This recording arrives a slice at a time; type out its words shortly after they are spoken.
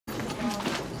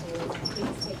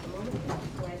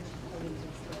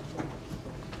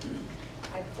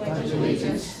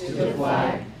the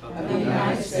flag of the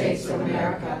United States of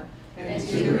America and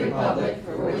to the republic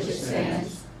for which it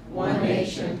stands, one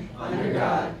nation, under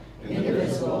God,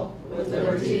 indivisible, with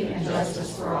liberty and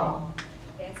justice for all.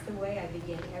 That's the way I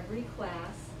begin every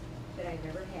class that I've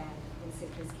ever had in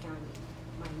Citrus County.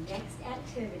 My next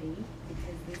activity,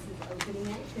 because this is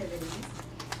opening activities,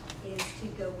 is to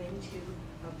go into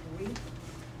a brief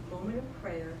moment of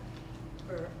prayer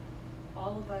for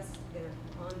all of us that are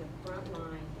on the front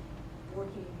line,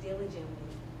 working diligently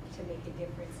to make a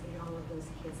difference in all of those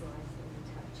kids' lives that we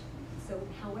touch. So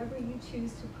however you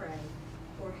choose to pray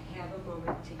or have a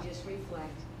moment to just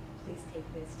reflect, please take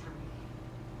this time.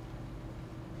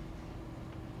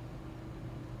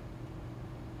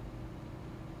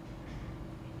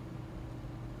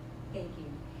 Thank you.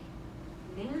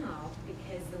 Now,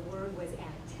 because the word was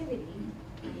activity,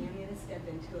 I am going to step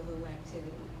into a little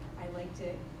activity. I'd like to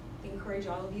encourage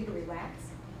all of you to relax,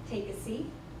 take a seat,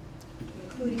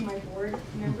 including my board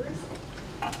members.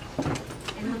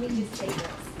 And let me just say this.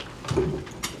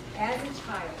 As a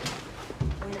child,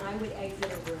 when I would exit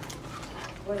a room,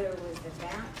 whether it was the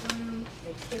bathroom,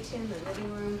 the kitchen, the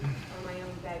living room, or my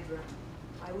own bedroom,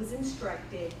 I was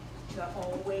instructed to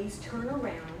always turn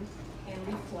around and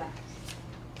reflect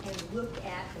and look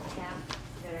at the path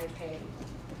that I paved.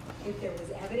 If there was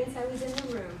evidence I was in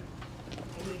the room,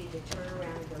 I needed to turn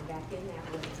around and go back in that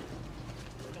room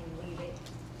and leave it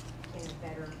in a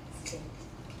better state.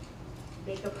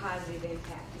 Make a positive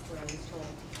impact is what I was told.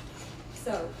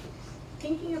 So,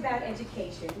 thinking about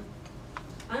education,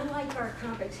 unlike our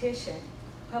competition,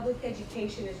 public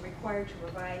education is required to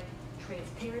provide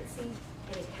transparency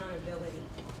and accountability.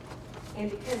 And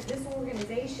because this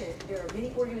organization, there are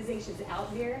many organizations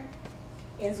out there,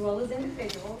 as well as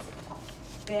individuals,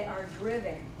 that are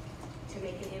driven to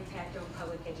make an impact on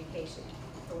public education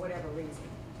for whatever reason.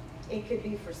 It could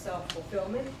be for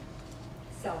self-fulfillment,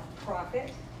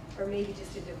 self-profit, or maybe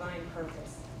just a divine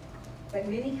purpose. But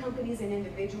many companies and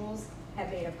individuals have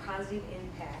made a positive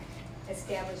impact,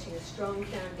 establishing a strong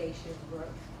foundation of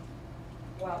growth,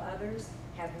 while others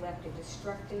have left a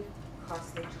destructive,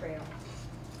 costly trail.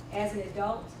 As an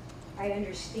adult, I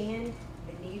understand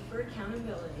the need for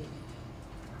accountability.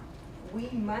 We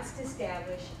must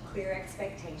establish clear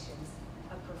expectations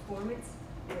of performance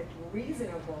with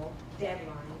reasonable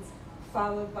deadlines,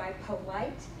 followed by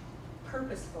polite,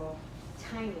 purposeful,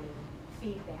 timely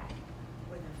feedback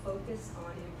with a focus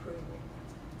on improvement.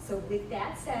 So with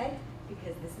that said,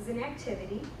 because this is an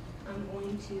activity, I'm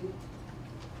going to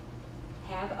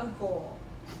have a goal.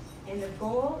 And the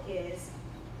goal is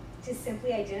to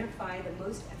simply identify the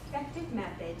most effective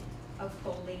method of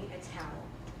folding a towel.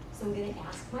 So I'm going to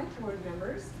ask my board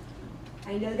members.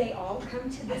 I know they all come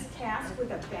to this task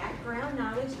with a background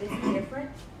knowledge that's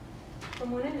different from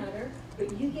one another,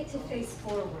 but you get to face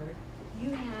forward.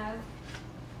 You have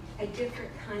a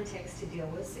different context to deal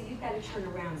with, so you've got to turn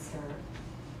around, sir.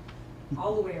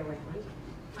 All the way around.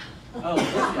 Oh,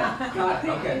 got it.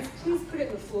 Okay. Please put it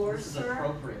on the floor, This is sir.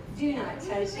 appropriate. Do not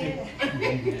touch it.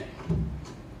 Okay.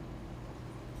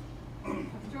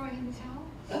 Throwing in the towel?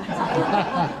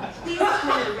 Please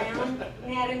turn around,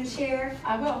 Madam Chair.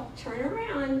 I will. Turn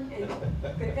around and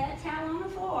put that towel on the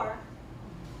floor.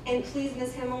 And please,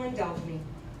 Ms. Himmel, indulge me.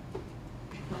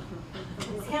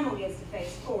 Ms. Himmel gets to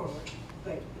face forward,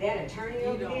 but that attorney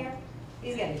over there,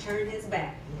 he's got to turn his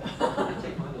back. Take mine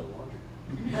to the laundry.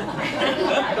 I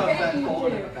bet you Fold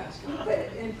it in do. a basket.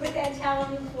 And put that towel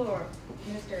on the floor,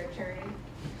 Mr. Attorney.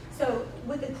 So,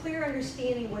 with a clear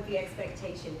understanding of what the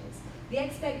expectation is. The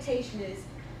expectation is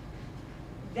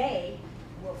they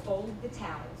will fold the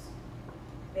towels.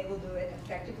 They will do it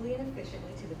effectively and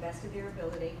efficiently to the best of their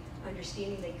ability,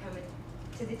 understanding they come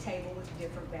to the table with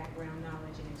different background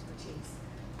knowledge and expertise.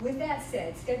 With that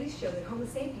said, studies show that Homo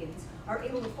sapiens are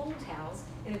able to fold towels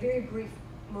in a very brief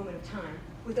moment of time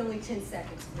with only 10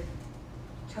 seconds with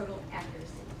total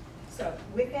accuracy. So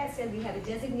with that said, we have a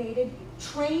designated,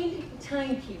 trained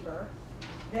timekeeper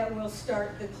that will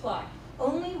start the clock.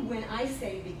 Only when I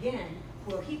say begin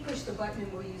will he push the button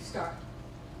and will you start.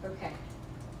 Okay.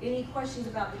 Any questions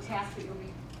about the task that you'll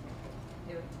be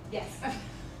doing? Yes.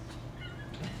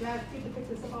 Do I have to pick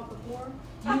this up off the floor?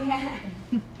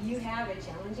 You have a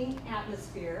challenging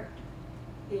atmosphere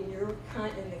in the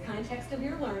context of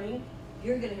your learning.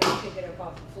 You're going to have to pick it up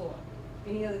off the floor.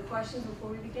 Any other questions before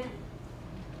we begin?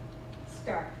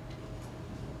 Start.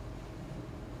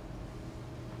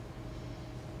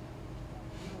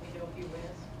 You know if you whiz.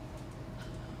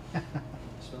 It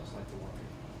smells like the water.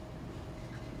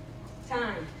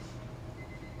 Time.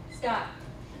 Stop.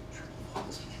 All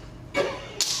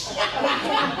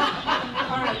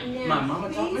right, now. My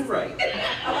mama taught me right.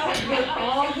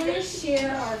 all going to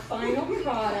share our final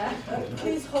product.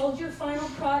 Please hold your final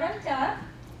product up.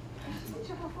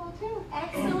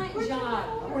 Excellent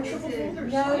job. We're triple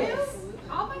folders. Notice.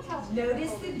 All my towels.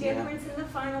 Notice the difference in the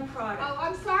final product. Oh,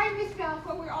 I'm sorry, Miss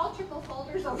Balfour, we're all triple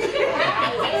folders over here.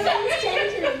 It's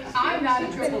changing. I'm not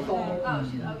a triple folder. Oh,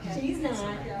 okay. She's not.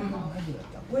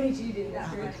 What did you do?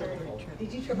 That's your turn.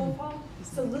 Did you triple fold?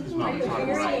 So looking at the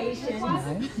variations,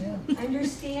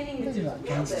 understanding that there's a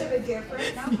little bit of a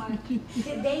difference.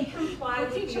 Did they comply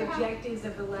with the objectives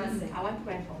of the lesson? I like the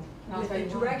band fold. With the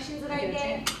directions that I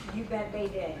gave, you bet they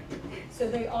did. So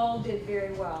they all did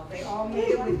very well. They all made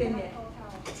it within the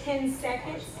 10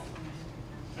 seconds.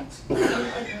 And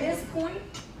at this point,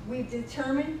 we've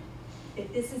determined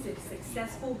that this is a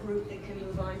successful group that can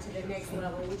move on to the next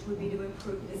level, which would be to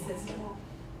improve the system.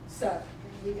 So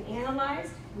we've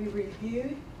analyzed, we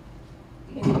reviewed,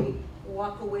 and we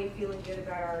walk away feeling good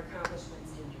about our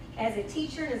accomplishments. As a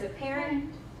teacher and as a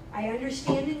parent, I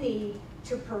understand the need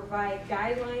to provide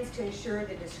guidelines to ensure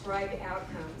the described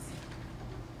outcomes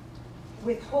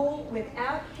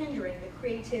without hindering the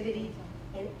creativity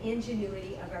and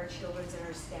ingenuity of our children and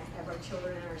our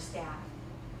staff.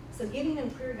 So giving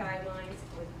them clear guidelines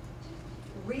with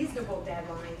reasonable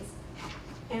deadlines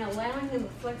and allowing them the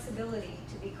flexibility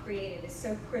to be creative is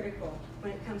so critical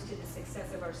when it comes to the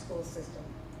success of our school system.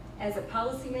 As a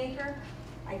policymaker,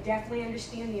 I definitely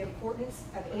understand the importance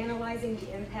of analyzing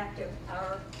the impact of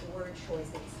our word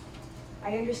choices.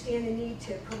 I understand the need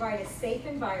to provide a safe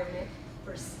environment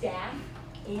for staff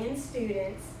and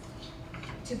students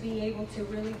to be able to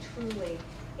really truly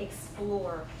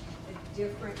explore the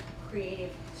different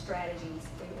creative strategies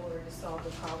in order to solve the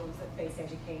problems that face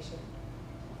education.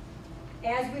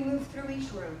 As we move through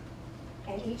each room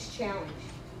and each challenge,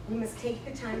 we must take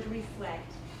the time to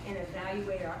reflect and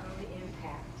evaluate our own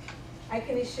impact. I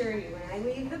can assure you, when I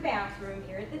leave the bathroom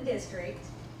here at the district,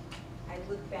 I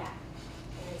look back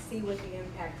and I see what the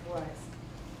impact was.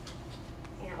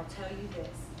 And I'll tell you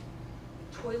this,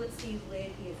 the toilet seat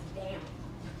lid is down.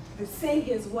 The sink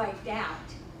is wiped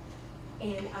out.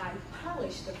 And I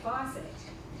polish the faucet.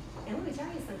 And let me tell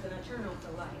you something, I turn off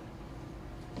the light.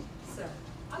 So,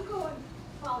 I'm going to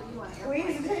follow you on please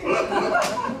airplanes. do.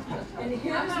 And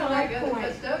here's I'm not my like a point.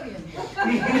 custodian here.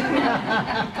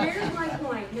 Here's my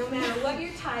point. No matter what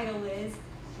your title is,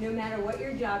 no matter what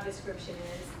your job description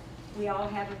is, we all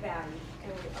have a value,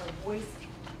 and our voice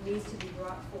needs to be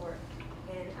brought forth.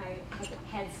 And I have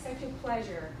had such a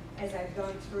pleasure as I've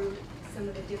gone through some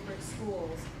of the different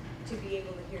schools to be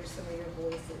able to hear some of your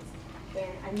voices.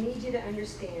 And I need you to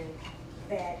understand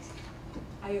that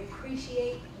I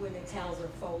appreciate when the towels are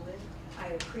folded. I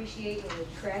appreciate when the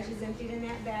trash is emptied in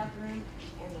that bathroom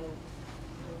and the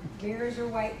mirrors are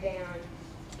wiped down.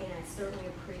 And I certainly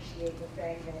appreciate the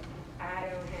fact that I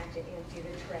don't have to empty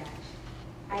the trash.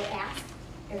 I ask,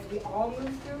 as we all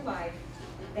move through life,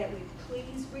 that we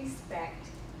please respect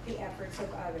the efforts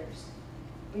of others.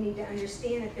 We need to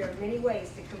understand that there are many ways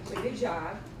to complete a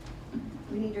job.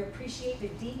 We need to appreciate the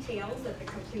details of the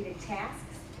completed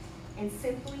tasks and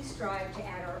simply strive to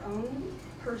add our own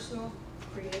personal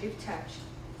creative touch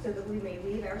so that we may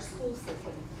leave our school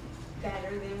system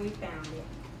better than we found it.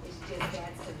 It's just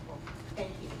that simple.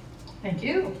 Thank you. Thank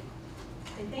you.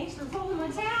 And thanks for folding my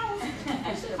towels. I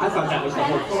thought that was the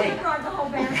whole I point. brought the whole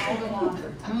basket.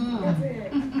 That's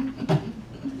it.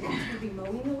 We'll be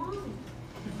mowing the lawn.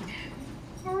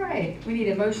 All right, we need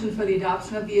a motion for the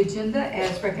adoption of the agenda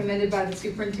as recommended by the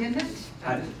superintendent.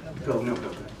 Go.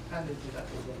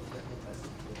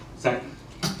 Second.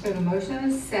 We have a motion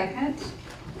and a second.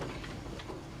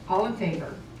 All in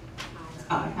favor?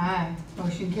 Aye. Aye.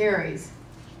 Motion carries.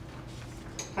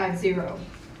 5-0.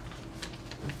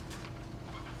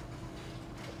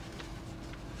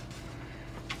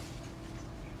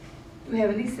 Do we have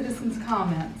any citizens'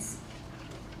 comments?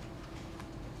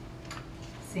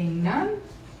 Seeing none.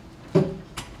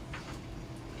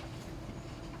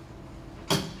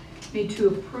 Need to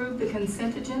approve the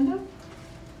consent agenda.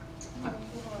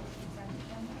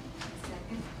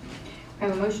 I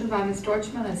have a motion by Ms.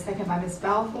 Deutschman and a second by Ms.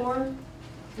 Balfour. Do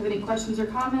you have any questions or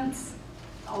comments?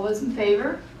 All those in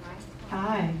favor?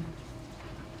 Aye.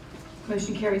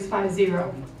 Motion carries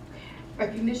 5-0.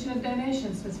 Recognition of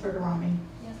donations, Ms. Verderami.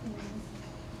 Yes,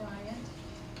 Mrs. Bryant.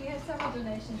 We have several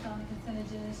donations on the consent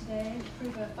agenda today.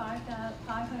 Approve a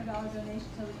 $500 donation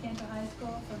to the Cantor High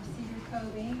School from Cedar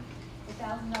Cove Inc., a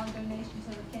 $1,000 donation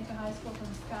to the Cantor High School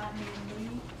from Scott and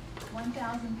Lee,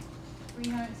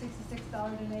 $1,366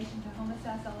 donation to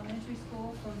Homosassa Elementary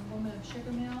School from Women of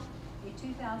Sugar Mill, a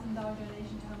 $2,000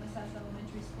 donation to Homosassa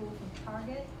Elementary School from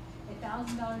Target, a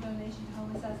 $1,000 donation to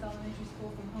Homosassa Elementary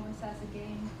School from Homosassa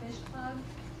Game Fish Club,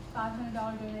 $500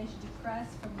 donation to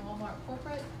Crest from Walmart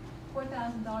Corporate,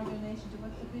 $4,000 donation to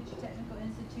Wickliffe Technical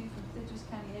Institute from Citrus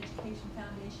County Education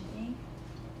Foundation, Inc.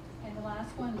 And the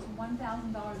last one is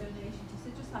 $1,000 donation to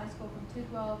Citrus High School from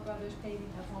Tidwell Brothers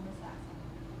Paving of Homicide.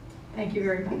 Thank you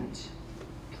very much.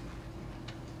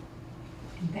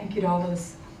 And thank you to all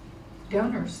those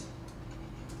donors.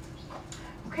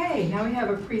 Okay, now we have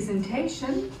a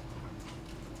presentation.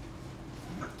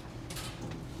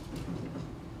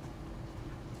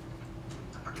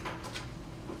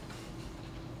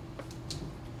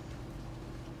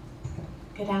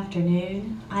 Good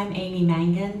afternoon. I'm Amy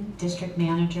Mangan, District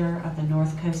Manager of the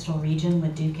North Coastal Region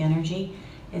with Duke Energy.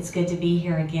 It's good to be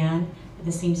here again.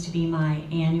 This seems to be my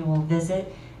annual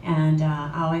visit, and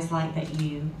I always like that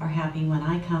you are happy when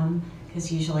I come,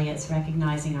 because usually it's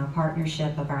recognizing our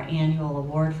partnership of our annual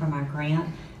award from our grant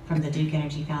from the Duke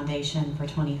Energy Foundation for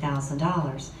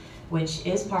 $20,000, which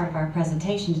is part of our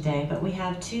presentation today, but we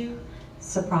have two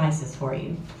surprises for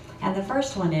you. And the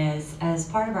first one is, as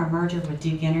part of our merger with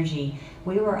Duke Energy,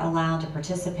 we were allowed to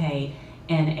participate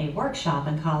in a workshop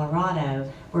in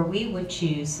Colorado where we would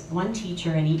choose one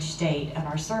teacher in each state of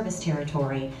our service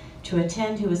territory to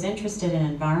attend who was interested in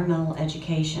environmental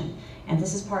education. And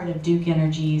this is part of Duke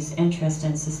Energy's interest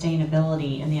in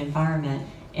sustainability and the environment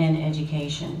in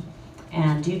education.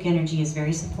 And Duke Energy is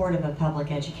very supportive of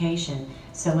public education.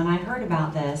 So when I heard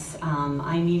about this,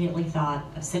 I immediately thought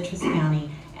of Citrus County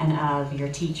and of your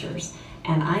teachers.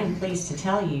 And I am pleased to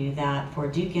tell you that for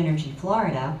Duke Energy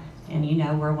Florida, and you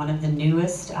know we're one of the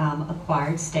newest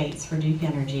acquired states for Duke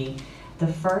Energy, the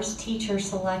first teacher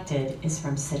selected is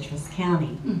from Citrus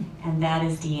County, and that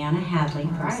is Deanna Hadley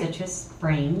from Citrus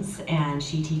Springs, and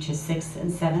she teaches 6th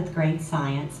and 7th grade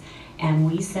science. And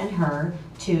we sent her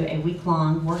to a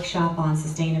week-long workshop on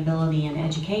sustainability and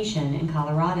education in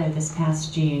Colorado this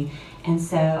past June. And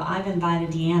so I've invited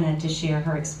Deanna to share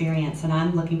her experience, and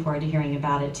I'm looking forward to hearing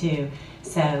about it too.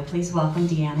 So please welcome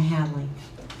Deanna Hadley.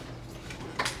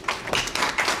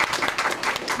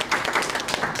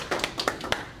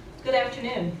 Good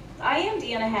afternoon. I am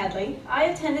Deanna Hadley. I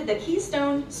attended the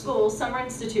Keystone School Summer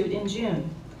Institute in June.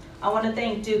 I want to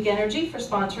thank Duke Energy for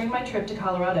sponsoring my trip to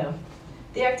Colorado.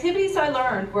 The activities I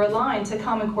learned were aligned to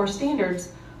Common Core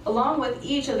standards, along with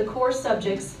each of the core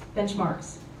subjects'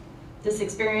 benchmarks. This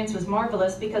experience was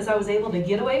marvelous because I was able to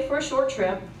get away for a short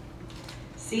trip,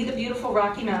 see the beautiful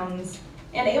Rocky Mountains,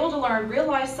 and able to learn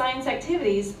real-life science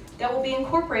activities that will be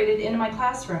incorporated into my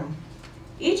classroom.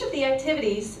 Each of the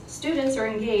activities, students are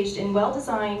engaged in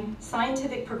well-designed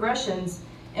scientific progressions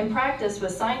and practice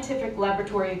with scientific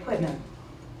laboratory equipment.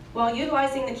 While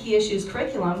utilizing the Key Issues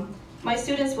curriculum, my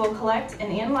students will collect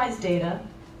and analyze data,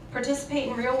 participate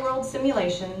in real-world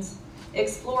simulations,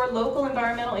 explore local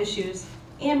environmental issues,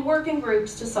 and work in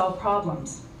groups to solve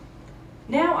problems.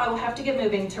 Now I will have to get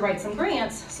moving to write some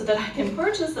grants so that I can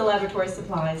purchase the laboratory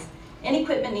supplies and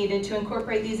equipment needed to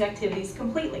incorporate these activities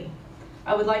completely.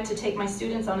 I would like to take my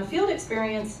students on a field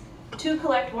experience to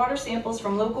collect water samples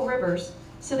from local rivers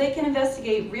so they can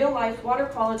investigate real-life water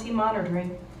quality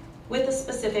monitoring with the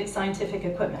specific scientific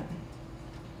equipment.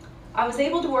 I was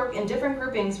able to work in different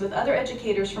groupings with other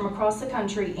educators from across the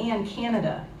country and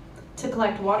Canada to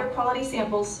collect water quality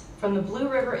samples from the Blue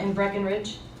River in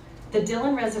Breckenridge, the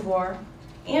Dillon Reservoir,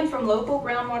 and from local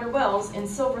groundwater wells in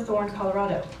Silverthorne,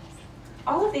 Colorado.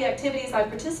 All of the activities I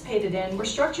participated in were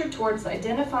structured towards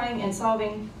identifying and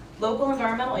solving local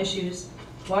environmental issues,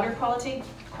 water quality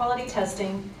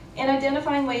testing, and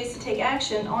identifying ways to take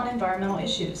action on environmental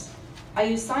issues. I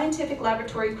used scientific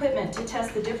laboratory equipment to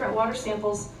test the different water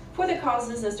samples for the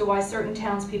causes as to why certain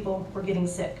townspeople were getting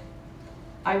sick.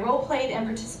 I role-played and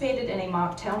participated in a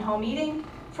mock town hall meeting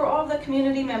for all of the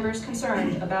community members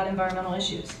concerned about environmental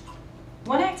issues.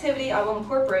 One activity I will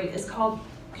incorporate is called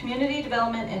Community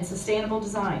Development and Sustainable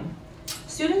Design.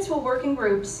 Students will work in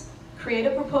groups, create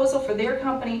a proposal for their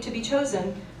company to be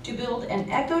chosen to build an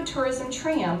ecotourism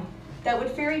tram that would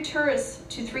ferry tourists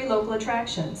to 3 local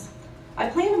attractions. I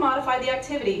plan to modify the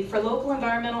activity for local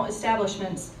environmental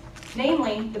establishments,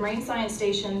 namely the Marine Science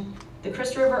Station, the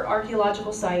Crystal River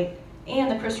Archaeological Site,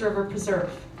 and the Crystal River Preserve.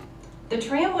 The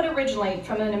tram would originate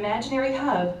from an imaginary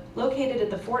hub located at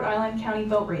the Fort Island County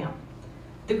Boat Ramp.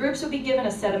 The groups will be given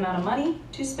a set amount of money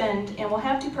to spend and will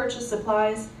have to purchase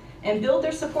supplies and build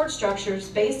their support structures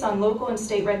based on local and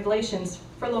state regulations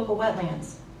for local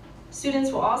wetlands.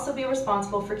 Students will also be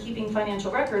responsible for keeping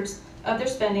financial records of their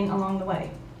spending along the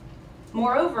way.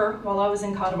 Moreover, while I was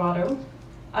in Colorado,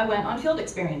 I went on field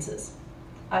experiences.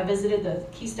 I visited the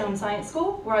Keystone Science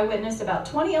School, where I witnessed about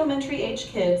 20 elementary-aged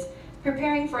kids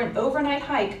preparing for an overnight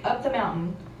hike up the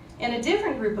mountain, and a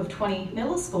different group of 20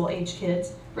 middle school-aged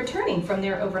kids returning from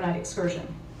their overnight excursion.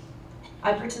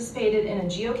 I participated in a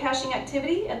geocaching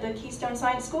activity at the Keystone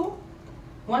Science School.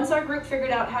 Once our group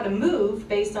figured out how to move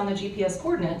based on the GPS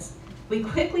coordinates, we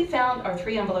quickly found our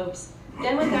 3 envelopes,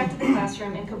 then went back to the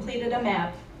classroom and completed a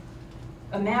map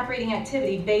reading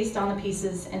activity based on the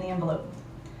pieces in the envelope.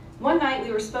 One night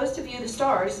we were supposed to view the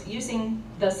stars using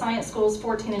the science school's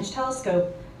 14-inch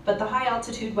telescope, but the high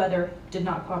altitude weather did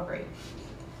not cooperate.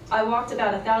 I walked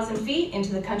about 1,000 feet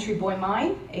into the Country Boy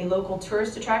Mine, a local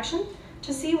tourist attraction,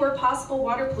 to see where possible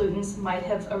water pollutants might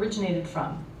have originated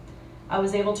from. I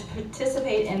was able to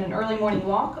participate in an early morning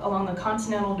walk along the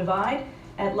Continental Divide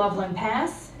at Loveland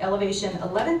Pass, elevation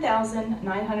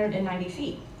 11,990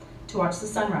 feet, to watch the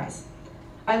sunrise.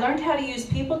 I learned how to use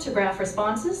people to graph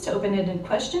responses to open-ended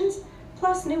questions,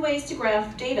 plus new ways to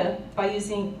graph data by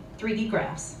using 3D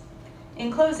graphs.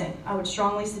 In closing, I would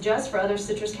strongly suggest for other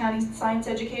Citrus County science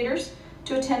educators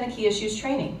to attend the Key Issues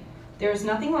training. There is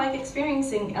nothing like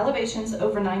experiencing elevations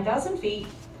over 9,000 feet,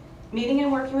 meeting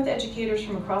and working with educators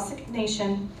from across the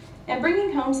nation, and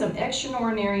bringing home some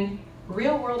extraordinary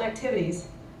real-world activities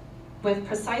with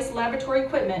precise laboratory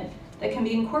equipment that can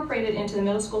be incorporated into the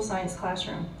middle school science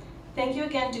classroom. Thank you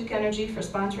again, Duke Energy, for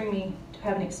sponsoring me to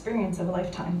have an experience of a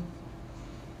lifetime.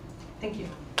 Thank you.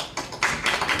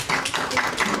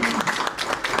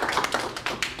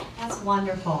 That's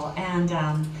wonderful. And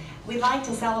we'd like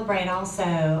to celebrate also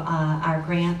our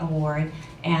grant award.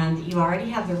 And you already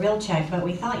have the real check, but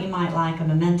we thought you might like a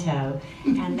memento,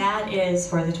 and that is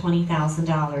for the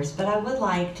 $20,000. But I would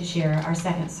like to share our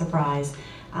second surprise.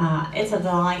 It's a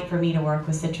delight for me to work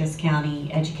with Citrus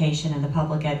County Education and the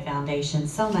Public Ed Foundation,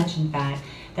 so much in fact,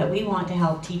 that we want to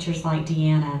help teachers like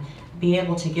Deanna be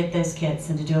able to get those kits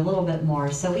and to do a little bit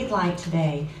more. So we'd like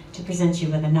today to present you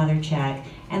with another check,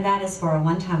 and that is for a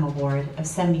one-time award of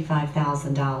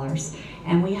 $75,000.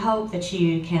 And we hope that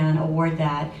you can award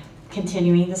that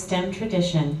continuing the STEM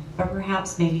tradition, but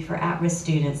perhaps maybe for at-risk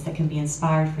students that can be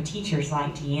inspired for teachers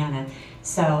like Deanna.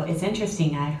 So it's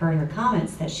interesting, I heard her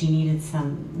comments that she needed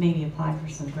some, maybe apply for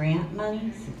some grant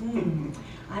monies.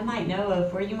 I might know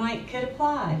of where you could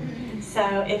apply.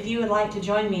 So if you would like to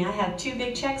join me, I have 2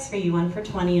 big checks for you, one for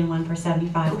 $20,000 and one for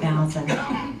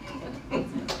 $75,000.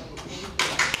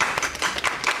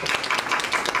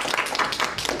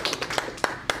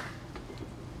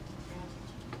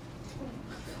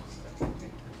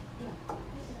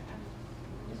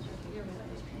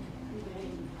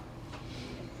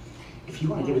 If you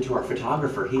want to give it to our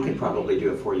photographer, he could probably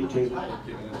do it for you too. I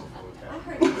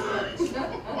heard you.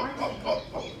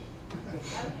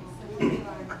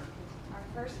 Our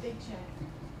first big check,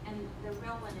 and the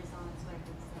real one is on its way.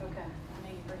 Okay. I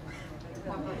know you heard it.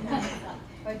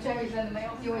 But Joey's in the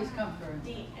mail, you always come through.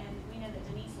 And we know that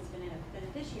Denise has been a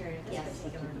beneficiary of this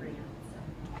particular grant.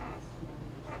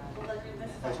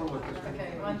 Okay,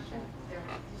 one, there,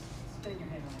 just spin your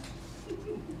head on it.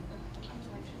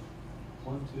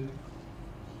 1, 2.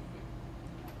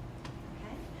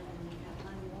 Okay, and then we got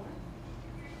one more.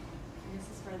 And this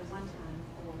is for the one-time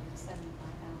for $75,000.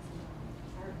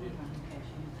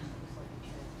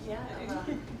 Yeah,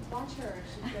 watch her.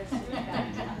 She goes through that.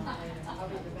 I'll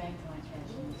be the bank line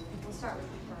cash. We'll start with you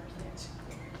first.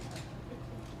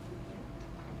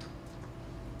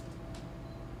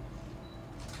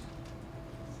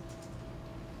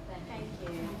 Thank you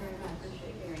very much.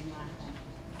 Appreciate it very much.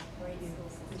 Great school.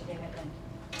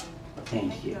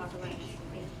 Thank you. Dr. Lance.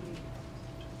 Thank you.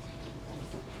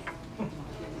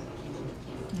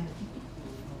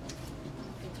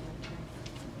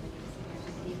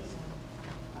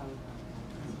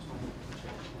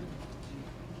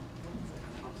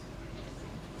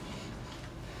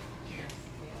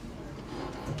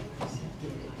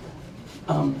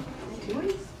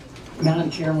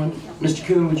 Madam Chairman, Mr.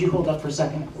 Kuhn, would you hold up for a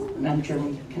second? Madam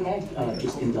Chairman, can I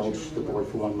just indulge the board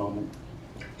for one moment?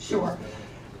 Sure.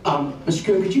 Mr.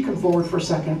 Kuhn, could you come forward for a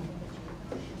second?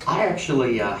 I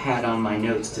actually had on my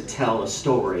notes to tell a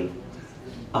story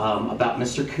about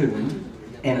Mr. Kuhn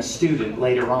and a student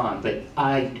later on, but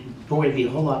boy, it'd be a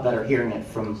whole lot better hearing it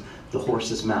from the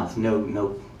horse's mouth.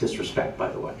 No disrespect, by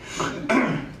the way.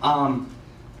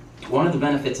 One of the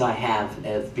benefits I have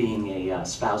of being a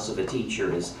spouse of a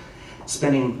teacher is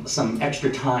spending some extra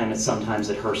time sometimes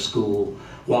at her school,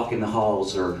 walking the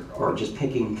halls or just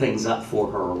picking things up for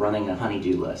her or running a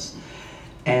honey-do list.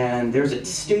 And there's a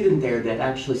student there that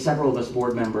actually several of us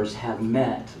board members have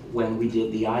met when we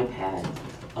did the iPad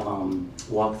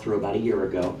walkthrough about a year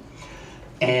ago.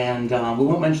 And we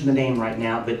won't mention the name right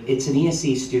now, but it's an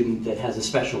ESE student that has a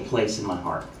special place in my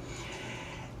heart.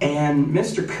 And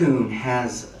Mr. Kuhn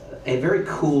has a very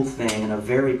cool thing and a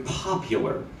very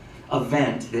popular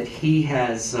event that he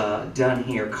has done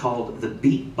here called the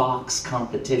Beatbox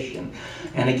Competition.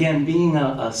 And again, being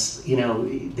you know,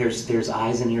 there's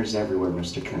eyes and ears everywhere,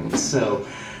 Mr. Coons. So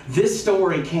this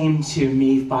story came to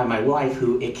me by my wife,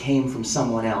 who it came from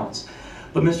someone else.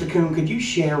 But Mr. Coon, could you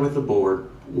share with the board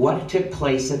what took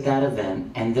place at that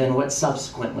event and then what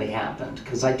subsequently happened?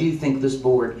 Because I do think this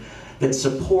board that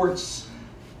supports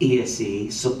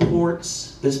ESE,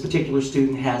 supports this particular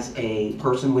student, has a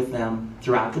person with them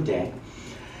throughout the day.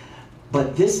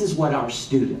 But this is what our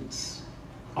students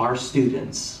are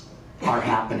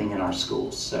happening in our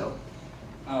schools. So,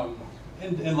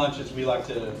 in lunches, we like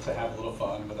to have a little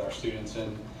fun with our students,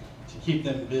 and to keep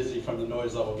them busy from the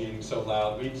noise level getting so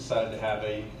loud, we decided to have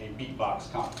a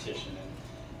beatbox competition.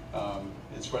 And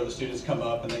it's where the students come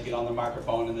up and they get on the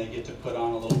microphone and they get to put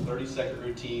on a little 30-second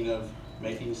routine of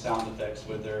making sound effects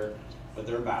with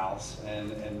their mouths,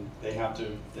 and they have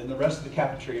to, then the rest of the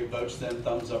cafeteria votes them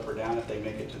thumbs up or down if they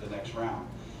make it to the next round.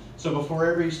 So before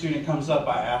every student comes up,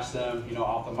 I ask them, you know,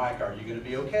 off the mic, are you going to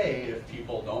be okay if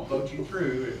people don't vote you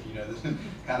through, if, you know, this is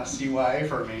kind of CYA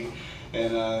for me?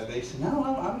 And they said, no,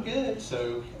 I'm good.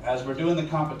 So as we're doing the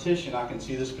competition, I can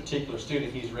see this particular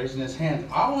student, he's raising his hand,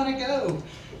 I want to go.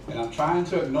 And I'm trying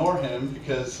to ignore him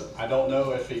because I don't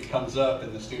know if he comes up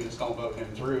and the students don't vote him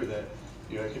through, that,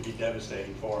 you know, it could be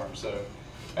devastating for him. So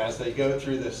as they go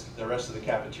through this, the rest of the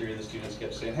cafeteria, the students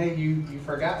kept saying, hey, you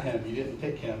forgot him, you didn't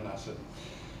pick him. And I said,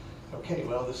 okay,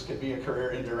 well, this could be a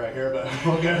career ender right here, but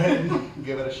we'll go ahead and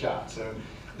give it a shot. So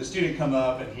the student come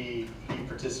up and he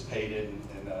participated,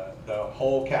 and the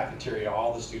whole cafeteria,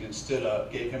 all the students stood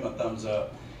up, gave him a thumbs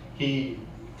up. He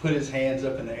put his hands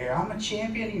up in the air, I'm a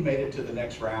champion. He made it to the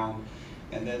next round.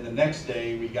 And then the next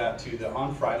day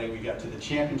on Friday, we got to the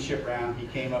championship round. He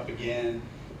came up again,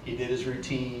 he did his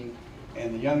routine,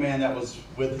 and the young man that was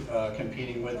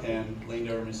competing with him leaned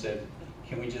over and said,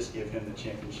 can we just give him the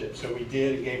championship? So we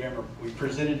did, we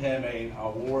presented him an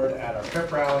award at our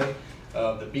pep rally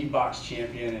of the beatbox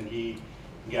champion, and he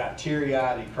got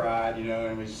teary-eyed, he cried, you know,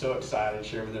 and was so excited,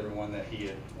 shared with everyone that he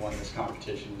had won this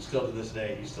competition. And still to this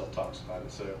day, he still talks about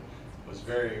it. So it was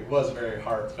a very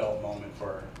heartfelt moment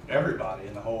for everybody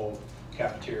in the whole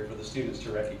cafeteria, for the students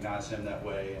to recognize him that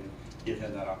way and give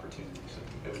him that opportunity. So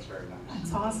it was very nice.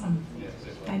 That's awesome. Yes, it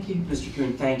was. Thank you. Mr.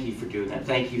 Coon, thank you for doing that.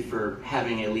 Thank you for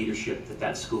having a leadership at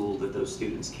that school, that those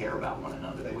students care about one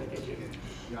another the way they do.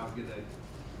 You have a good day.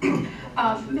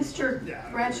 Mr.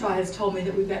 Bradshaw has told me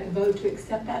that we've got to vote to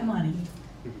accept that money.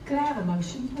 Could I have a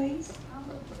motion, please? I'll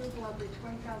move approval of the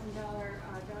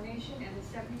 $20,000 donation and the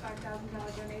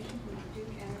 $75,000 donation from Duke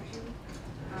Energy.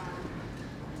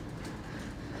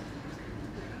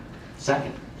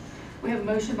 Second. We have a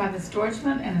motion by Ms.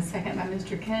 Deutschman and a second by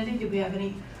Mr. Kennedy. Do we have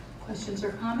any questions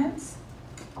or comments?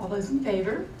 All those in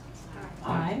favor?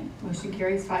 Aye. Motion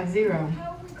carries 5-0.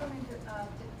 How are we going to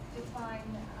define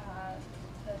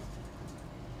the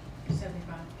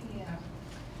 75. Yeah.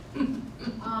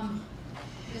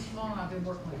 Ms. Vaughn, I've been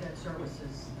working with Debt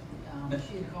Services.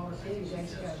 She had called us a few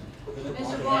days ago.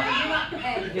 Mr. Vaughn, you're not,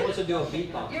 hey, He wants to do a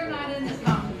beatbox. you're not in this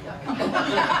conference.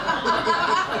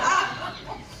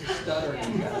 He's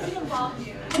stuttering.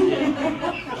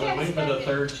 I'm waiting for the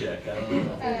third check. I don't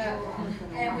know.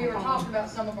 And we were talking about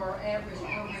some of our at-risk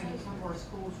programs that some of our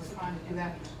schools are trying to do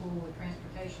after school with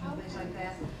transportation and things like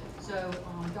that. So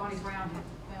Donnie Brown had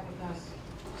met with us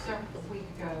a week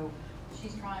ago.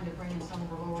 She's trying to bring in some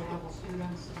of our lower level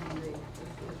students, and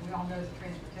because we all know that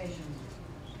transportation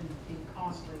can be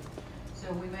costly.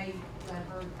 So we may let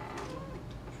her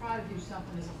try to do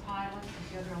something as a pilot, because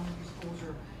the other elementary schools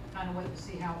are kind of waiting to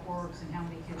see how it works and how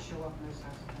many kids show up and those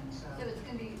types of things. So it's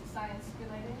going to be science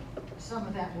related? Some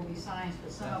of that will be science,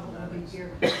 but some of it will be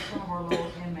geared, some of our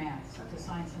lower end math, the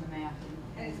science and the math.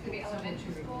 And it's going to be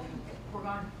elementary school? We're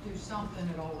going to do something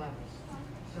at all levels.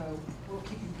 So we'll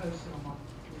keep you posted on what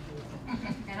we do with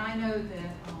it. And I know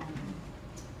that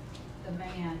the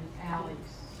man, Alex,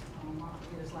 I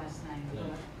forget his last name,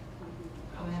 but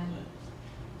Glenn,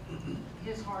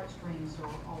 his heartstrings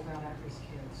are all about at-risk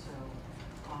kids. So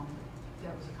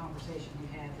that was a conversation we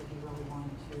had, that he really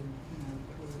wanted to, you know,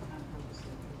 really kind of purpose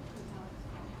it.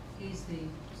 He's the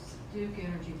Duke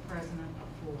Energy president of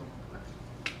Florida.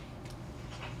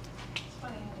 It's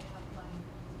funny how they have money.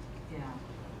 Yeah.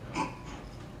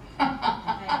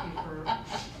 Thank you for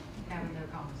having their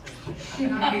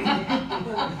conversation.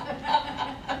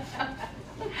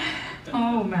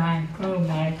 Oh my, oh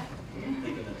my.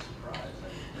 Thinking of surprise.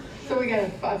 So we got a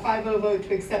 5-0 vote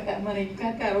to accept that money. You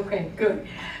got that? Okay, good.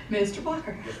 Mr.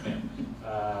 Blocker. Yes, ma'am.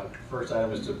 First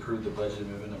item is to approve the budget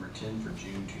amendment number 10 for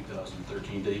June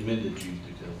 2013, the amended June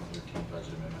 2013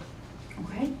 budget amendment.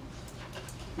 Okay.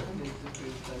 I move to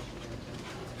approve the budget amendment.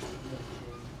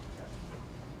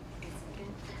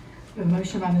 We have a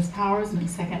motion by Ms. Powers and a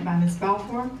second by Ms.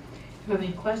 Balfour. Do you have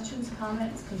any questions,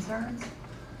 comments, concerns?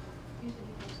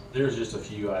 There's just a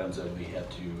few items that we had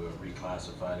to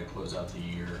reclassify to close out the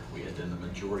year. We had done the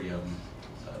majority of them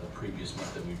the previous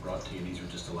month that we brought to you. These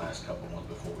were just the last couple ones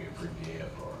before we approved the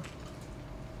AFR.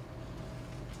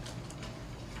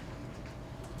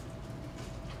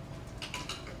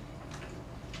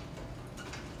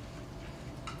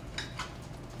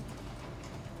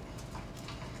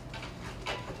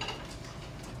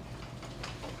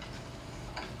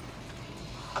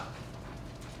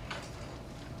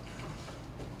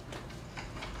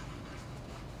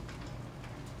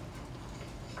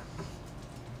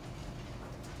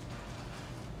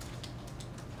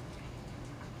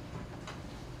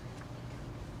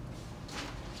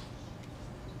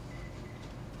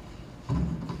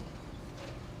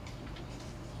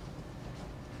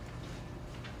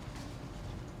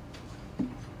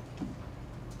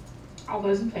 All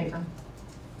those in favor?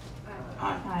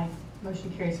 Aye. Aye.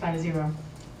 Motion carries 5-0.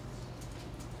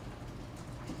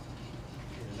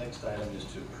 The next item is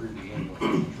to approve the annual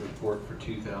financial report for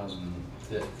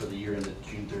for the year ended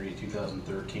June 30,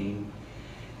 2013.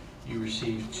 You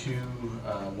received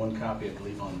one copy, I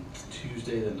believe, on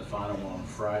Tuesday, then the final one on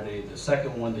Friday. The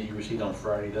second one that you received on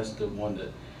Friday, that's the one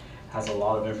that has a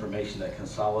lot of information that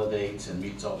consolidates and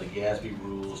meets all the GASB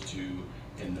rules to,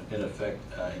 in effect,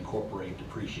 incorporate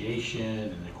depreciation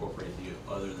and incorporate the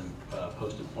other than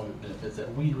post-employment benefits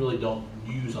that we really don't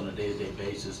use on a day-to-day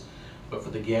basis. But for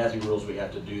the GASB rules, we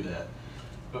have to do that.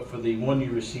 But for the one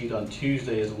you received on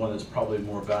Tuesday is the one that's probably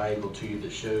more valuable to you,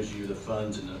 that shows you the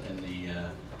funds and the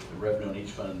revenue on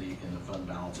each fund and the fund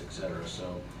balance, etc.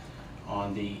 So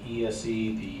on the ESE,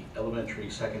 the Elementary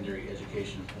Secondary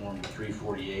Education Form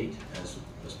 348, as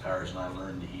Ms. Powers and I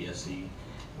learned the ESE,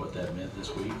 what that meant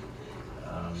this week.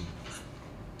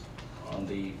 On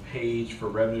the page for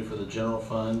revenue for the general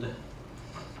fund,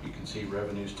 you can see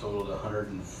revenues totaled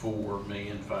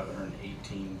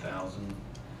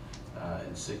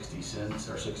 $104,518,060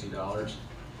 or $60.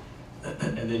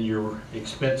 And then your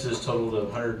expenses totaled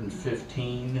of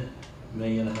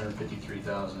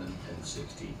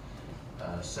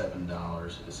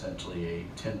 $115,153,067, essentially a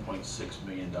 $10.6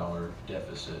 million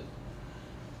deficit.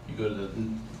 You go to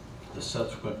the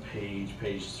subsequent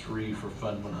page 3 for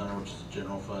Fund 100, which is the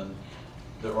general fund.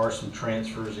 There are some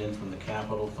transfers in from the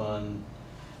capital fund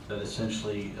that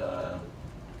essentially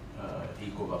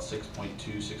equal about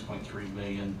 6.3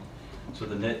 million. So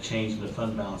the net change in the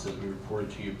fund balance, as we reported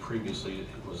to you previously, it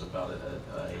was about a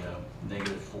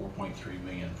negative 4.3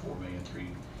 million,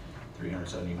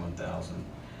 4,371,000.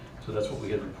 So that's what we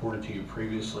had reported to you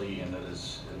previously, and that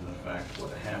is in fact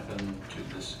what happened to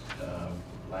this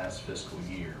last fiscal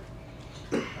year.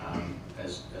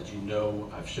 As you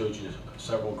know, I've showed you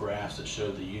several graphs that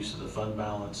show the use of the fund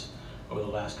balance over the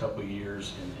last couple of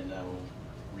years, and I will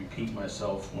repeat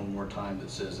myself one more time that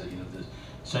says that,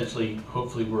 essentially,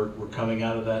 hopefully we're coming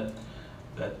out of that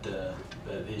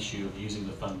issue of using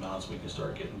the fund balance. We can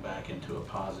start getting back into a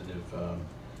positive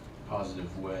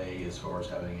way as far as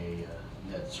having a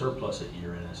net surplus at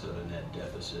year end instead of a net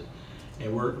deficit.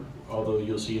 And although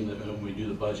you'll see when we do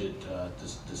the budget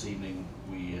this evening,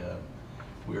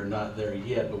 we are not there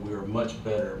yet, but we are much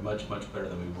better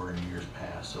than we were in years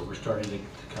past. So we're starting to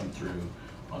come through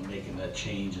on making that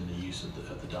change in the use of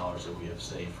the dollars that we have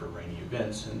saved for rainy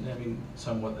events. And I mean,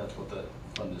 somewhat that's what that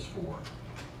fund is for.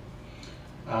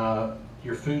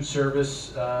 Your food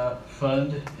service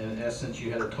fund, in essence,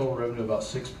 you had a total revenue of about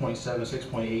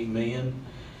 6.8 million,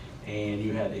 and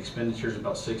you had expenditures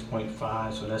about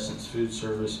 6.5. So in essence, food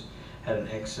service had an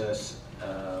excess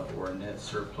or a net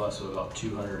surplus of about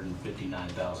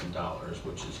 $259,000,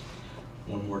 which is,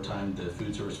 one more time, the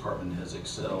food service department has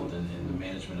excelled in the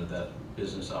management of that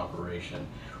business operation,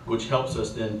 which helps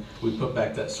us then. We put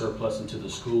back that surplus into the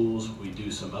schools. We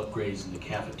do some upgrades in the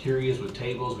cafeterias with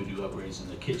tables. We do upgrades in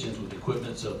the kitchens with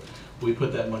equipment. So we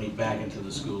put that money back into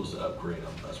the schools to upgrade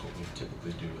them. That's what we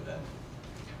typically do with that.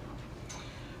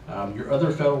 Your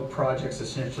other federal projects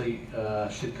essentially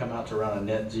should come out to around a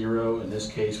net zero. In this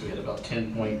case, we had about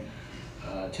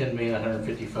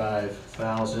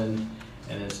 $10,155,000,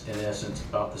 and it's in essence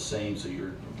about the same. So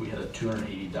we had a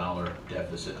 $280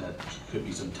 deficit, and that could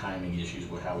be some timing issues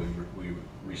with how we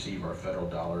receive our federal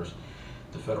dollars.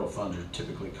 The federal funds are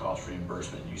typically cost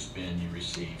reimbursement. You spend, you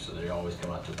receive, so they always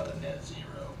come out to about a net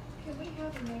zero. Can we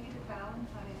have a negative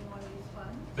balance on any one of these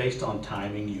funds? Based on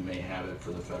timing, you may have it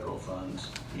for the federal funds.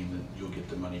 I mean, you'll get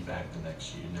the money back the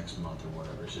next year, next month, or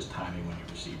whatever. It's just timing when you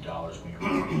receive dollars, when you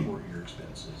report your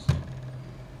expenses.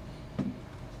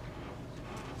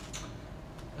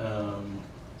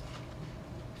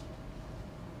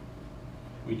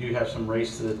 We do have some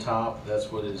Race to the Top.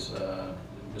 That's what is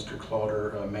Mr.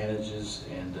 Clauder manages,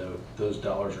 and those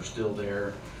dollars are still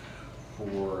there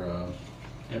for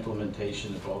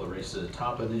implementation of all the Race to the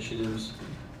Top initiatives.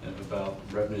 And about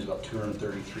revenues about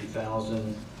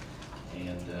 $233,000,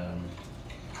 and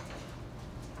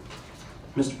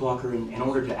Mr. Blocker, in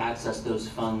order to access those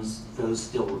funds,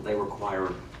 they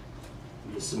require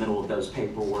the submittal of those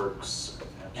paperworks,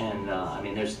 and I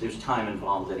mean, there's time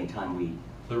involved anytime we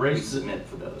submit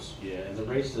for those. Yeah, and the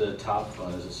Race to the Top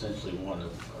fund is essentially one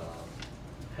of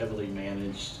heavily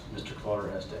managed. Mr. Clauder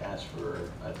has to ask for,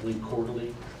 I believe,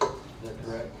 quarterly. Is that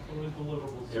correct?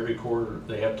 Every quarter,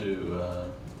 they have to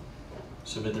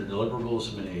submit their deliverables,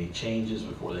 submit any changes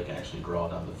before they can actually draw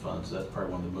down the funds. So that's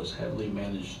probably one of the most heavily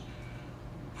managed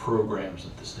programs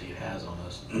that the state has on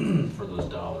us for those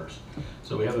dollars.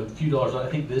 So we have a few dollars. I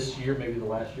think this year, maybe the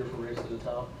last year for Race to the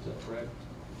Top. Is that correct?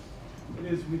 It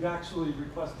is. We've actually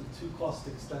requested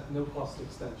no-cost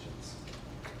extensions.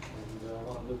 And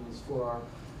one of them is for our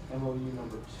MOU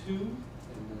number 2,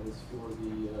 and that is for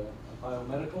the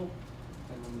biomedical,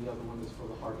 and then the other one is for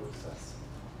the hard to assess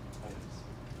items.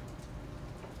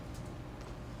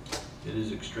 It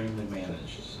is extremely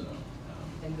managed, so.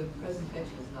 And the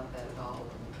presentation is not bad at all.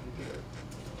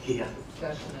 You Yeah. get a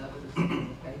discussion of it in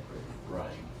the paper.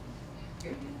 Right.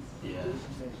 Yeah. It is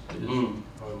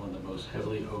probably one of the most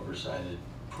heavily oversighted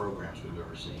programs we've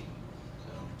ever seen.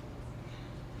 So.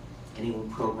 Any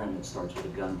program that starts with a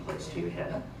gun placed to your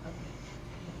head.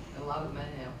 A lot of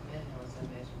man-hours, I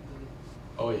imagine.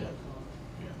 Oh, yeah.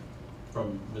 Yeah.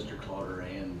 From Mr. Clauder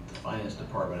and the finance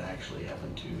department actually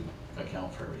having to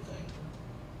account for everything.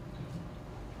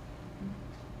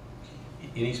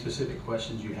 Any specific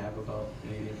questions you have about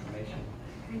any of the information?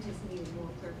 I just needed more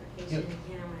clarification. Yep.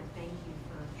 Again, I want to thank you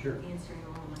for answering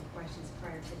all of my questions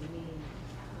prior to the meeting.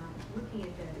 Looking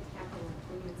at the capital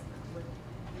improvements with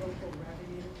local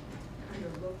revenue,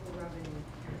 under local revenue,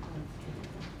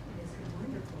 is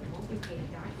wonderful,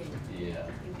 multi-page document. Yeah.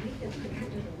 If we could put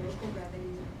under the local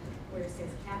revenue where it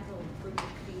says capital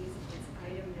improvement fees, it's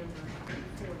item number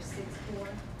 464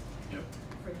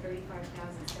 for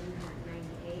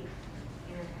 $35,798.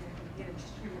 And again, I'm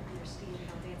just trying to understand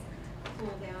how that's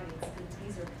pulled out.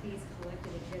 These are fees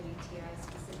collected at WTI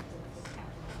specifically for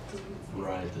capital improvements.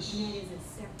 Right. And that is a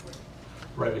separate.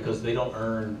 Right, because they don't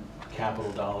earn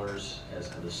capital dollars as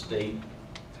the state,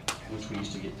 which we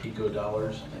used to get PICO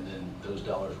dollars, and then those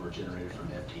dollars were generated from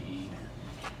FTE.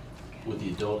 With the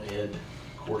adult ed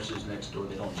courses next door,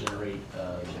 they don't generate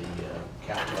the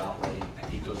capital outlay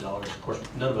PICO dollars. Of course,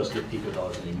 none of us get PICO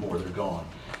dollars anymore, they're gone.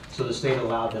 So the state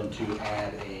allowed them to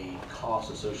add a cost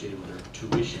associated with their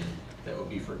tuition that would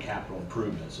be for capital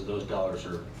improvement. So those dollars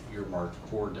are earmarked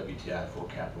for WTI for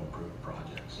capital improvement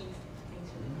projects.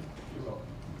 You're welcome.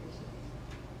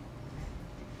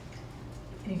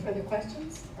 Any further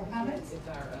questions or comments? If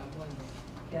our one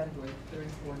category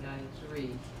 3493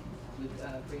 would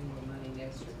bring more money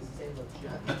next year, the sale of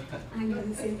junk. I'm going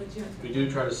to say the junk. We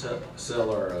do try to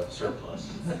sell our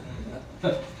surplus.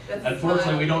 That's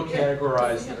Unfortunately, we don't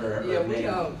categorize our yeah, we name.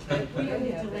 don't. We don't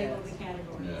get to label the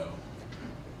categories. No.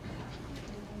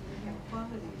 We have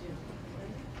quality junk.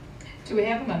 Do we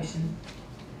have a motion?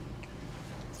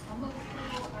 I'll move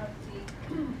approval of the,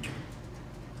 here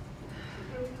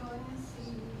we go and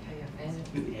see,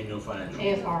 The annual financial.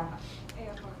 AFR.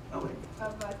 AFR Oh, wait.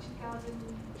 of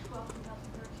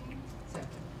 2012-2013. Second.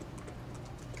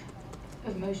 A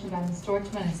motion by Ms.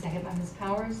 Deutschman and a second by Ms.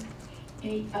 Powers.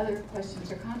 Any other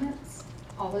questions or comments?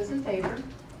 All those in favor?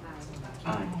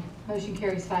 Aye. Motion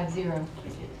carries 5-0.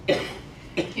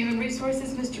 Human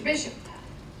Resources, Mr. Bishop.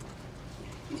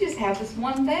 You just have this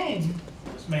one thing.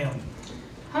 Yes, ma'am.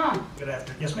 Huh? Good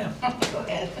afternoon. Yes, ma'am. Go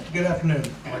ahead. Good afternoon.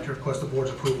 I'd like to request the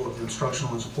board's approval of the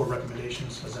instructional and support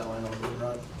recommendations as outlined on the board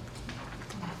drive.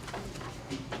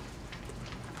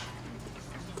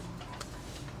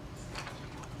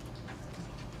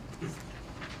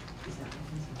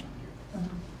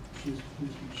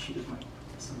 She was my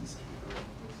son's keeper.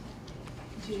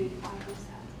 Did you find this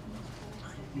out? I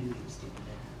knew he was doing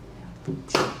that.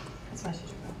 That's why she took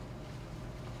it.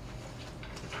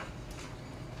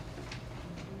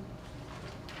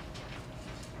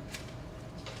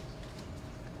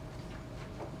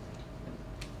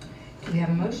 Do we have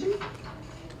a motion?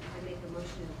 I make a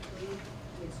motion to approve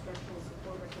the instructional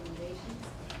support recommendations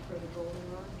for the Golden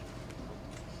Rod.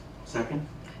 Second?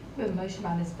 We have a motion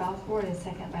by Ms. Balfour and a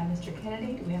second by Mr.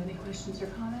 Kennedy. Do we have any questions or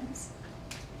comments?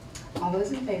 All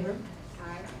those in favor?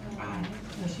 Aye.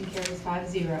 Motion carries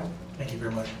 5-0. Thank you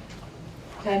very much.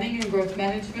 Planning and Growth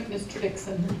Management, Mr.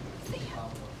 Dixon.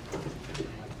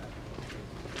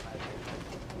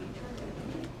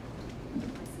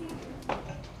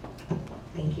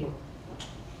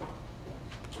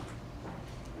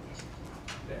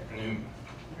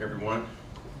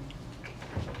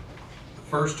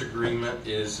 first agreement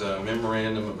is a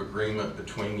memorandum of agreement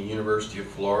between the University of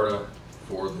Florida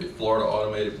for the Florida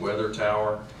Automated Weather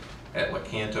Tower at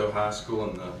Lecanto High School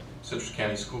and the Citrus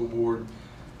County School Board.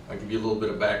 I'll give you a little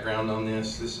bit of background on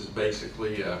this. This is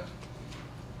basically a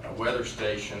weather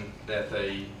station that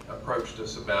they approached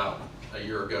us about a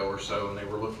year ago or so, and they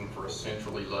were looking for a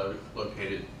centrally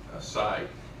located site,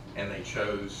 and they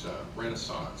chose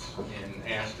Renaissance and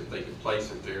asked if they could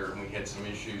place it there, and we had some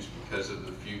issues because of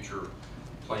the future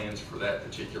plans for that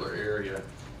particular area.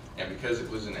 And because it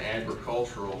was an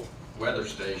agricultural weather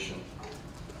station,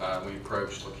 we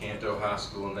approached Lecanto High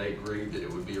School, and they agreed that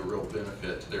it would be a real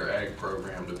benefit to their ag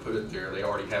program to put it there. They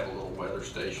already have a little weather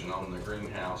station on the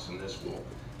greenhouse, and this will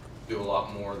do a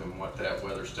lot more than what that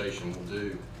weather station will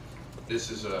do. This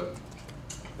is a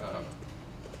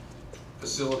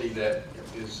facility that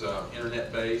is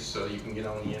internet-based, so you can get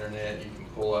on the internet, you can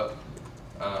pull up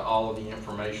all of the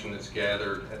information that's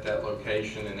gathered at that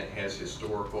location, and it has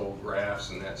historical graphs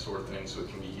and that sort of thing, so it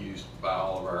can be used by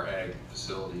all of our ag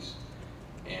facilities.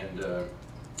 And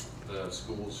the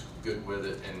school's good with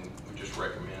it, and we just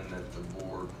recommend that the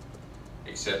board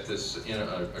accept this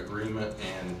agreement,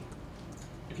 and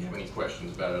if you have any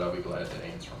questions about it, I'll be glad to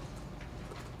answer them.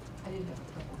 I did have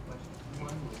a couple of questions.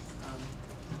 One was,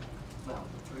 well,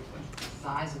 three questions. The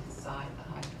size of the site, the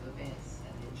height of the fence,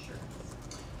 and the insurance.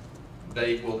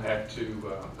 They will have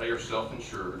to, they are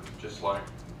self-insured, just like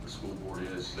the school board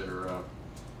is. They're a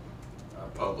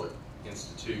public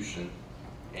institution,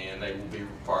 and they will be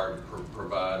required to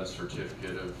provide a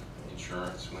certificate of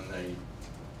insurance when they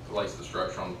place the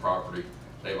structure on the property.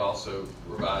 They've also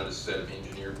provided a set of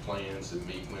engineered plans that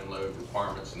meet wind load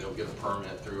requirements, and they'll get a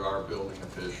permit through our building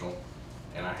official.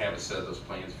 And I have a set of those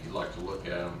plans if you'd like to look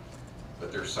at them.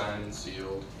 But they're signed and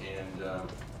sealed. And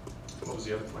what was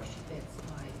the other question? Fence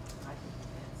height of the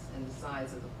fence, and the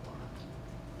size of the plot.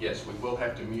 Yes, we will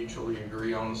have to mutually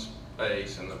agree on the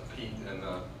space, and the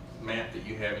map that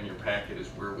you have in your packet is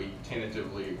where we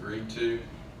tentatively agreed to,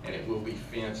 and it will be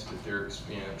fenced at their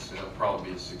expense, and it'll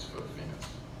probably be a 6-foot fence.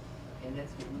 And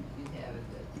that's what you have at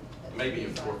the... Maybe a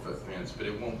 4-foot fence, but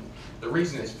it won't. The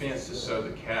reason it's fenced is so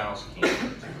the cows can't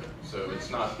get to it. So it's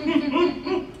not,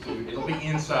 it'll be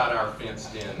inside our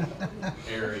fenced-in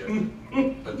area.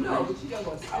 But no, but you don't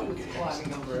want students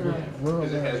climbing over it.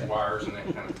 Because it has wires and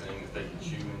that kind of thing that they can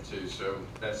chew into, so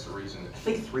that's the reason. I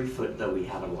think 3 foot, though, we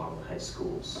have at a lot of the high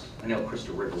schools. I know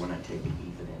Crystal River, when I take the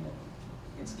even in it,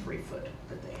 it's 3 foot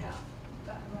that they have.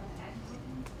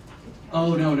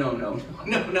 Oh, no,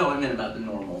 I meant about the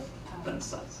normal fence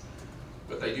size.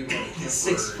 But they do have a temporary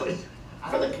 6 foot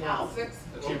for the cow.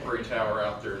 A temporary tower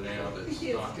out there now that's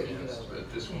not fenced,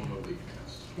 but this one will be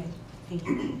fenced. Okay, thank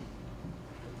you.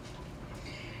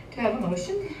 Do I have a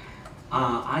motion?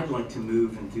 I'd like to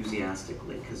move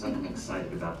enthusiastically because I'm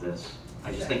excited about this.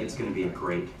 I just think it's going to be a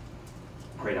great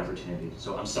opportunity.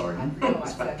 So I'm sorry. I know, I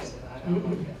second it. I don't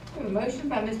like it. We have a motion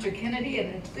by Mr. Kennedy,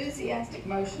 an enthusiastic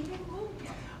motion.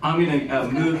 I'm going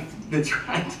to move. That's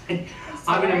right.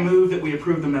 I'm going to move that we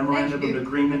approve the memorandum of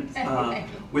agreement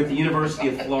with the University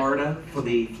of Florida for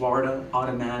the Florida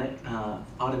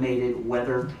Automated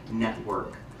Weather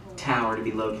Network Tower to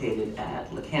be located at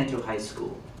Lecanto High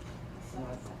School.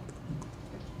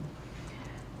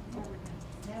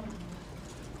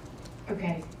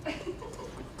 Okay.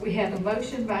 We have a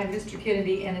motion by Mr.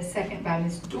 Kennedy and a second by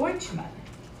Ms. Deutschman.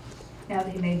 Now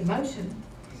that he made the motion.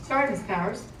 Sorry, Ms.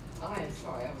 Powers. I am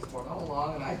sorry, I was born all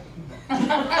along and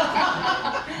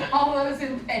All those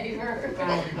in favor?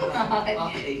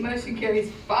 Aye. Motion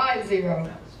carries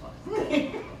 5-0.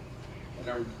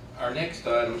 And our next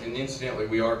item, and incidentally,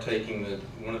 we are taking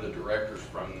one of the directors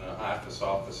from the IFAS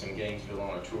office in Gainesville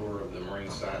on a tour of the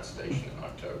Marine Science Station in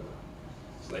October.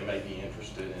 So they may be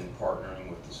interested in partnering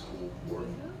with the school board.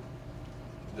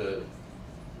 The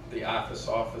IFAS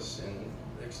office in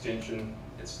Extension,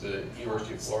 it's the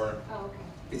University of Florida. Oh, okay.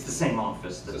 It's the same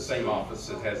office. It's the same office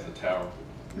that has the tower.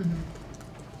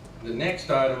 Mm-hmm. The next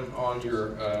item on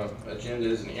your agenda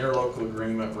is an interlocal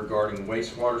agreement regarding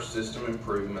wastewater system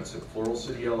improvements at Floral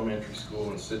City Elementary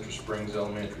School and Citrus Springs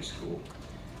Elementary School.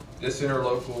 This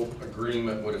interlocal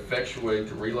agreement would effectuate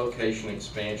the relocation and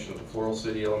expansion of the Floral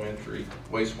City Elementary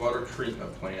wastewater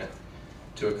treatment plant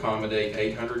to accommodate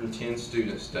 810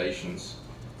 student stations,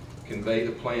 convey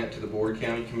the plant to the Board of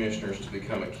County Commissioners to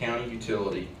become a county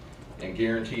utility, and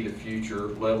guarantee the future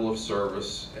level of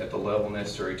service at the level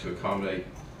necessary to accommodate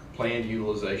planned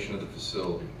utilization of the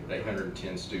facility at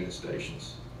 810 student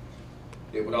stations.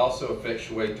 It would also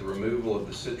effectuate the removal of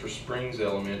the Citrus Springs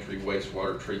Elementary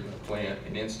wastewater treatment plant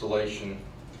and installation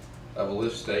of a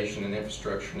lift station and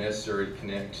infrastructure necessary to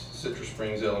connect Citrus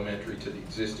Springs Elementary to the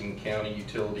existing county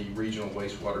utility regional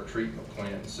wastewater treatment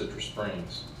plant in Citrus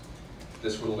Springs.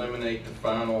 This would eliminate the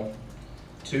final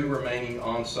 2 remaining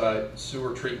on-site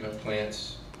sewer treatment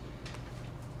plants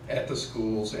at the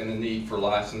schools and the need for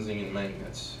licensing and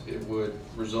maintenance. It would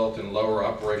result in lower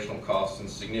operational costs and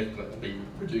significantly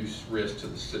reduce risk to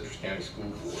the Citrus County School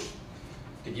Board.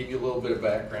 To give you a little bit of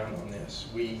background on this,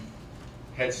 we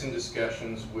had some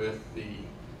discussions with the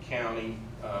county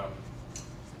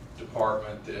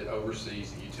department that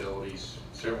oversees the utilities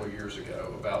several years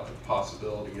ago about the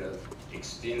possibility of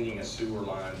extending a sewer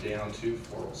line down to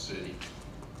Floral City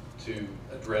to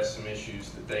address some issues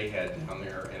that they had down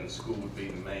there, and the school would be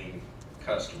the main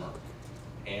customer.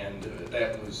 And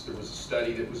there was a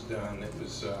study that was done that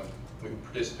was we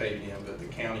participated in, but the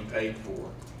county paid for,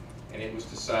 and it was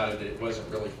decided that it wasn't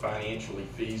really financially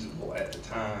feasible at the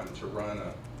time to run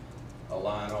a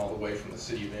line all the way from the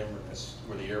city of Inverness,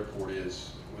 where the airport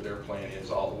is, where their plant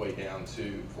is, all the way down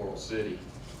to Floral City.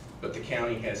 But the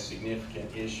county has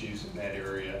significant issues in that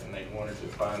area, and they wanted to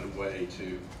find a way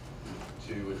to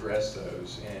address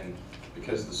those. And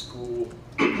because the school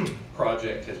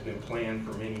project has been planned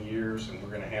for many years and we're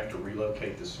going to have to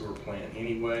relocate the sewer plant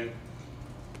anyway,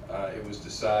 it was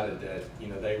decided that, you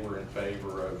know, they were in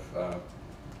favor of,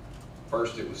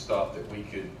 first it was thought that we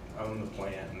could own the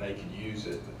plant and they could use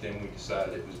it, but then we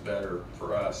decided it was better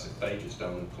for us if they just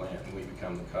own the plant and we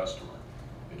become the customer,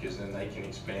 because then they can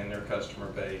expand their customer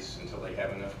base until they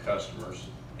have enough customers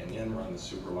and then run the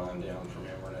sewer line down from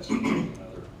Inverness to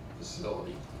another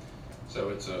facility. So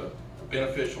it's a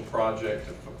beneficial project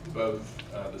of both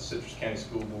the Citrus County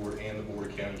School Board and the Board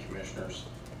of County Commissioners.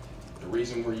 The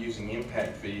reason we're using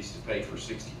impact fees to pay for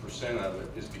 60% of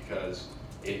it is because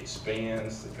it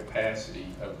expands the capacity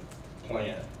of the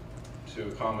plant to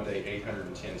accommodate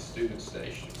 810 student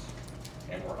stations.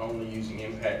 And we're only using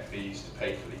impact fees to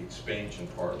pay for the expansion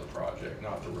part of the project,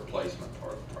 not the replacement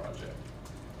part of the project.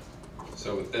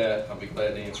 So with that, I'll be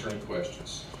glad to answer any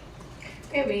questions.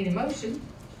 Okay, we need a motion.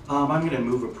 I'm going to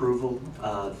move approval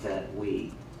that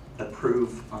we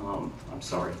approve, I'm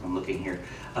sorry, I'm looking here,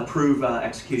 approve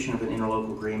execution of an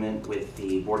interlocal agreement with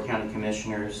the Board of County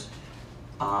Commissioners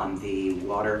on the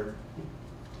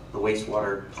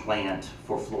wastewater plant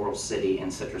for Floral City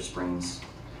and Citrus Springs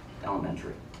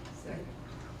Elementary.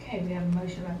 Okay, we have a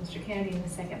motion by Mr. Kennedy and a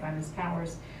second by Ms.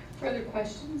 Powers. Further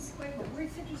questions? Wait,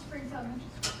 where's Citrus Springs Elementary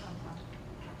School come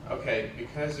from? Okay,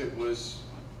 because it was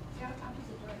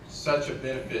such a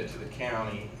benefit to the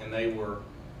county, and they were,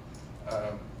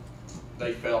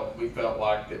 we felt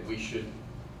like that we should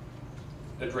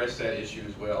address that issue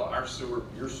as well.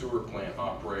 Your sewer plant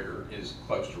operator is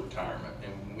close to retirement,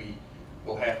 and we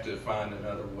will have to find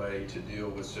another way to deal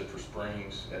with Citrus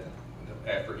Springs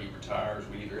after he retires.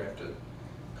 We either have to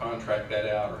contract that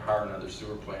out or hire another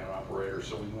sewer plant operator,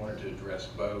 so we wanted to address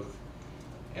both.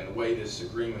 And the way this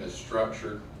agreement is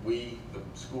structured, we, the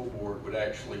school board, would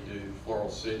actually do Floral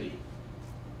City,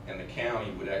 and the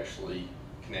county would actually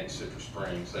connect Citrus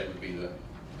Springs. They would be the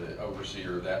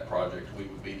overseer of that project. We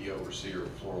would be the overseer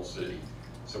of Floral City.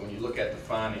 So when you look at the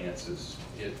finances,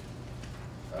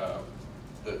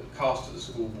 the cost of the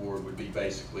school board would be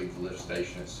basically the lift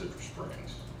station at Citrus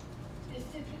Springs.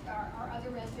 Are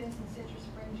other residents in Citrus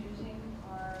Springs using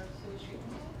our sewage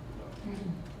treatment plant?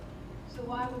 Mm-hmm. So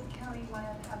why would the county want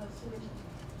to have a sewage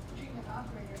treatment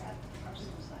operator at our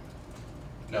sewer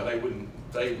site? No, they wouldn't.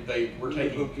 They were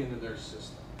taking. Hook into their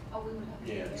system. Oh, we would have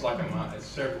to. Yeah, it's like it's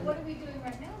several. What are we doing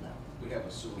right now, though? We have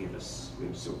a sewer. We have a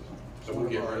sewer plant. So we'll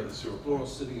get rid of the sewer plant. Floral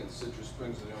City and Citrus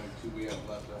Springs are the only two we have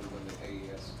left other than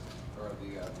the AES or the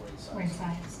Marine Science. Marine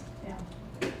Science, yeah.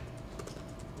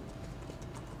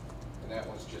 And that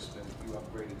one's just been, you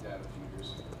upgraded that a few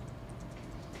years ago.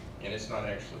 And it's not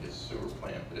actually a sewer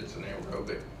plant, but it's an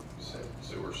aerobic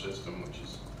sewer system,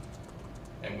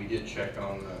 and we did check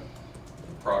on the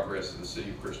progress of the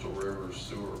City of Crystal River's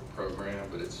sewer program,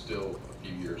 but it's still a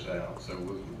few years out. So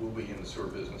we'll be in the sewer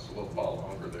business a little while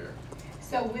longer there.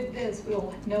 So with this,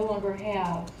 we'll no longer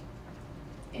have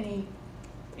any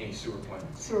sewer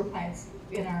plants. Sewer plants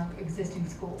in our existing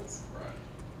schools. Right.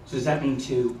 So does that mean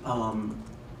too,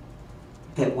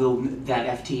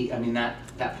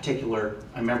 that particular,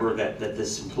 I remember that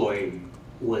this employee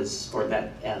was, or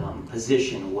that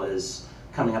position was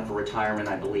coming up for retirement,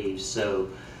 I believe. So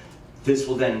this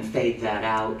will then fade that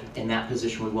out, and that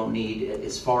position we won't need.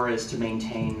 As far as to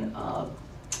maintain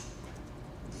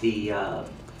the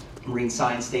Marine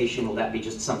Science Station, will that be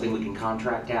just something we can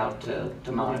contract out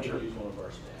to monitor? We can use one of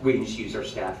our staff. We can just use our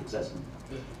staff, exactly.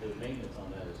 The maintenance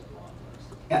on that is a lot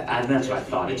less. And that's what I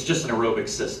thought. It's just an aerobic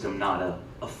system, not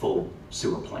a full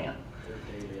sewer plant. Their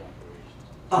daily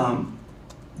operations.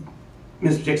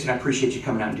 Mr. Dixon, I appreciate you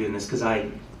coming out and doing this, because I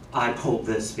pulled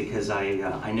this because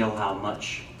I know how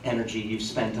much energy you've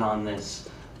spent on this,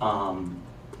 how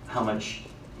much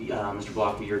Mr.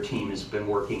 Blocker, your team has been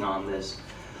working on this.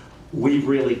 We've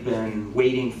really been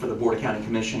waiting for the Board of County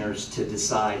Commissioners to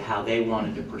decide how they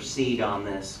wanted to proceed on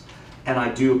this. And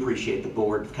I do appreciate the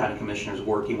Board of County Commissioners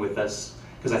working with us,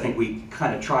 because I think we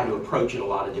kind of try to approach it a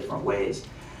lot of different ways.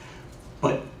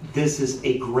 But this is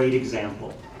a great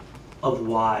example of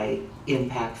why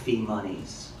impact fee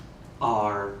monies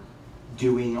are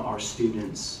doing our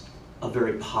students a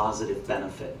very positive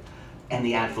benefit, and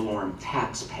the ad valorem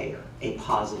taxpayer a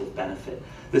positive benefit.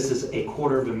 This is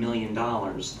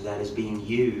 $250,000 that is being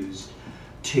used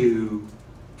to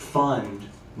fund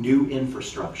new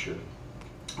infrastructure,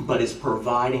 but is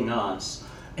providing us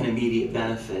an immediate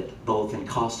benefit both in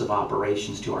cost of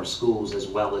operations to our schools, as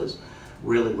well as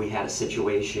really we had a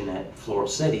situation at Floral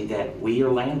City that we are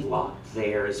landlocked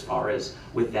there as far as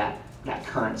with that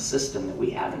current system that we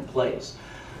have in place.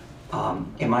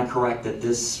 Am I correct that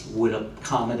this would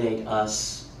accommodate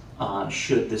us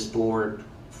should this board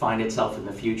find itself in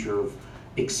the future of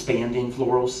expanding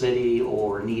Floral City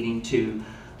or needing to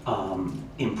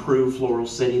improve Floral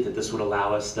City, that this would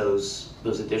allow us those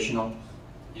additional?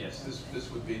 Yes,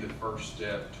 this would be the first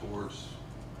step towards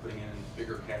putting in a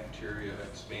bigger cafeteria,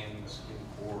 expanding the school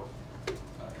core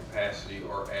capacity,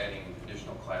 or adding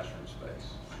additional classroom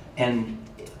space. And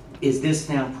is this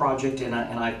now project, and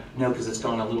I know because it's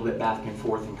gone a little bit back and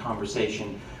forth in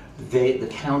conversation, the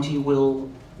county will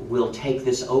take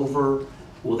this over?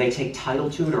 Will they take title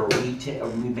to it, or are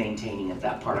we maintaining it?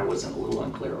 That part I wasn't a little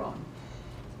unclear on.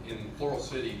 In Floral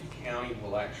City, the county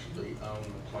will actually own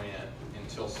the plant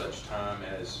until such time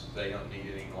as they don't need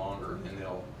it any longer, and then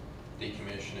they'll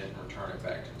decommission it and return it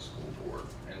back to the school board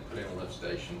and put in a lift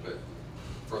station. But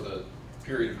for the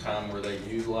period of time where they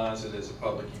utilize it as a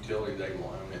public utility, they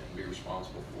will own it and be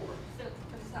responsible for it. So,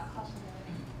 but it's not costing them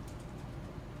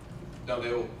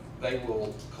anything? No, they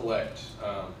will collect,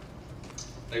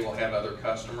 they will have other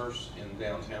customers in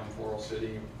downtown Floral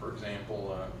City, for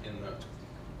example, in the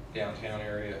downtown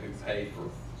area, who pay for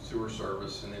sewer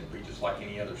service, and it'd be just like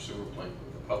any other sewer plant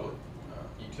with a public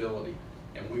utility,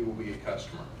 and we will be a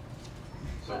customer.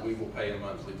 So we will pay a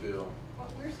monthly bill. Well,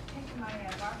 we're taking money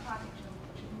out of our pocket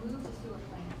to move the sewer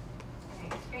plant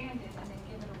and expand it and then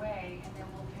give it away, and then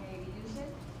we'll pay to use it?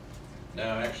 No,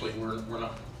 actually, we're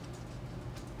not.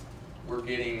 We're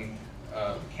getting,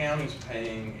 county's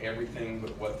paying everything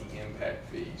but what the impact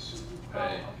fees pay. Oh,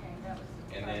 okay, that was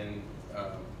the and then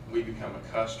we become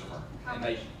a customer. And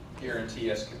they guarantee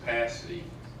us capacity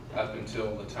up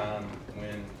until the time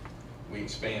when we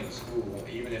expand the school.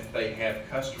 Even if they have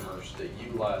customers that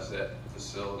utilize that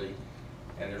facility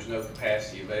and there's no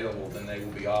capacity available, then they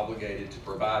will be obligated to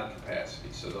provide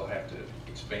capacity. So they'll have to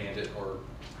expand it, or,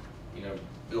 you know,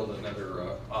 build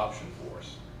another option for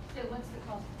us. So what's the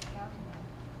cost of the county now?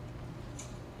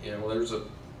 Yeah, well,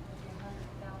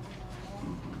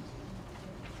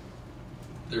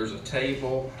 there's a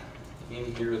table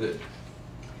in here that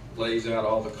lays out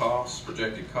all the costs,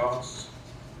 projected costs,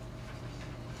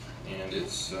 and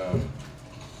it's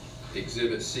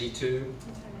Exhibit C2,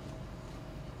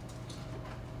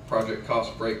 project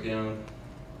cost breakdown,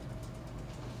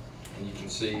 and you can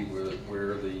see where the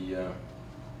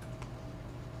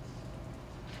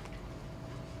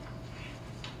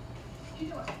Do you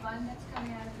know what fund that's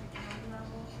coming out of the county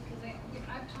level? Because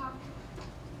I've talked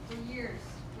for years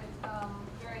with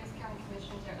various county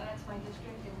commissioners there. That's my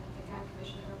district, and the county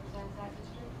commissioner represents that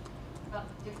district, about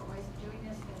different ways of doing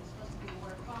this. And it's supposed to be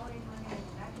water quality money,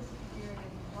 and that disappeared,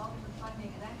 and involvement funding,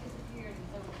 and that disappeared. And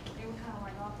so they were kind of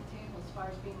like off the table as far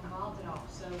as being involved at all.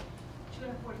 So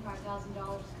 $245,000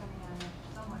 is coming out of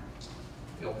somewhere.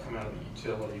 it'll come out of the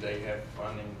utility. They have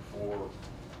funding for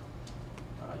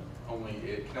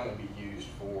it can only be used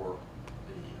for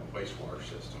the wastewater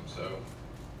system. So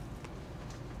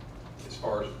as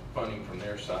far as funding from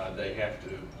their side, they have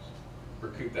to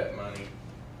recoup that money,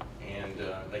 and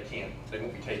they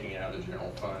won't be taking it out of the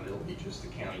general fund. It'll be just the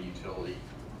county utility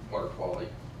water quality.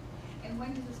 And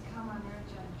when does this come on their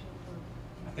agenda to approve?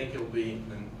 I think it'll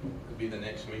be the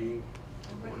next meeting.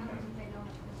 And what happens if they don't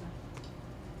approve it?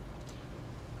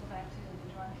 Go back to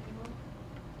the drawing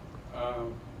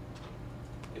table?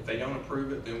 If they don't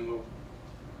approve it, then we'll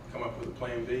come up with a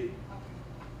plan B.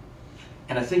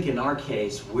 And I think in our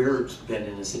case, we're then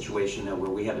in a situation now where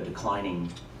we have a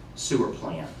declining sewer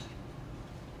plant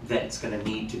that's going to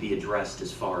need to be addressed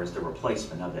as far as the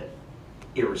replacement of it,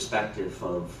 irrespective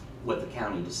of what the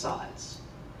county decides.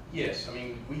 Yes, I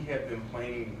mean, we have been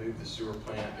planning to move the sewer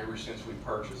plant ever since we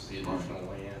purchased the additional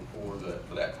land for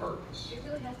that purpose. It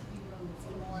really has to be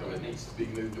moved. So it needs to be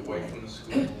moved away from the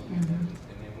school, and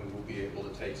then we will be able to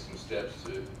take some steps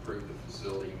to improve the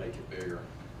facility, make it bigger.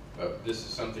 But this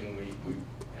is something we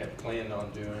have planned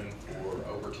on doing for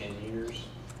over 10 years,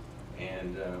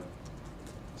 and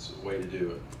it's a way to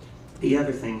do it. The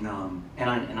other thing,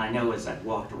 and I know as I've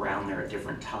walked around there at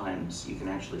different times, you can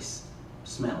actually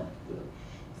smell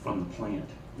from the plant,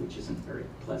 which isn't very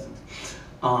pleasant.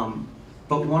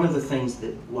 But one of the things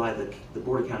that why the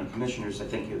Board of County Commissioners, I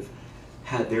think, have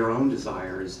had their own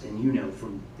desires, and you know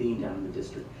from being down in the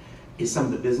district, is some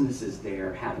of the businesses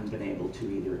there haven't been able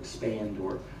to either expand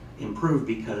or improve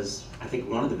because I think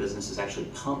one of the businesses actually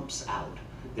pumps out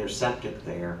their septic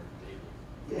there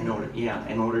in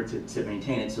order to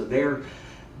maintain it. So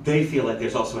they feel like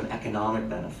there's also an economic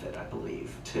benefit, I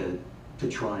believe, to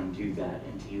try and do that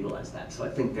and to utilize that. So I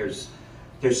think there's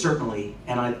certainly,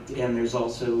 and there's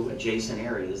also adjacent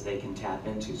areas they can tap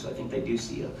into. So I think they do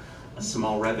see a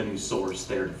small revenue source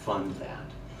there to fund that.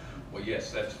 Well, yes,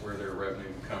 that's where their revenue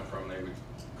would come from. They would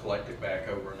collect it back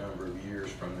over a number of years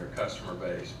from their customer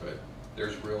base, but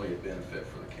there's really a benefit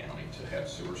for the county to have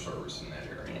sewer service in that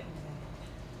area.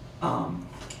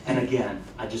 And again,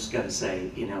 I just got to say,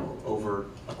 you know, over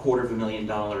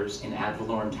 $250,000 in ad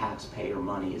valorem taxpayer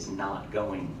money is not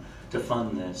going to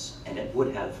fund this, and it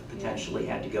would have potentially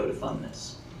had to go to fund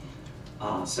this.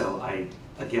 So I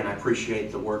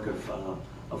appreciate the work of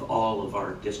all of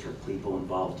our district people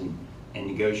involved in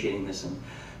negotiating this. And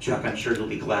Chuck, I'm sure you'll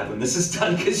be glad when this is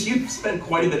done because you've spent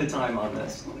quite a bit of time on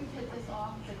this. We've hit this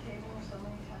off the table so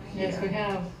many times. Yes, we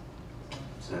have.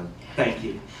 So, thank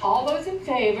you. All those in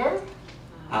favor?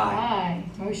 Aye.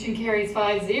 Motion carries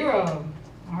 5-0.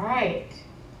 All right.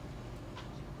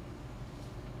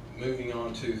 Moving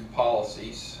on to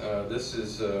policies, this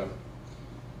is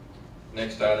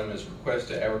next item is request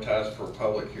to advertise for a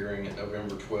public hearing at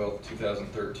November 12th,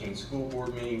 2013 school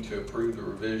board meeting to approve the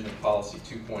revision of policy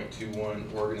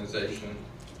 2.21 organization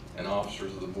and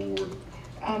officers of the board.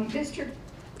 Mr.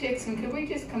 Dixon, could we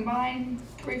just combine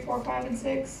 3, 4, 5, and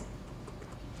 6?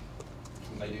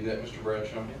 Can they do that, Mr.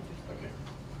 Bradshaw?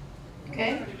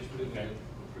 Okay. Okay.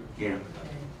 Yeah.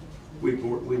 We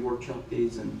workshop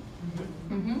these and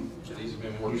So these have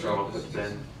been workshopped to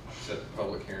set the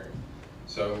public hearing.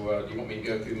 So do you want me to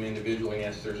go through them individually and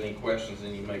ask if there's any questions,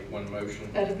 and you make one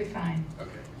motion? That'll be fine.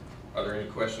 Okay. Are there any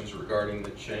questions regarding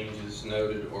the changes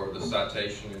noted or the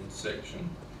citation in section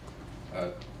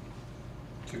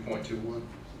 2.21?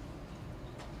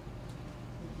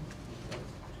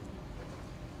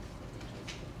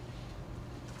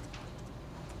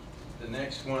 The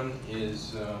next one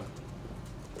is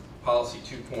policy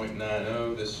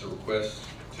 2.90. This is a request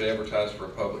to advertise for a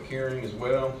public hearing as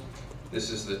well. This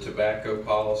is the tobacco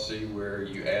policy where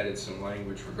you added some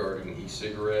language regarding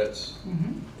e-cigarettes,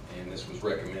 and this was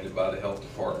recommended by the health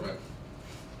department,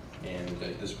 and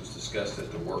this was discussed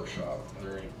at the workshop. Are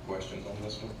there any questions on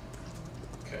this one?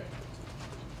 Okay.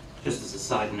 just as a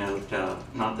side note,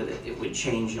 not that it would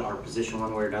change our position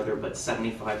one way or another, but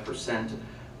 75%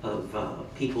 of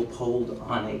people polled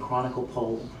on a Chronicle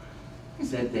poll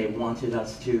said they wanted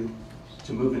us to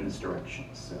move in this direction.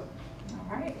 So,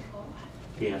 all right.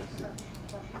 Yeah.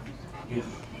 Yeah.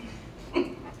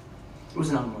 It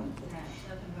was an online.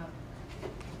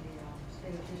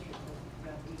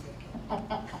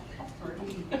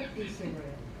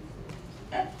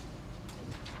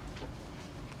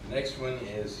 Next one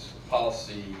is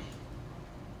policy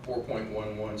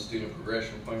 4.11, student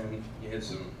progression plan. You had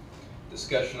some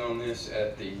discussion on this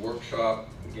at the workshop.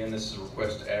 Again, this is a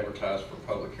request to advertise for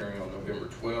public hearing on November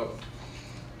 12th.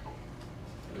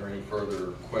 Are there any further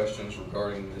questions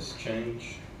regarding this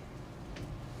change?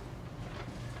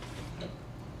 No.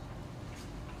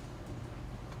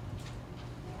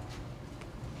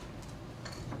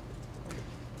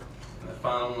 And the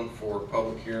final one for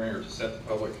public hearing, or to set the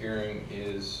public hearing,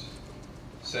 is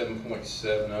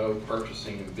 7.70,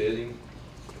 purchasing and bidding.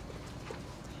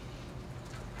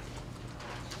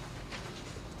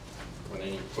 Are there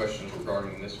any questions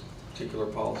regarding this particular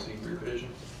policy revision?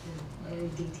 Very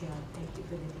detailed. Thank you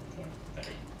for the detail. Thank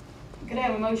you. Could I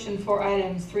have a motion for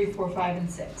items 3, 4, 5,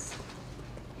 and 6?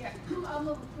 Yeah, I'll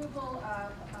move approval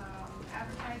of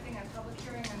advertising a public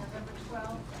hearing on November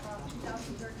 12th,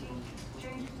 2013.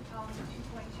 Changes to policy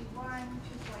 2.21,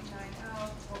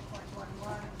 2.90, 4.11,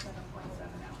 and 7.70.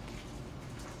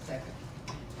 Second.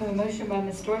 We have a motion by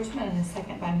Ms. Deutschman and a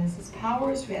second by Mrs.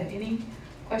 Powers. Do we have any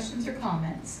questions or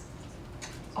comments?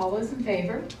 All those in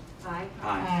favor? Aye.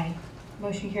 Aye.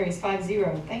 Motion carries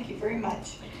 5-0. Thank you very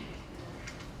much.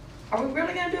 Are we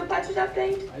really gonna do a budget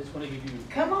update? I just want to give you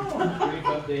Come on. a brief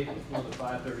update before the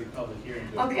 5:30 public hearing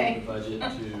to Okay. approve the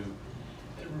budget to,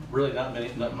 really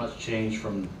not much change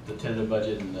from the tentative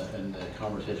budget and the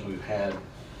conversation we've had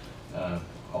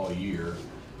all year.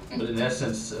 But in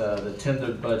essence, the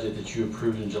tentative budget that you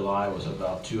approved in July was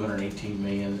about $218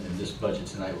 million, and this budget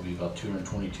tonight will be about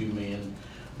 $222 million.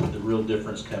 With the real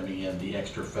difference coming in the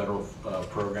extra federal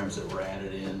programs that were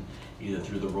added in, either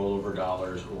through the rollover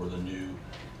dollars or the new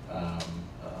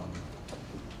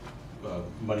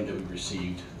money that we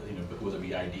received, whether it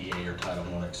be IDA or Title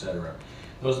I, et cetera.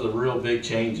 Those are the real big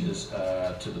changes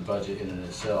to the budget in and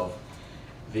itself.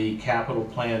 The capital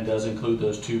plan does include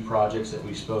those two projects that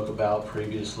we spoke about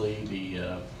previously,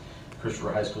 the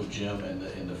Christopher High School gym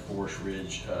and the Forest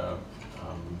Ridge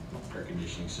air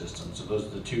conditioning system. So those are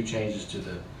the two changes to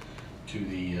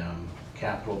the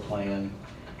capital plan.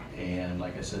 And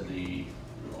like I said, the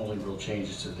only real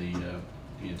changes to the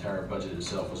entire budget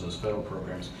itself was those federal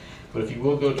programs. But if you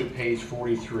will go to page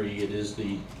 43, it is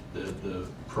the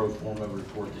pro forma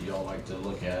report that y'all like to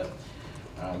look at,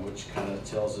 which kind of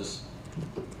tells us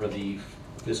for the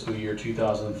fiscal year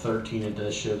 2013, it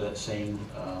does show that same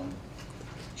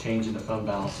change in the fund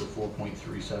balance of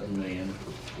 $4.37 million.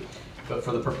 But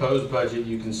for the proposed budget,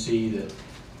 you can see that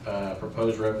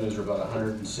proposed revenues are about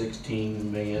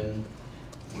 $116 million,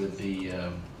 with the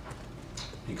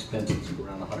expenses of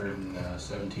around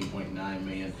 $117.9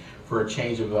 million, for a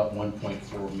change of about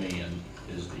 $1.4 million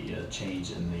is the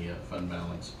change in the fund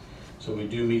balance. So we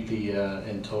do meet the,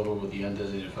 in total with the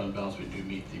undesignated fund balance, we do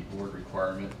meet the board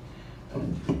requirement of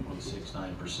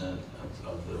 3.69%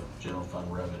 of the general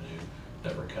fund revenue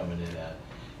that we're coming in at.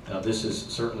 Now this is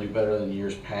certainly better than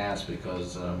years past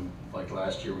because like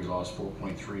last year we lost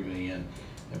 4.3 million,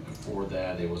 and before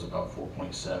that it was about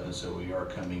 4.7, so we are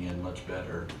coming in much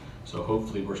better. So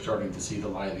hopefully we're starting to see the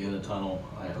light at the end of the tunnel.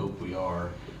 I hope we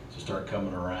are, to start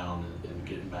coming around and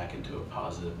getting back into a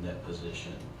positive net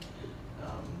position.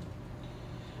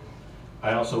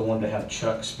 I also wanted to have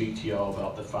Chuck speak to y'all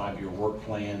about the 5-year work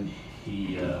plan.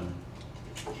 He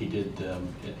did,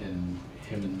 and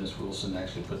him and Ms. Wilson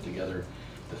actually put together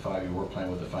the 5-year work plan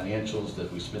with the financials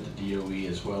that we spent to DOE,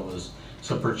 as well as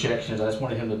some projections. I just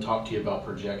wanted him to talk to you about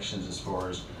projections as far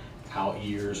as out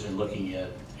years and looking at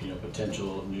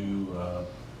potential new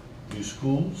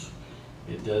schools.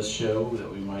 It does show that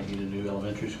we might need a new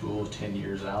elementary school 10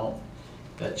 years out.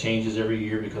 That changes every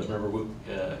year because remember,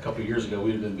 a couple of years ago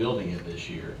we'd have been building it this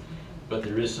year, but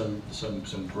there is some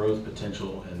growth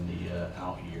potential in the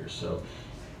out years. So,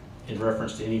 in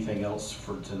reference to anything else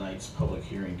for tonight's public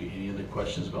hearing, do any other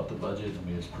questions about the budget? I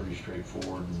mean, it's pretty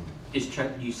straightforward. Is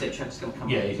Chuck? You said Chuck's going to come.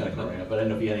 Yeah, he's going to come right up. But I don't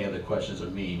know if you have any other questions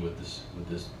of me with this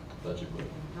budget book.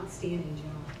 Outstanding job.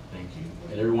 Thank you.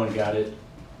 And everyone got it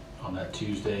on that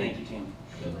Tuesday. Thank you, Tim.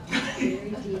 Good. Very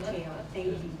detailed. Thank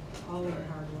you. All of your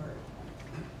hard work.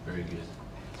 Very good.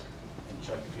 And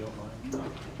Chuck, if you don't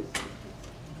mind.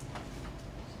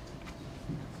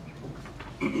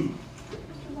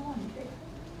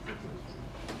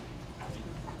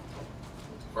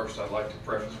 First, I'd like to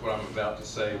preface what I'm about to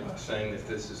say by saying that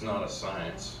this is not a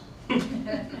science. You're not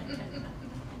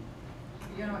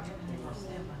getting any more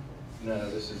stamp money.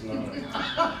 No, this is not.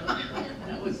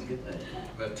 That was a good thing.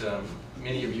 But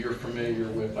many of you are familiar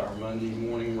with our Monday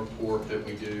morning report that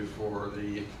we do for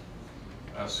the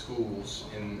schools,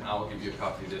 and I'll give you a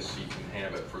copy of this so you can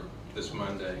have it for this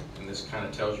Monday. And this kind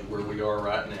of tells you where we are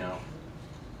right now.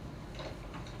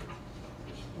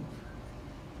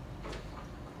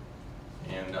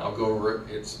 And I'll go over it.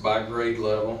 It's by grade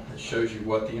level. It shows you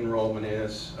what the enrollment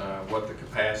is, what the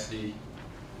capacity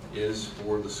is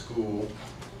for the school.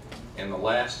 And the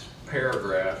last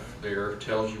paragraph there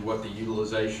tells you what the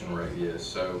utilization rate is.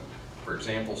 So, for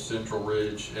example, Central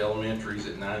Ridge Elementary is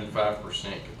at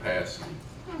 95% capacity.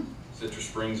 Citrus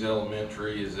Springs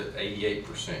Elementary is at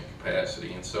 88%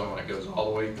 capacity, and so on. It goes all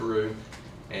the way through,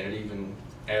 and it even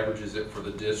averages it for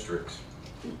the districts.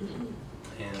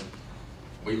 And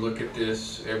we look at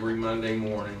this every Monday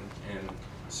morning and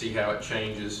see how it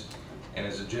changes. And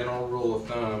as a general rule of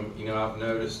thumb, I've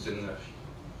noticed in the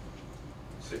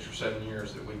 6 or 7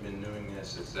 years that we've been doing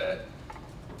this is that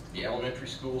the elementary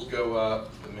schools go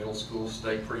up, the middle schools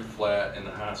stay pretty flat, and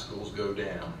the high schools go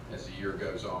down as the year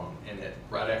goes on. And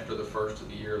right after the first of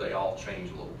the year, they all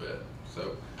change a little bit.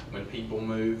 So when people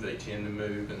move, they tend to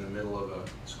move in the middle of a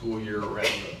school year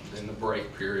around in the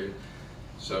break period.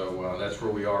 So that's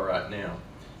where we are right now.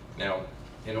 Now,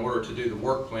 in order to do the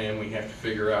work plan, we have to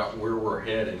figure out where we're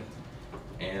heading.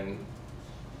 And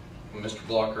when Mr.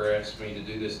 Blocker asked me to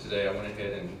do this today, I went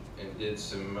ahead and did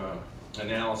some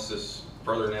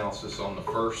further analysis on the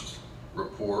first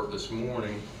report this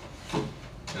morning.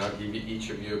 And I'll give each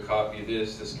of you a copy of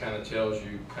this. This kind of tells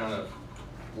you kind of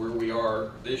where we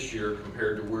are this year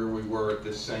compared to where we were at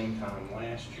this same time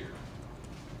last year.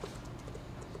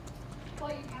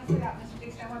 While you pass it out, Mr.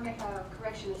 Dixon, I want to make a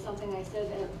correction to something I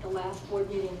said at the last board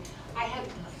meeting. I had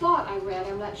thought I read,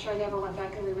 I'm not sure, I never went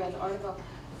back and reread the article,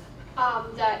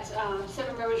 that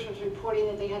Seven Rivers was reporting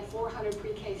that they had 400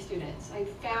 pre-K students. I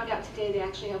found out today they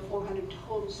actually have 400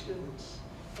 total students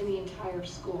in the entire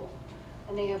school.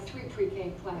 And they have 3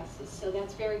 pre-K classes, so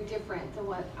that's very different than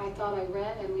what I thought I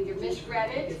read. I either misread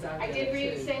it. I did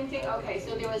read the same thing. Okay,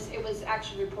 so it was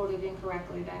actually reported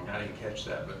incorrectly then. I didn't catch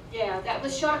that, but yeah, that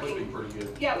was shocking. That would be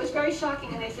pretty good. Yeah, it was very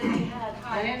shocking, and they said they had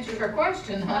That answers your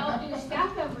question, huh? well, new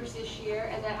staff members this year,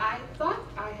 and that I thought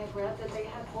I had read that they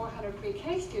had 400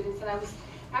 pre-K students, and I was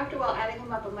after a while adding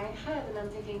them up in my head, and I'm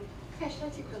thinking, gosh,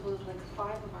 that's equivalent to like 5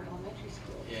 of our elementary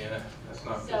schools. Yeah, that's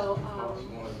not so.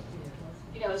 possible.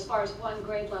 You know, as far as one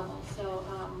grade level. So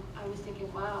I was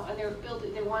thinking, wow. And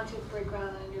they want to break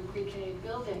ground on a new pre-K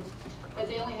building, but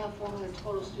they only have 400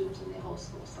 total students in the whole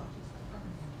school. So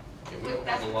yeah, we don't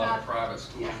have a lot of private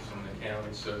schools in the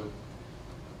county, so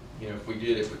you know, if we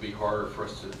did, it would be harder for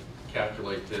us to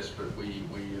calculate this, but we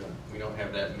don't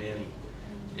have that many.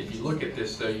 If you look at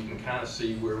this, though, you can kind of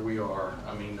see where we are.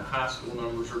 I mean, the high school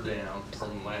numbers are down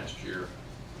from last year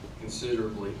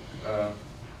considerably,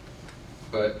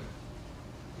 but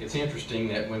it's interesting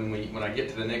that when I get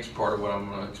to the next part of what I'm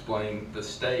going to explain, the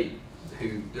state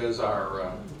who does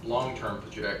our long-term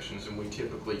projections, and we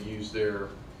typically use their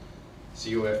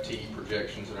COFT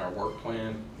projections in our work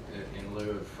plan in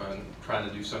lieu of trying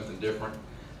to do something different.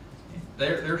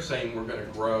 They're saying we're going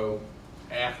to grow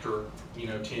after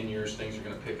 10 years. Things are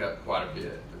going to pick up quite a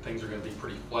bit, but things are going to be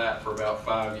pretty flat for about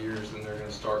 5 years, then they're going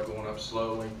to start going up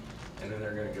slowly, and then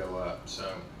they're going to go up.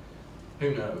 So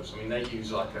who knows? I mean, they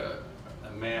use like a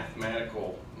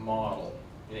mathematical model.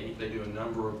 They do a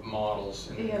number of models.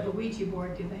 And they have a Ouija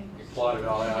board, do they? They plot it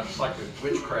all out. It's like a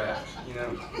witchcraft,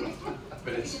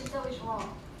 But it's always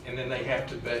wrong. And then they have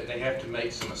to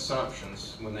make some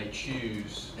assumptions when they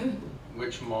choose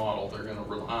which model they're going to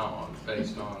rely on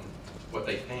based on what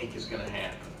they think is going to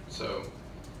happen. So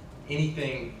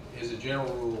anything is a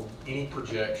general rule. Any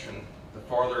projection, the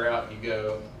farther out you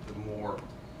go, the more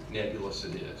nebulous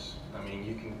it is. I mean,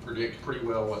 you can predict pretty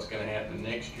well what's going to happen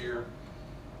next year,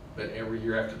 but every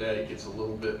year after that it gets a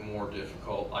little bit more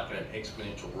difficult, like at an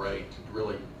exponential rate, to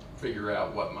really figure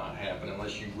out what might happen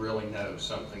unless you really know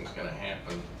something's going to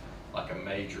happen, like a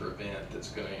major event that's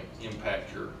going to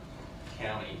impact your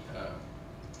county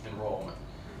enrollment.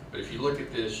 But if you look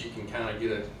at this, you can kind of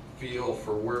get a feel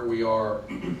for where we are.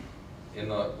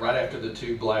 Right after the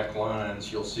 2 black lines,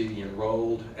 you'll see the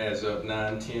enrolled as of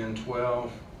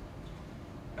 9/10/12.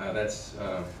 That's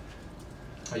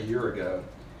a year ago,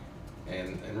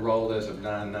 and enrolled as of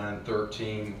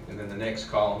 9/9/13, and then the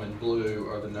next column in blue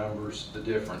are the numbers, the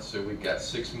difference. So we've got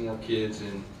 6 more kids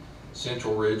in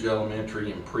Central Ridge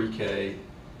Elementary and pre-K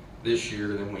this year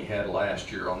than we had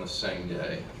last year on the same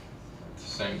day, at the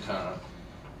same time.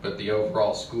 But the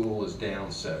overall school is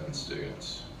down 7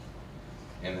 students.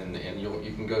 And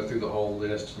you can go through the whole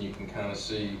list and you can kind of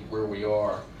see where we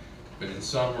are. But in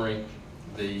summary,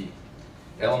 the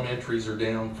elementaries are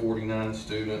down 49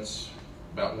 students,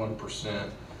 about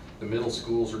 1%. The middle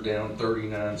schools are down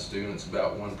 39 students,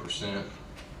 about 1%.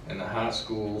 And the high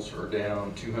schools are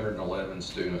down 211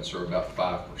 students, or about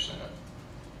 5%.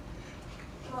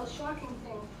 The most shocking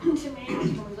thing to me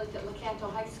was when we looked at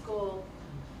Lecanto High School,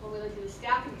 when we looked at the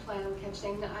staffing plan, we kept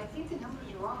saying that I think the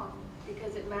number's wrong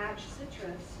because it matched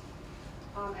Citrus,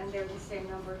 and they're the same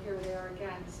number here they are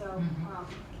again. So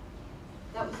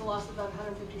that was a loss of about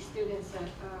 150 students.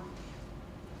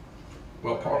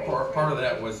 Well, part of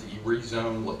that was that you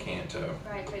rezoned Lecanto.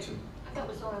 Right, but I thought it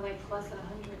was only like less than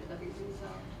 100 that we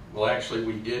rezoned. Well, actually,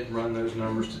 we did run those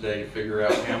numbers today to figure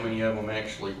out how many of them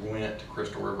actually went to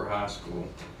Crystal River High School.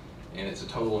 And it's a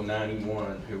total of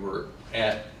 91 who were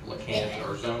at Lecanto,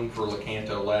 or zoned for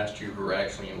Lecanto last year, who are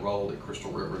actually enrolled at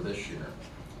Crystal River this year.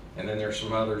 And then there's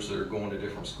some others that are going to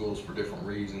different schools for different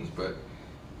reasons, but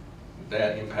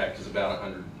that impact is about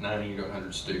 90 to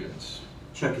 100 students.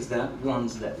 Chuck, is that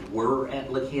ones that were at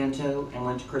Lecanto and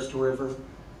went to Crystal River?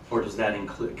 Or does that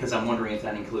include, because I'm wondering if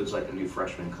that includes like a new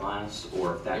freshman class,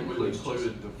 or if that includes... It would have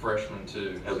included the freshmen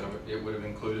too. Okay. So it would have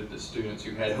included the students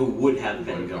who would have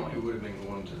been going. Who would have been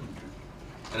going to.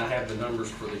 And I have the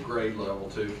numbers for the grade level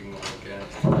too, if you want to look at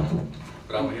it.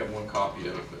 But I only have one copy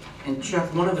of it. And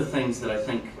Chuck, one of the things that I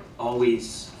think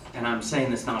always, and I'm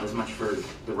saying this not as much for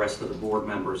the rest of the board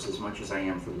members as much as I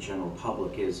am for the general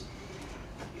public, is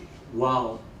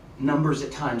while numbers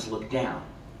at times look down,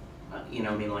 You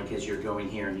know, I mean, like as you're going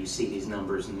here and you see these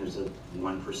numbers and there's a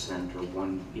 1% or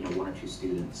one or two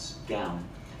students down.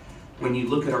 When you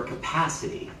look at our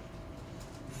capacity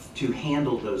to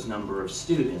handle those number of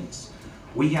students,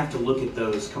 we have to look at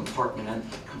those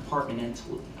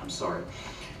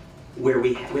where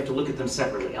we have to look at them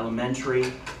separately.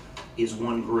 Elementary is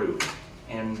one group,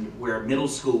 and where middle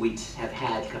school we have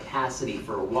had capacity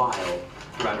for a while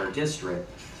throughout our district.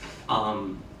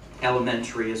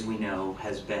 Elementary, as we know,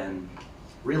 has been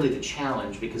really the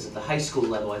challenge, because at the high school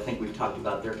level, I think we've talked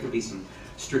about, there could be some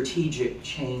strategic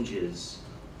changes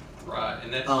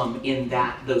and that's in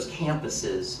those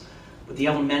campuses, but the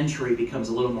elementary becomes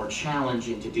a little more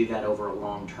challenging to do that over a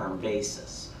long-term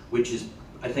basis, which is,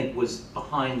 I think, was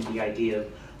behind the idea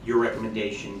of your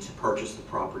recommendation to purchase the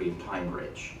property in Pine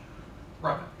Ridge.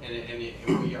 Right,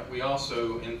 and we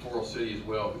also in Floral City as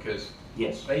well, because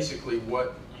yes, basically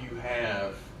what you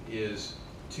have is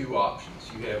two options.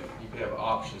 You have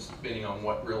options depending on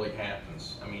what really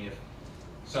happens. I mean, if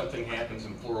something happens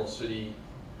in Floral City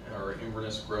or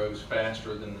Inverness grows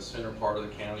faster than the center part of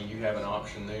the county, you have an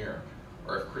option there.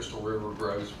 Or if Crystal River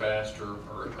grows faster,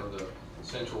 or the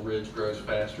Central Ridge grows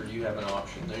faster, you have an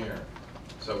option there.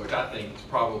 So, which I think is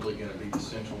probably going to be the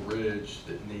Central Ridge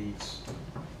that needs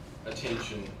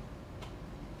attention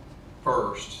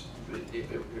first. If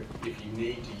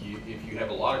you have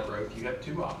a lot of growth, you have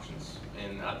two options,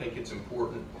 and I think it's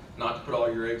important not to put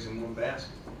all your eggs in one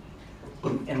basket.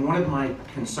 And one of my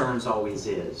concerns always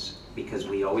is, because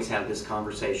we always have this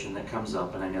conversation that comes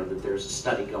up, and I know that there's a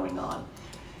study going on,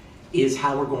 is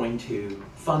how we're going to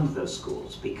fund those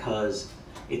schools, because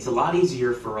it's a lot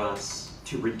easier for us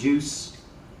to reduce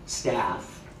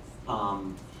staff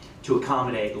to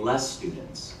accommodate less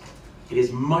students. It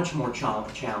is much more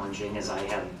challenging, as I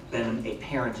have been a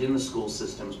parent in the school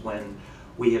systems, when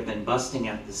we have been busting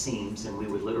at the seams, and we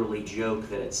would literally joke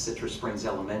that at Citrus Springs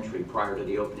Elementary, prior to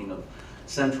the opening of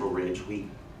Central Ridge, we'd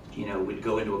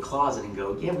go into a closet and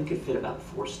go, yeah, we could fit about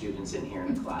 4 students in here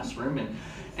in a classroom,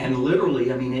 and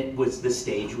literally, I mean, the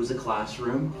stage was a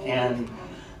classroom, and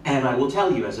I will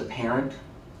tell you, as a parent,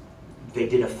 they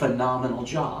did a phenomenal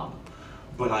job.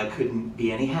 But I couldn't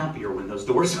be any happier when those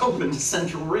doors opened to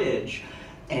Central Ridge,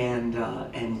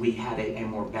 and we had a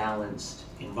more balanced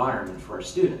environment for our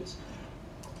students.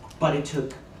 But it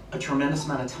took a tremendous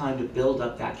amount of time to build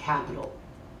up that capital,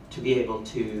 to be able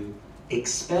to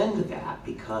expend that,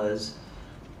 because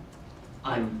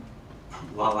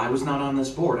while I was not on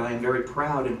this board, I am very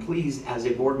proud and pleased as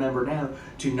a board member now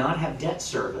to not have debt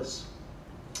service.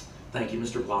 Thank you,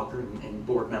 Mr. Blocker and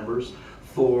board members,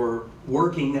 for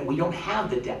working that we don't have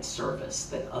the debt service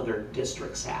that other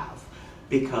districts have,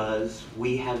 because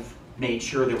we have made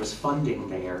sure there was funding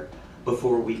there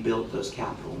before we built those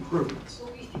capital improvements.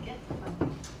 Well, we used to get the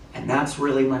funding. And that's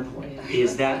really my point,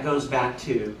 is that goes back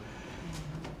to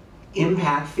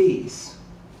impact fees.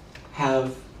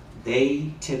 Have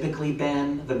they typically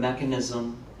been the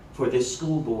mechanism for this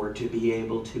school board to be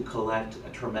able to collect a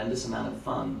tremendous amount of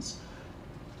funds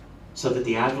so that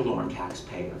the ad valorem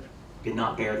taxpayer did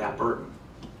not bear that burden?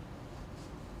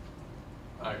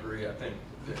 I agree. I think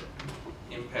that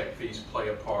impact fees play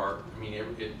a part. I mean,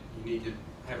 you need to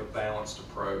have a balanced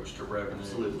approach to revenue.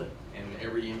 Absolutely. And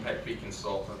every impact fee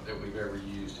consultant that we've ever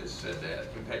used has said that.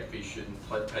 Impact fees shouldn't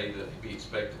be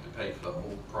expected to pay for the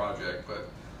whole project, but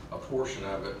a portion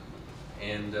of it.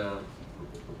 And,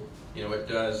 it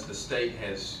does, the state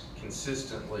has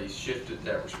consistently shifted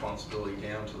that responsibility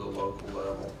down to the local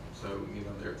level. So,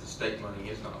 the state money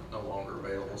is no longer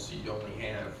available, so you only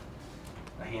have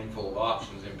a handful of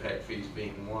options, impact fees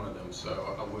being one of them,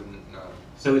 so I wouldn't...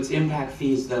 So it's impact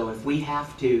fees, though, if we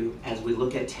have to, as we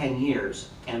look at 10 years,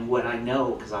 and what I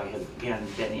know, because I have, again,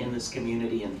 been in this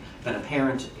community and been a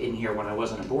parent in here when I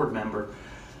wasn't a board member,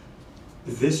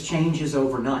 this changes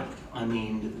overnight. I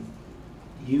mean,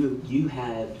 you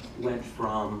had went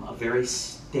from a very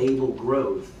stable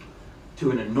growth to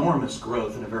an enormous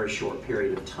growth in a very short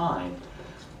period of time.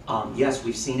 Yes,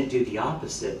 we've seen it do the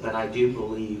opposite, but I do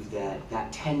believe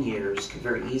that 10 years could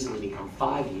very easily become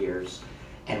 5 years,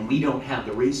 and we don't have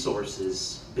the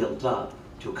resources built up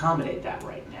to accommodate that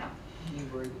right now. You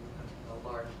worried about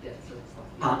a large debt service?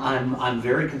 I'm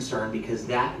very concerned, because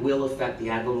that will affect the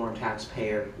ad valorem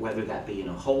taxpayer, whether that be in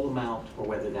a whole amount or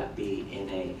whether that be in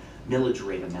a millage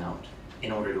rate amount,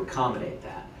 in order to accommodate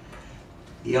that.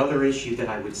 The other issue that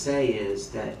I would say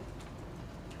is that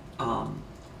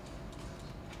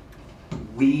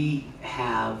we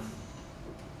have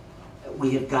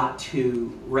got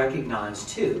to recognize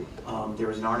too, there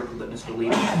was an article that Mr.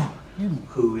 Lieberman,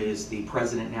 who is the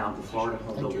president now of the Florida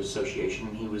Home Builders Association,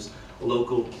 and he was a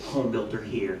local home builder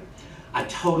here, I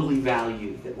totally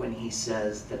value that when he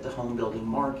says that the home building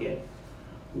market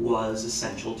was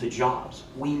essential to jobs.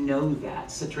 We know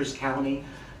that. Citrus County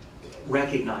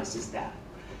recognizes that.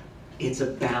 It's a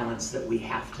balance that we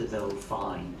have to, though,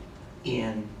 find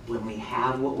in when we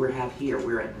have what we have here.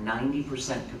 We're at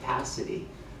 90% capacity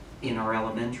in our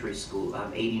elementary school,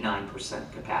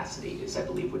 89% capacity is, I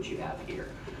believe, what you have here.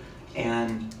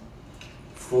 And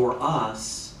for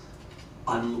us,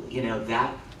 you know,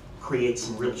 that creates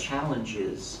some real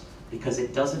challenges because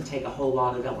it doesn't take a whole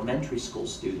lot of elementary school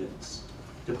students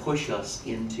to push us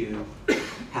into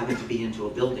having to be into a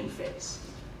building phase.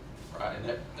 Right,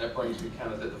 and that brings me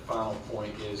kind of to the final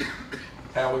point is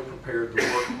how we prepared the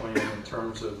work plan in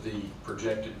terms of the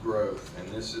projected growth. And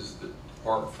this is the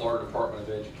Florida Department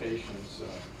of Education's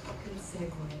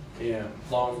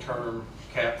long-term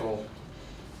capital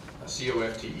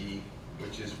COFTE,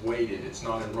 which is weighted. It's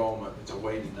not enrollment, it's a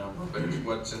weighted number, but it's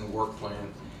what's in the work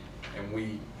plan. And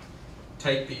we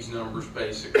take these numbers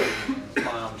basically and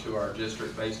apply them to our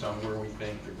district based on where we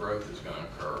think the growth is going to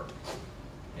occur.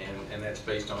 And that's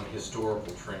based on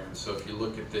historical trends. So if you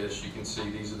look at this, you can see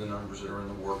these are the numbers that are in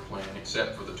the work plan,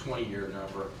 except for the 20-year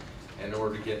number. In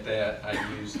order to get that, I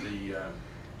use the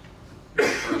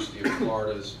University of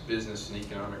Florida's Business and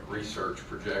Economic Research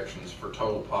projections for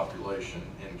total population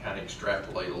and kind of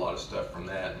extrapolate a lot of stuff from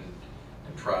that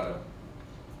and try to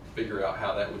figure out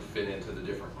how that would fit into the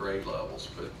different grade levels.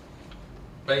 But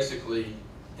basically,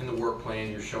 in the work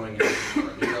plan, you're showing it for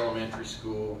a new elementary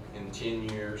school in 10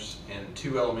 years and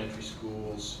 2 elementary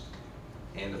schools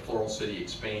and the Floral City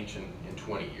expansion in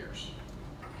 20 years.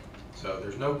 So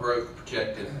there's no growth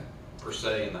projected per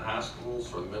se in the high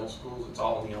schools or the middle schools. It's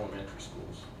all in the elementary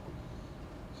schools.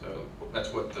 So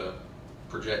that's what the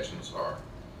projections are.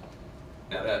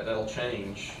 Now that'll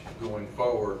change going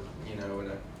forward. You know, in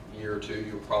a year or two,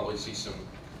 you'll probably see some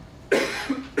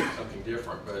something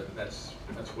different, but that's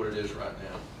what it is right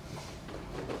now.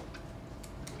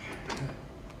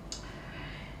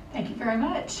 Thank you very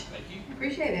much. Thank you.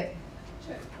 Appreciate it.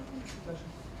 Sure.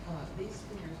 These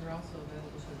figures are also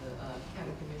available to the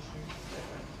county commissioners that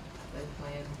they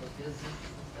plan for business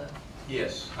and stuff.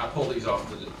 Yes, I pulled these off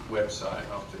the website,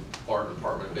 off the Florida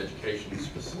Department of Education's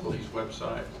facilities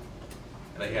website.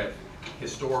 And they have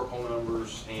historical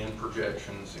numbers and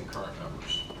projections and current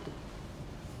numbers.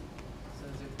 So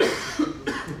is there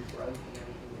growth and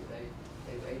everything that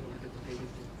they were able to get the figures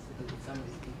so that some of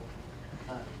these people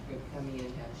coming in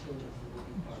and have children who will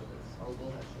be part of this, or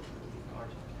will have children who will be part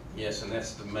of it? Yes, and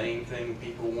that's the main thing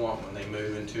people want when they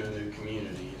move into a new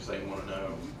community is they want to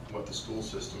know what the school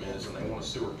system is and they want a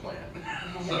sewer plant.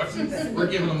 So we're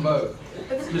giving them both.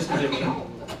 Mr. Dixon.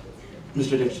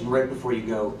 Mr. Dixon, right before you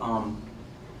go,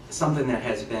 something that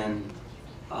has been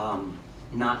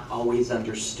not always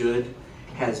understood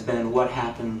has been what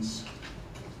happens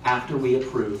after we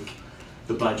approve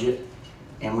the budget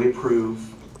and we approve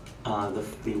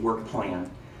the work plan,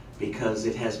 because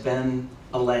it has been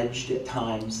alleged at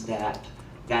times that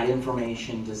that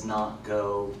information does not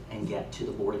go and get to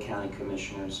the Board of County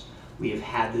Commissioners. We have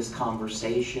had this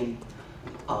conversation.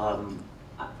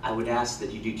 I would ask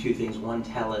that you do 2 things. One,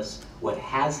 tell us what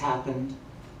has happened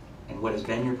and what has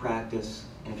been your practice,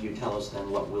 and if you tell us then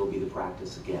what will be the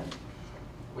practice again.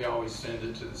 We always send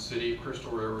it to the City of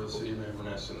Crystal River, the City of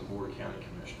Inverness, and the Board of County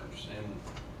Commissioners. And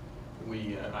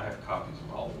I have copies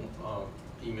of all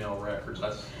email records.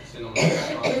 I send them a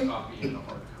hard copy and a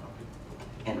hard copy.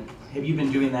 And have you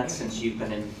been doing that since you've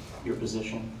been in your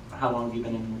position? How long have you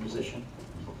been in your position?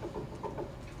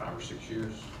 5 or 6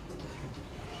 years.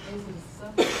 Is it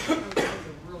a summary? That's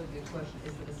a really good question.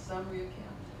 Is it a summary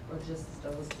account or just a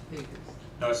list of figures?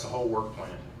 No, it's the whole work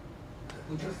plan.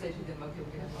 Would you say to them, okay,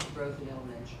 we're going to have a lot of growth in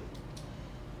elementary?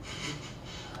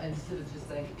 Instead of just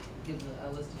saying, giving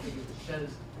a list of figures that shows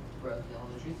growth in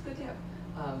elementary, it's good to have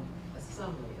a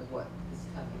summary of what is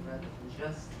coming rather than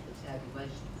just the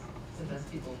tabulations. Sometimes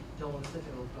people don't want to sit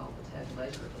there and look at all the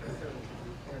tabulations, but they certainly can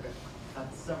read a paragraph about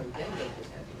the summary, then go to the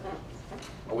tabulations.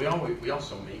 Well, we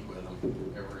also meet with them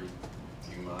every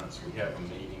few months. We have a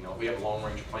meeting. We have a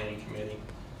long-range planning committee.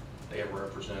 They have a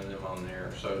representative on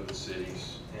there, so do the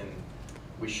cities, and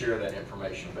we share that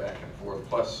information back and forth.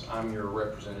 Plus, I'm your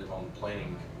representative on the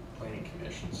planning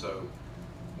commission, so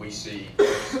we see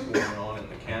what's going on in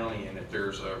the county, and if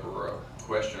there's ever a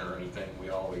question or anything, we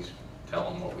always tell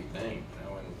them what we think, you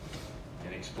know,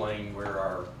 and explain where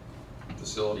our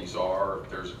facilities are if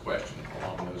there's a question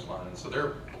along those lines. So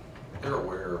they're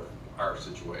aware of our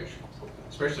situation,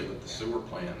 especially with the sewer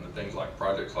plant and things like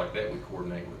projects like that we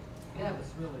coordinate with. Yeah, it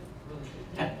was really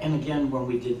good. And again, when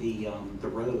we did the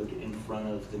road in front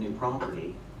of the new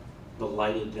property, the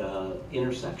lighted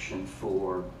intersection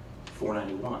for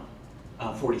 491,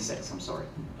 46, I'm sorry,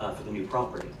 for the new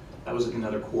property. That was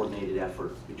another coordinated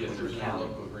effort between Yes, the there's a county.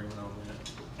 local agreement on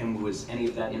that. And was any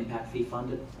of that impact fee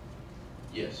funded?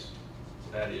 Yes,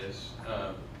 that is.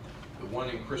 The one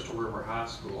in Crystal River High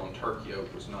School on Turkey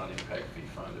Oak was not impact fee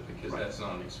funded because that's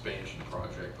not an expansion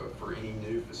project, but for any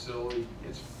new facility,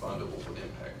 it's fundable with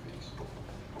impact fees.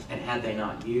 And had they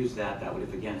not used that, that would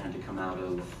have again had to come out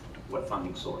of what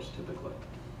funding source typically?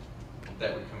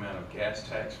 That would come out of gas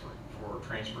tax for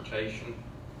transportation.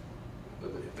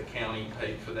 If the county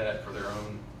paid for that for their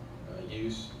own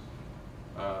use,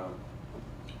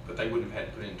 but they wouldn't have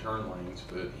had to put in turn lanes,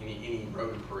 but any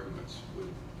road improvements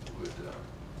would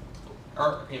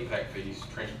our impact fees,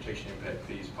 transportation impact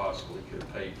fees possibly could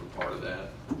have paid for part of that.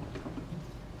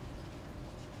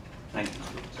 Thank you.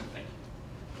 Thank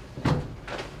you.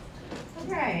 All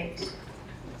right.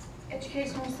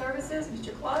 Educational Services,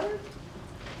 Mr. Clutter.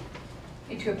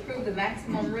 Need to approve the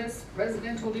maximum risk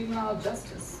residential juvenile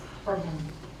justice program.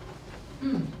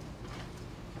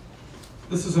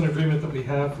 This is an agreement that we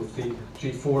have with the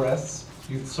G4S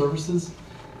Youth Services,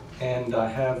 and I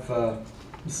have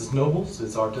Mrs. Nobles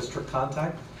is our district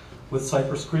contact with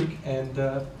Cypress Creek, and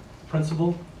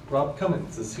Principal Rob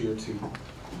Cummins is here to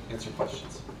answer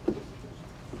questions.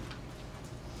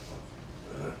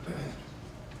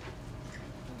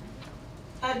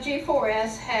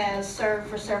 G4S has served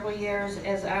for several years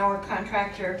as our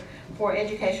contractor for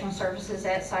educational services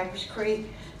at Cypress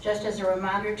Creek. Just as a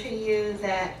reminder to you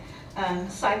that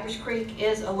Cypress Creek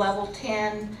is a level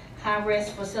 10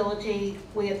 high-risk facility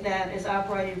that is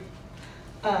operated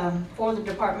for the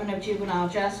Department of Juvenile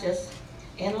Justice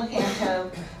in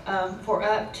Lecanto for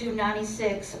up to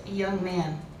 96 young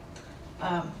men.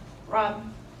 Rob,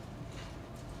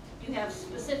 you have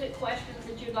specific questions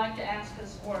that you'd like to ask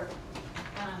us, or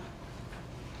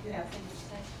you have things to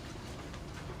say?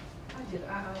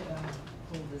 I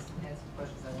pulled this and had some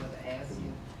questions I wanted to ask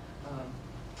you.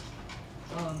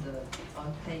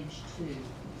 On page 2,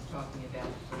 it's talking about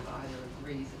the provider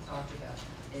agrees. It talked about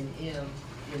an M,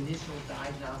 initial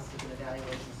diagnostic and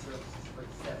evaluation services for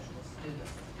exceptional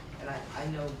students. And I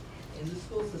know in the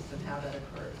school system how that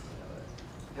occurs. You know,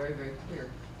 it's very, very clear.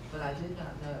 But I did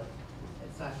not know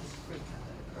at Cypress Creek how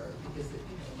that occurred because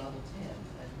it's level 10.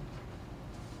 And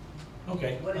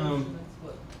Okay. what instruments,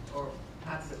 or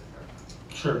how does it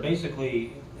occur? Sure.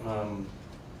 Basically,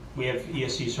 we have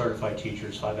ESC certified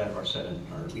teachers. 5 out of our 7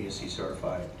 are ESC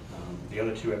certified. The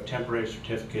other 2 have temporary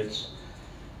certificates.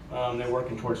 They're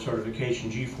working towards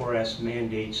certification. G4S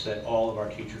mandates that all of our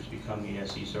teachers become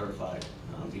ESC certified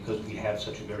because we have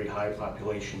such a very high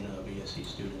population of ESC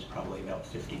students, probably about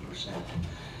 50%.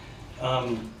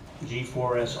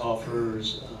 G4S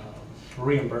offers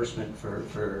reimbursement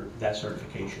for that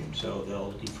certification. So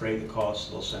they'll defray the costs.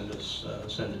 They'll send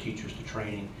the teachers to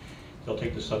training. They'll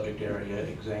take the subject area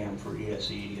exam for ESE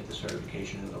to get the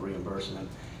certification and they'll reimburse them.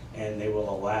 And they will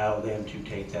allow them to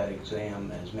take that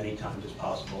exam as many times as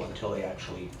possible until they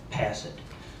actually pass it.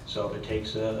 So if it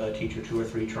takes a teacher 2 or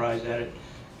 3 tries at it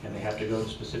and they have to go to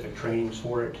specific trainings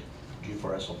for it,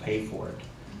 G4S will pay for it.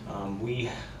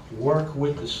 We work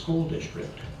with the school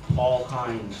district. Paul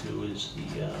Hines, who is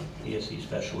the ESE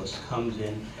specialist, comes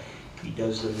in. He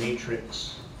does the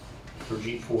matrix for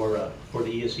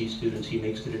the ESE students. He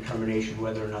makes the determination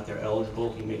whether or not they're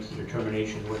eligible. He makes the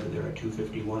determination whether they're a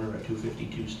 251 or a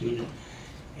 252 student,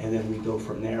 and then we go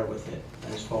from there with it.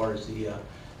 As far as the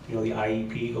the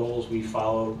IEP goals, we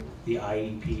follow the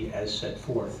IEP as set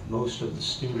forth. Most of the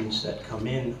students that come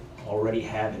in already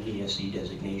have an ESE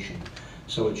designation,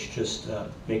 so it's just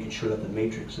making sure that the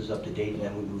matrix is up to date, and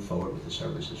then we move forward with the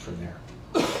services from there.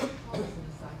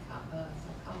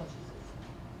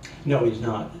 No, he's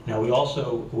not. Now we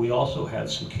also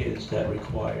have some kids that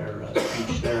require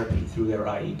speech therapy through their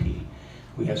IEP.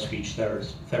 We have speech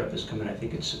therapists come in. I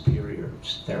think it's Superior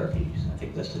Therapy. I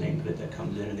think that's the name of it, that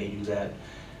comes in and they do that.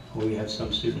 We have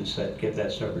some students that get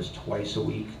that service twice a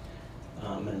week,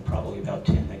 and probably about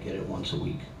 10 that get it once a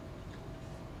week.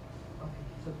 Okay,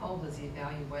 so Paul does the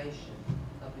evaluation,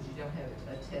 but you don't have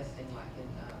a testing like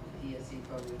in the ESE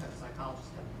program. You have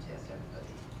psychologists come and test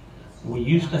everybody.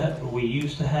 We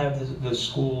used to have the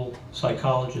school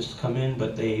psychologists come in,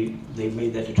 but they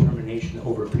made that determination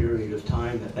over a period of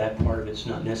time that part of it's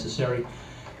not necessary.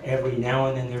 Every now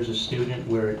and then there's a student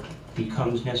where it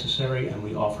becomes necessary, and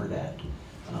we offer that.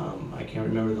 I can't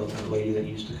remember the lady that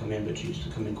used to come in, but she used to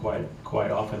come in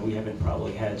quite often. We haven't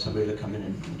probably had somebody that come in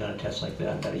and done a test like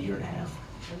that in about 1.5 years.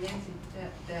 And Nancy,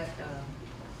 that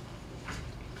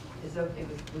is okay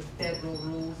with federal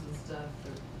rules and stuff?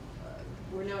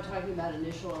 We're now talking about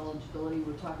initial eligibility.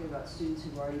 We're talking about students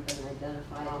who've already been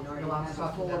identified and already have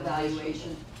a full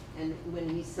evaluation. And when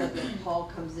he said that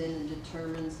Paul comes in and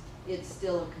determines, it's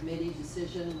still a committee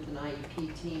decision with an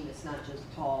IEP team. It's not just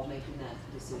Paul making that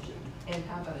decision. And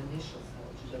how about initial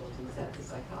eligibility? Is that the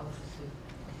psychologist who?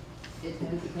 It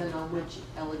would depend on which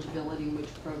eligibility,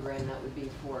 which program that would be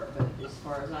for. But as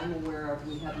far as I'm aware of,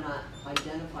 we have not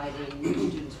identified any new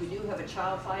students. We do have a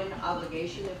child find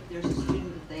obligation if there's a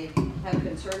student that they have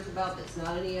concerns about that's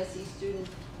not an ESE student,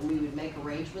 and we would make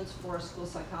arrangements for a school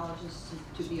psychologist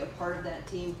to be a part of that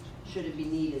team should it be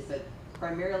needed. But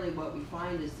primarily what we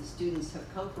find is the students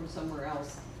have come from somewhere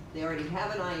else. They already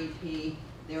have an IEP,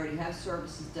 they already have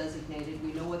services designated,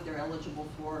 we know what they're eligible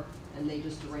for, and they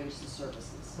just arrange the services.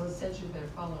 So essentially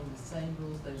they're following the same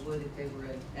rules they would if they were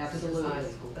in Absolutely. high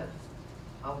school. That's,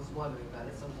 I was wondering about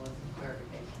it, someone wants some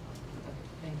clarification. Okay,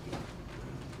 thank you.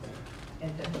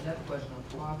 And then another question on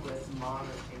progress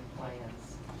monitoring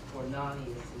plans for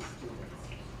non-ESE students.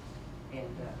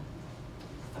 And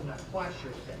I'm not quite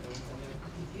sure what that means.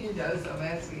 I mean, you know, so I'm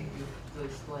asking you to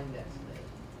explain that to me.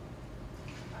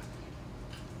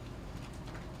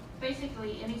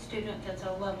 Basically, any student that's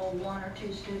a level 1 or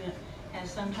 2 student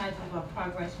has some type of a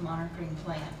progress monitoring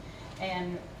plan.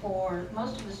 And for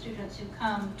most of the students who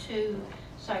come to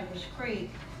Cypress Creek,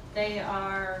 they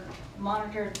are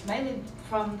monitored mainly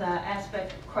from the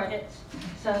aspect of credits,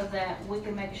 so that we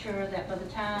can make sure that by the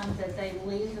time that they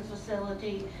leave the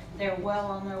facility, they're well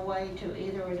on their way to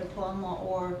either a diploma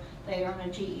or they earn a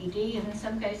GED. And in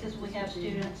some cases, we have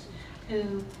students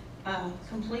who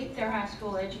complete their high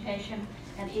school education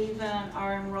and even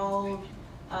are enrolled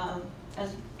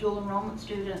as dual enrollment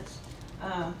students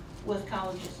with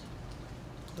colleges.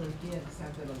 So again,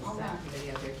 exactly on the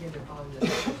subcommittee out there, again, they're following the,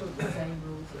 sort of the same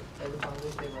rules that they would follow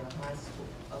if they were in high school.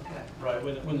 Okay.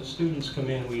 Right. When the students come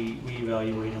in, we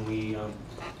evaluate them.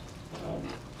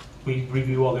 We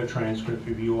review all their transcripts,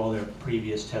 review all their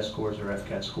previous test scores or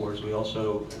FCAT scores. We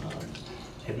also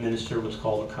administer what's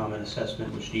called a common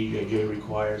assessment, which DJJ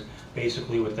requires.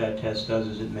 Basically, what that test does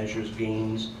is it measures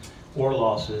gains or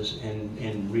losses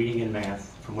in reading and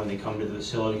math from when they come to the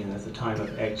facility and at the time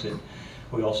of exit.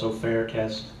 We also FAIR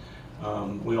test.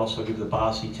 We also give the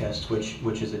BOSSI test,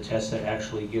 which is a test that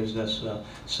actually gives us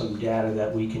some data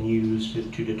that we can use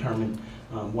to determine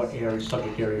what areas,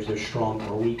 subject areas they're strong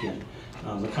or weak in.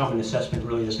 The common assessment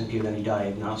really doesn't give any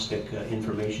diagnostic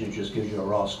information. It just gives you a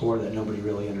raw score that nobody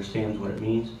really understands what it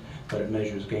means, but it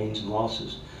measures gains and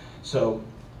losses. So,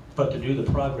 but to do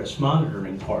the progress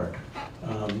monitoring part,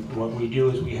 what we do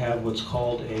is we have what's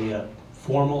called a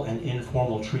formal and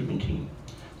informal treatment team.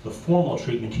 The formal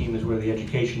treatment team is where the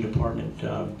education department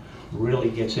really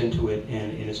gets into it,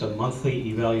 and it's a monthly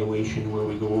evaluation where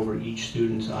we go over each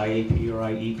student's IAP or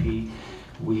IEP.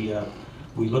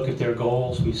 We look at their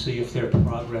goals, we see if they're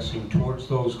progressing towards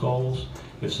those goals.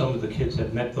 If some of the kids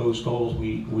have met those goals,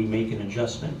 we make an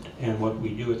adjustment. And what we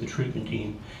do at the treatment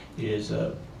team is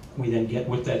we then get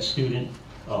with that student,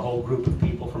 a whole group of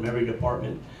people from every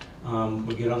department.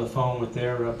 We get on the phone with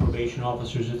their probation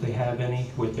officers if they have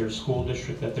any, with their school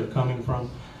district that they're coming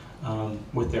from,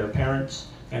 with their parents,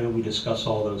 and then we discuss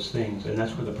all those things. And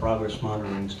that's where the progress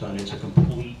monitoring is done. It's a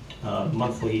complete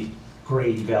monthly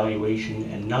grade evaluation,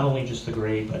 and not only just the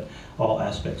grade, but all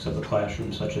aspects of the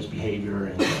classroom, such as behavior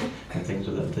and things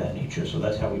of that nature. So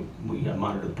that's how we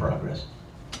monitor the progress.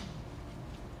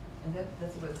 And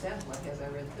that's what it sounds like as I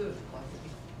read through it,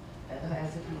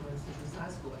 as if you were in Citrus High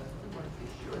School, and I wanted to be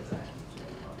sure that I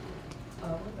understand.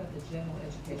 What about the general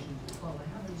education diploma?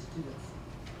 How many students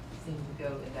seem to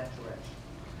go in that direction?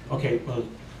 Okay, well,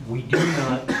 we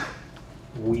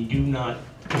do not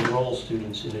enroll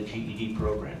students in a GED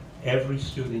program. Every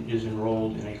student is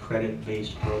enrolled in a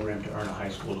credit-based program to earn a high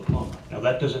school diploma. Now,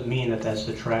 that doesn't mean that that's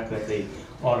the track that they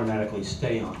automatically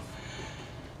stay on.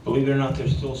 Believe it or not,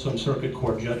 there's still some circuit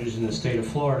court judges in the state of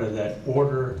Florida that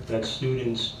order that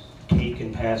students take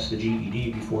and pass the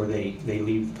GED before they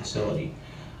leave the facility.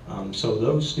 So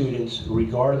those students,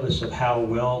 regardless of how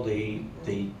well they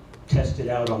tested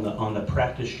out on the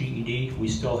practice GED, we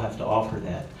still have to offer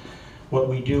that. What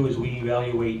we do is we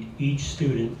evaluate each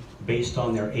student based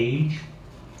on their age,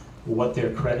 what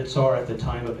their credits are at the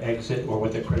time of exit, or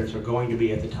what their credits are going to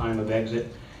be at the time of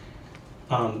exit,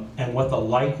 and what the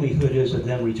likelihood is of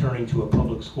them returning to a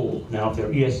public school. Now, if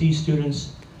they're ESE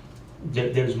students,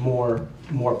 there's more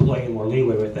play and more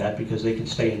leeway with that because they can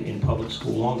stay in public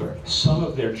school longer. Some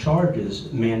of their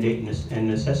charges mandate and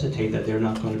necessitate that they're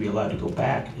not going to be allowed to go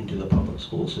back into the public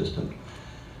school system.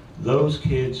 Those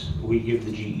kids we give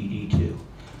the GED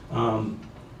to.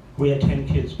 We had 10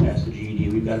 kids pass the GED.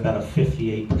 We've got about a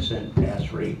 58%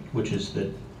 pass rate, which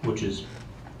is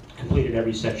completed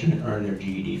every section and earned their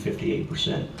GED,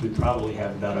 58%. We probably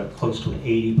have about close to an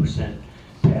 80%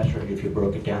 pass rate if you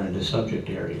broke it down into subject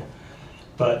area.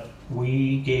 But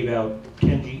we gave out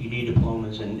 10 GED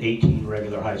diplomas and 18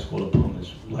 regular high school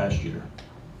diplomas last year.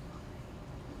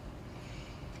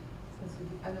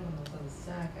 I know when I was on the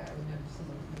SAC, I remember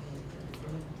someone coming in and they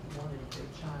really wanted their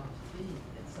child to be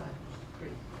at Cypress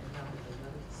Creek and not at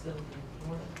another facility in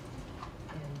Florida.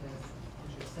 And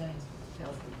as you're saying, it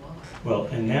tells me why. Well,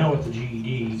 and now with the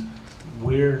GED,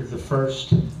 we're the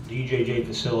first DJJ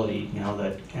facility now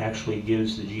that actually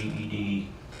gives the GED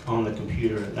on the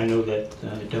computer. I know that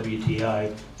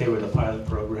WTI, they were the pilot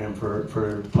program for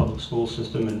the public school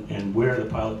system, and we're the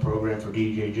pilot program for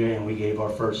DJJ, and we gave our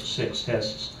first 6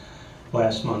 tests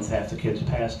last month. Half the kids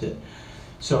passed it.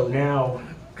 So now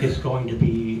it's going to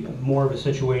be more of a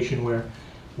situation where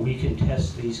we can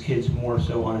test these kids more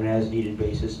so on an as-needed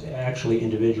basis, actually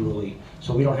individually.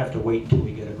 So we don't have to wait until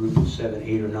we get a group of 7,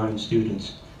 8, or 9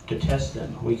 students to test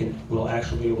them. We'll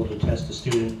actually be able to test the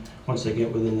student once they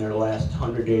get within their last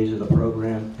 100 days of the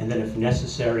program, and then if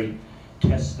necessary,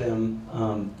 test them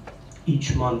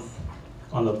each month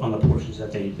on the portions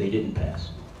that they didn't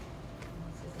pass.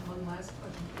 One last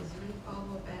question, is there any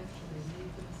follow-up after they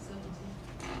leave the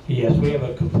facility? Yes, we have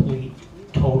a complete,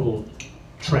 total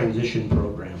transition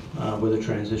program with a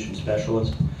transition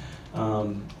specialist.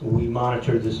 We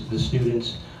monitor the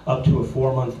students up to a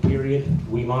 4-month period.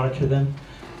 We monitor them.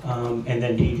 And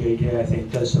then DJJ, I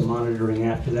think, does some monitoring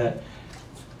after that.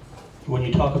 When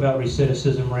you talk about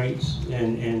recidivism rates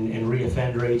and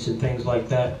reoffend rates and things like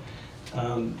that,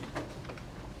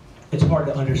 it's hard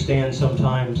to understand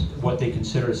sometimes what they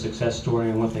consider a success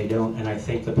story and what they don't, and I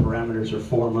think the parameters are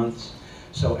 4 months.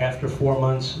 So after 4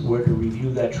 months, we're to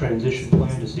review that transition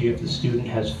plan to see if the student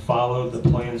has followed the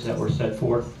plans that were set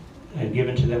forth and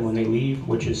given to them when they leave,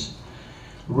 which is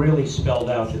really spelled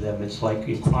out to them. It's like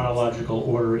in chronological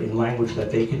order in language that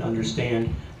they can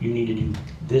understand. You need to do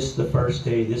this the first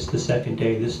day, this the second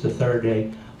day, this the third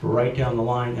day, right down the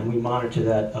line, and we monitor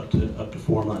that up to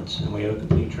 4 months. And we have a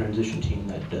complete transition team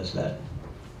that does that.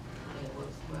 It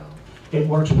works well. It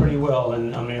works pretty well,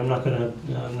 and I mean, I'm not gonna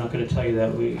tell you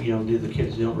that the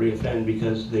kids don't reoffend,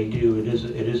 because they do. It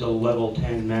is a level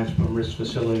 10 maximum risk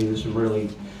facility. There's some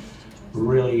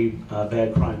really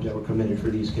bad crimes that were committed for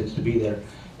these kids to be there,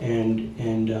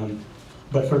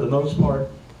 but for the most part,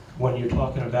 when you're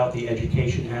talking about the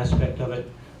education aspect of it,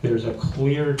 there's a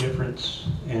clear difference,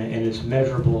 and it's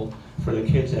measurable for the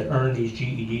kids that earn these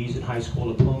GEDs and high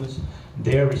school diplomas.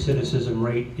 Their recidivism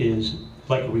rate is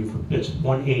it's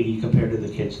 180 compared to the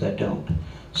kids that don't.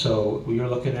 So you're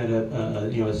looking at a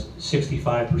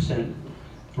 65%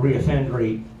 reoffend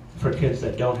rate for kids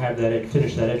that don't have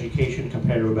finish that education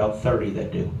compared to about 30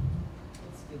 that do.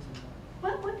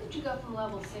 When did you go from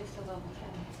level 6 to level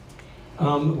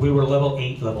 10? We were level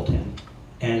 8, level 10.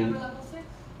 And Never level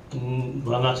 6?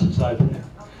 Well, not since I've been there.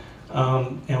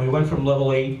 And we went from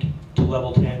level 8 to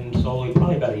level 10 slowly,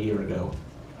 probably about a year ago.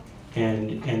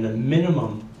 And the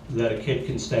minimum that a kid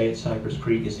can stay at Cypress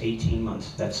Creek is 18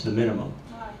 months. That's the minimum.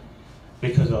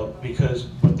 Because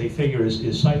what they figure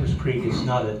is Cypress Creek is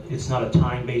not a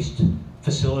time-based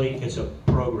facility, it's a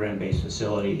program-based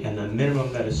facility, and the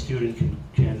minimum that a student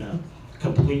can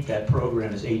complete that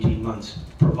program is 18 months,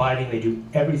 providing they do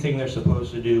everything they're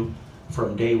supposed to do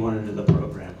from day 1 into the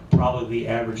program. Probably the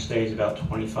average stay is about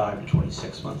 25 to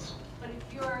 26 months. But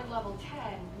if you're level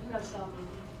 10, you have some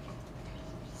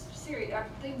serious, I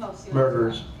think most serious.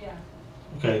 Murderers. Yeah.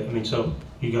 Okay, I mean, so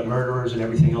you got murderers and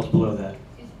everything else below that.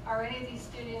 Are any of these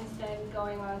students then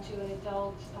going on to an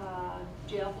adult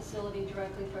jail facility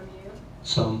directly from you?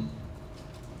 Some.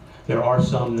 There are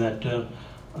some that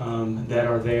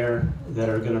are there, that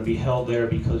are going to be held there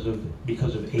because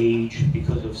of age,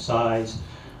 because of size,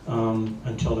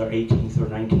 until their 18th or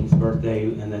 19th birthday,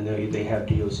 and then they have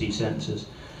DOC sentences.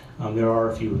 There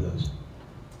are a few of those.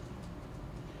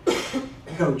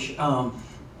 Coach, I've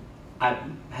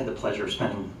had the pleasure of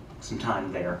spending some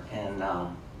time there, and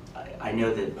I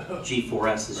know that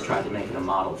G4S has tried to make it a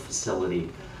model facility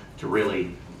to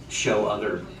really show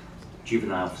other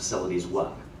juvenile facilities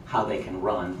how they can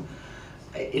run.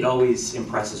 It always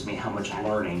impresses me how much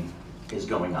learning is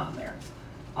going on there.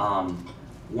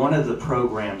 One of the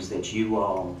programs that you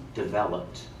all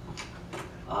developed,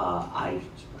 I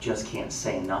just can't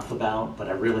say enough about, but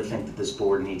I really think that this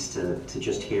board needs to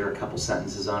just hear a couple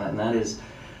sentences on it, and that is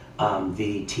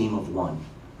the Team of One,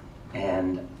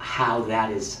 and how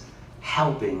that is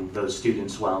helping those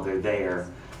students while they're there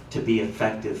to be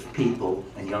effective people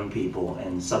and young people,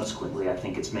 and subsequently I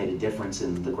think it's made a difference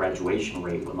in the graduation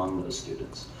rate among those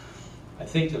students. I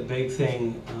think the big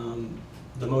thing,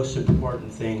 the most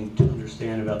important thing to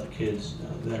understand about the kids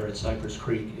that are at Cypress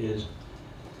Creek is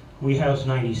We house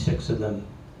 96 of them,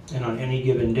 and on any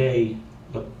given day,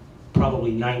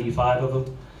 probably 95 of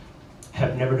them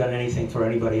have never done anything for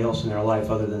anybody else in their life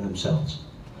other than themselves.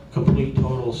 Complete,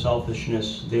 total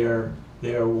selfishness. Their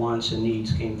wants and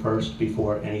needs came first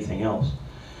before anything else.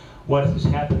 What has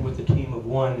happened with the Team of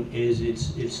One is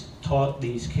it's taught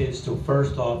these kids to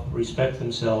first off respect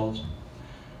themselves,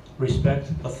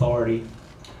 respect authority,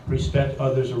 respect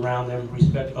others around them,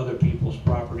 respect other people's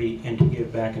property, and to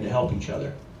give back and to help each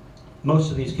other.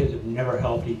 Most of these kids have never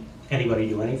helped anybody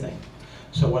do anything.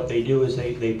 So what they do is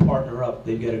they partner up.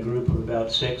 They've got a group of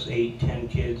about 6, 8, 10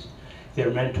 kids.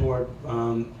 They're mentored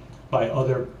by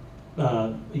other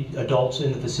adults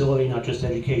in the facility, not just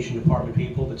education department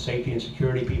people, but safety and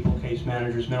security people, case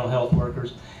managers, mental health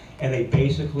workers, and they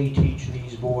basically teach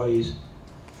these boys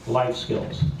life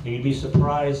skills. And you'd be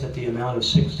surprised at the amount of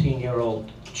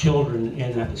 16-year-old children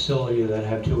in that facility that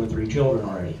have 2 and 3 children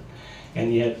already,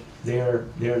 and yet they're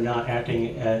not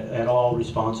acting at all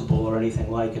responsible or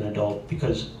anything like an adult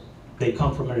because they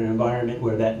come from an environment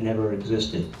where that never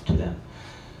existed to them.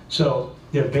 So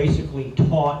they're basically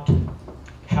taught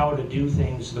how to do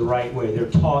things the right way. They're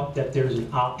taught that there's an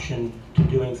option to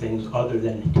doing things other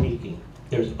than taking.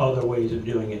 There's other ways of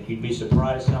doing it. You'd be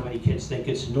surprised how many kids think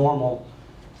it's normal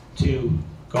to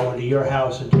go into your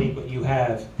house and take what you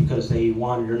have because they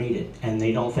want it or need it, and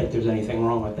they don't think there's anything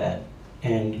wrong with that.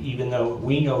 And even though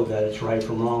we know that it's right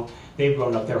from wrong, they've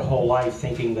grown up their whole life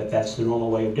thinking that that's the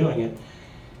normal way of doing it.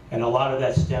 And a lot of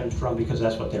that stems from because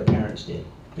that's what their parents did.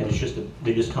 And it's just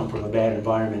they just come from a bad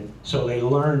environment. So they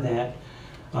learn that.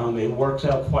 It works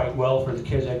out quite well for the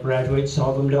kids that graduate. Some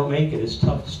of them don't make it. It's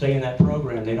tough to stay in that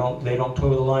program. They don't toe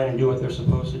the line and do what they're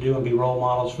supposed to do and be role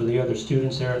models for the other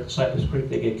students there at Cypress Creek.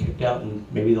 They get kicked out and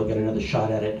maybe they'll get another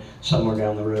shot at it somewhere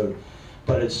down the road.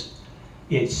 But it's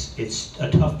a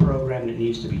tough program that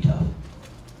needs to be tough.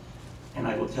 And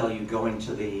I will tell you, going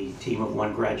to the Team of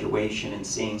One graduation and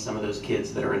seeing some of those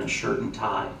kids that are in a shirt and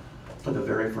tie for the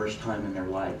very first time in their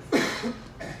life,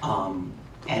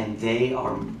 and they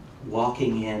are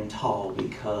walking in tall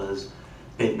because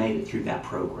they've made it through that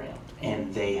program,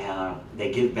 and they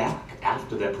give back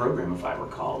after that program. If I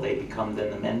recall, they become then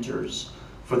the mentors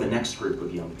for the next group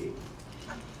of young people.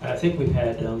 And I think we've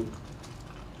had,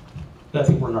 I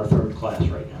think we're in our 3rd class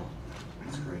right now.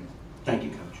 That's great. Thank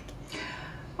you, Coach.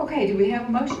 Okay, do we have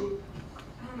a motion?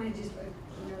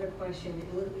 Another question.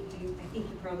 I think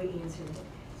you probably answered it.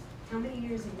 How many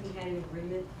years have we had an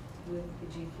agreement with the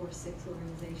G46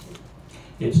 organization?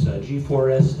 It's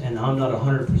G4S, and I'm not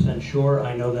 100% sure.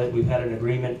 I know that we've had an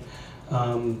agreement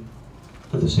for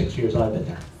the 6 years I've been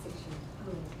there. 6 years. Oh,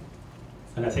 okay.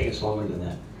 And I think it's longer than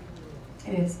that.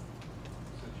 It is.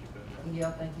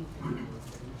 Yeah, thank you.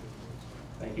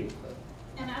 Thank you.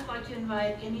 And I'd like to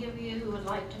invite any of you who would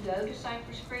like to go to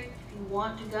Cypress Creek. If you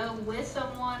want to go with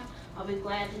someone, I'll be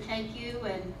glad to take you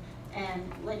and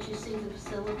let you see the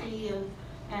facility,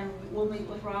 and we'll meet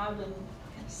with Rob and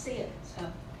see it. So.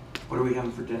 What are we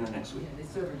having for dinner next week? Yeah, they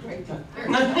serve a great time.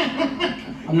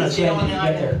 I'm not saying when you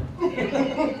get there.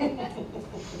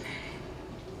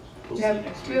 Do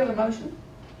we have a motion?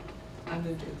 I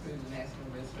move to approve the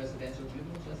maximum risk residential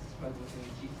juvenile justice program between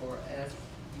G4S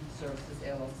Youth Services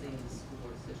LLC and the School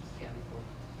Board of Citrus County for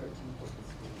 13-14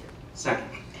 school year. Second.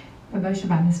 A motion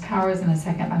by Ms. Powers and a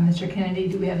second by Mr. Kennedy.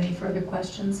 Do we have any further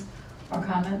questions or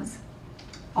comments?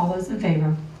 All those in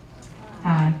favor?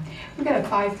 Aye. We've got a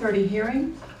 5:30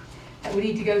 hearing that we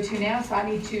need to go to now, so I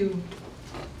need to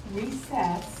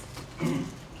recess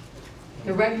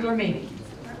the regular meeting.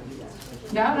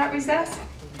 No, not recess?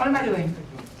 What am I doing?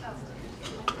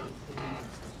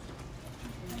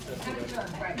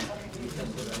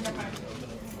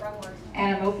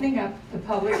 And I'm opening up the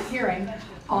public hearing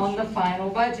on the final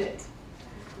budget.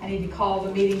 I need to call the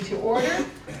meeting to order.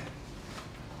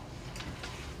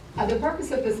 The purpose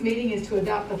of this meeting is to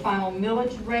adopt the final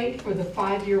millage rate for the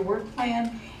 5-year work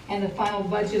plan and the final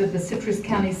budget of the Citrus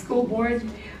County School Board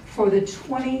for the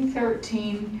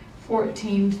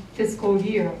 2013-14 fiscal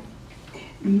year.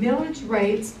 Millage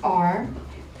rates are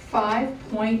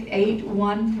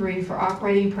 5.813 for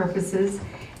operating purposes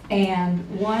and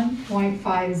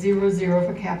 1.500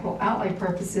 for capital outlay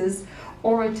purposes,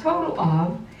 or a total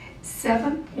of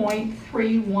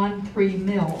 7.313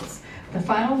 mils. The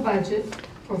final budget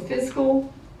for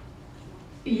fiscal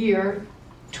year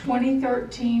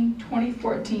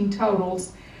 2013-2014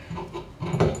 totals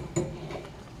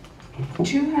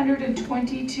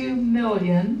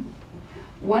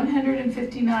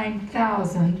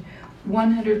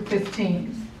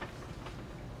 $222,159,115.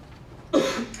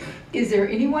 Is there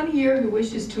anyone here who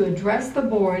wishes to address the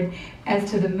board as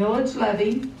to the millage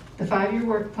levy, the 5-year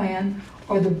work plan,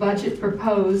 or the budget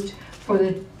proposed for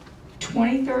the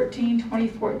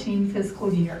 2013-2014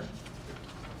 fiscal year.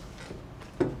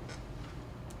 Mrs.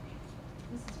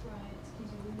 Bryant,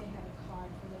 excuse me, we may have a card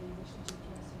for those wishing to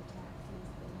address their taxes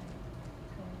that might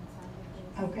coincide with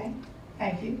this. Okay,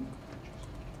 thank you.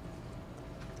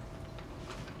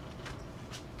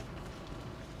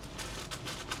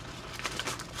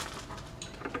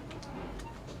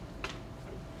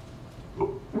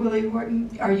 Willie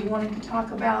Horton, are you wanting to talk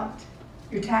about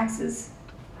your taxes?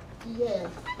 Yes.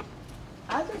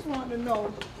 I just want to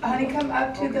know. Honey, come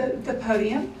up to the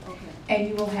podium, Okay. and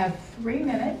you will have 3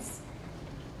 minutes.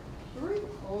 3?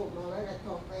 Oh, no, I got to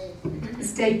talk fast.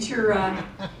 State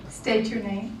your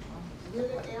name. Willie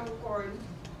M. Gordon.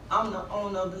 I'm the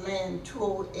owner of the land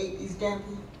 208 East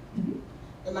Danville.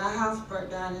 And my house burnt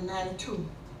down in 92.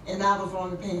 And I was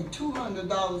only paying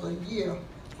 $200 a year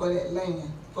for that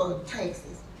land, for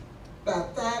taxes.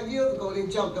 About 5 years ago, they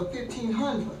jumped to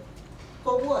 $1,500.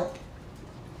 For what?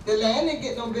 The land didn't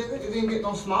get no bigger, it didn't get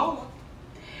no smaller.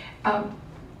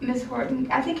 Ms. Horton,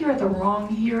 I think you're at the wrong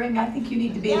hearing. I think you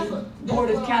need to be at the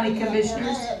Board of County Commissioners. And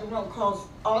I had to run, because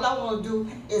all I want to do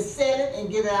is sell it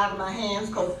and get it out of my hands,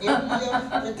 because every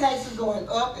year the taxes going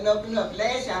up and up and up.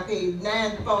 Last year I paid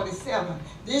 $947.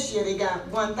 This year they got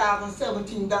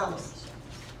 $1,017.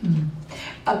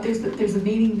 There's a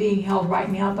meeting being held right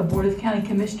now at the Board of County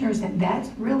Commissioners, and that's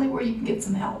really where you can get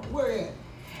some help. Where at?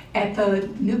 At the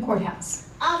new courthouse.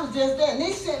 I was just there, and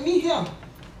they sent me here.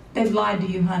 They've lied to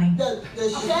you, honey. The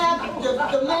sheriff,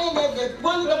 the man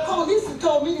one of the police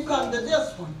told me to come to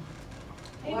this one.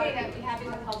 They may not be having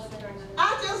a public during the.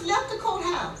 I just left the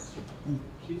courthouse.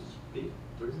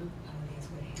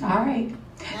 All right.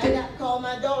 I got to call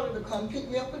my daughter to come pick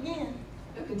me up again.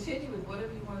 You'll continue with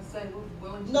whatever you want to say, we're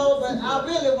willing to. No, but I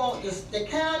really want the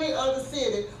county or the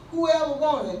city, whoever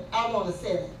wants it, I want to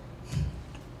sell it.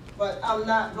 But I'm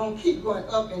not going to keep going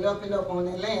up and up and up on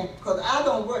that land, because I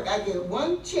don't work. I get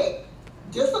one check,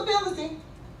 disability,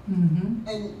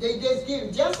 and they just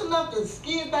give just enough to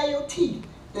skin by your teeth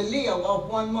to live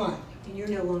off 1 month. And you're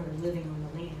no longer living on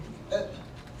the land.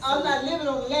 I'm not living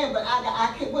on the land, but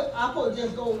I can. I'm supposed to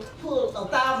just go pull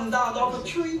 $1,000 off a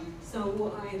tree. So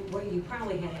what you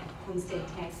probably had a homestead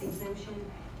tax exemption?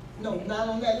 No, not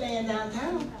on that land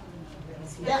downtown.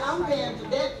 That I'm paying for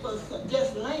that for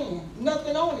just land,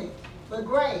 nothing on it but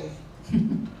grass.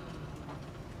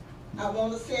 I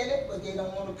want to sell it, but they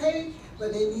don't want to pay.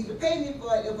 But they need to pay me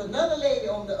for it. If another lady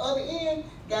on the other end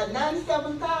got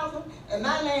 $97,000 and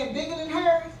my land bigger than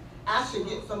hers, I should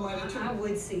get some money too. I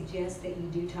would suggest that you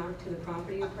do talk to the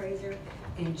property appraiser,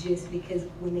 and just because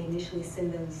when they initially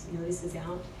send those notices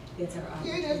out, it's our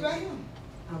opportunity. Here it is right here.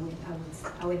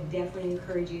 I would definitely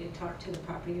encourage you to talk to the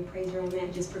property appraiser on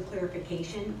that, just for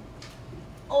clarification.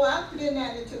 Oh, I put in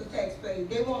that into the taxpayer.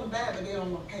 They want to buy, but they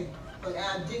don't want to pay. But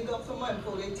I dig up some money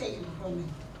before they take it from me.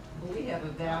 Well, we have a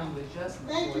value adjustment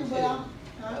Thank board you, too. Val.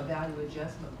 A value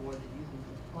adjustment board that you can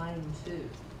complain to.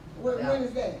 When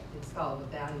is that? It's called the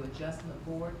value adjustment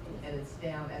board, and it's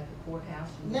down at the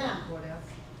courthouse. You know Now? the courthouse?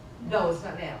 No, it's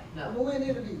not now, no. Well, when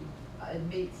it'll be? It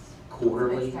meets.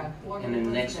 Quarterly, next time, quarterly, and then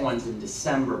the next one's in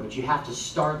December, but you have to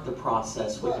start the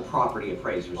process with the property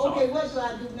appraiser's Okay, office. what do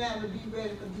I do now to be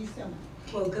ready for December?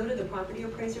 Well, go to the property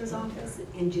appraiser's office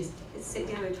and just sit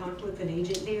down and talk with an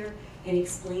agent there and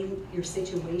explain your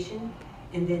situation,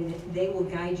 and then they will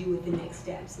guide you with the next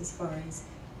steps as far as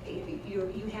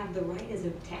you have the right as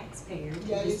a taxpayer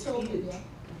Yeah, to they told me dispute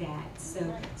that. So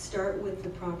start with the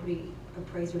property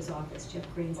appraiser's office, Jeff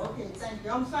Green's office. Okay, thank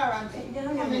you. I'm sorry, I'm in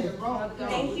the wrong.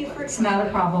 Thank you for It's not a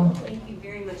problem. Thank you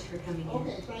very much for coming in.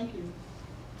 Okay, thank you.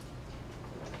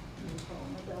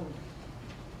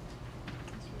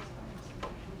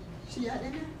 She out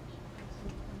there now?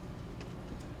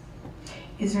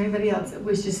 Is there anybody else that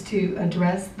wishes to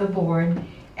address the board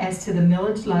as to the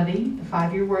millage levy, the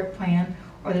 5-year work plan,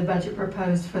 or the budget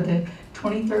proposed for the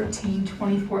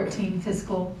 2013-2014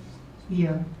 fiscal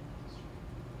year?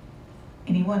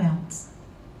 Anyone else?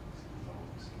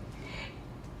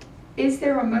 Is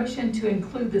there a motion to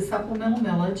include the supplemental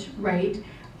millage rate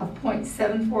of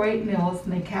 .748 mils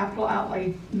and the capital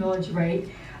outlay millage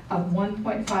rate of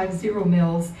 1.50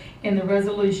 mils in the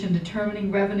resolution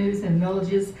determining revenues and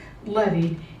millages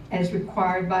levied as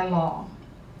required by law?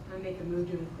 I make a move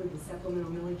to include the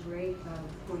supplemental millage rate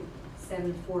of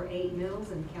 .748 mils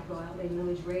and capital outlay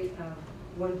millage rate of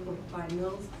 1.5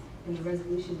 mils in the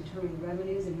resolution determining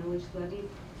revenues and millage levied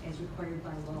as required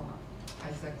by law.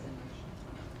 I second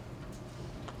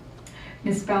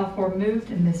Ms. Balfour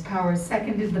moved and Ms. Powers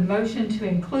seconded the motion to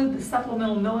include the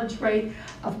supplemental millage rate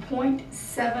of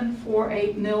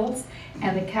 .748 mils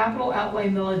and the capital outlay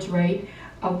millage rate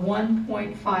of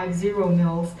 1.50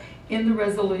 mils in the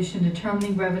resolution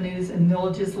determining revenues and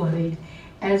millages levied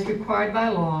as required by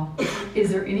law. Is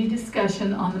there any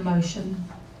discussion on the motion?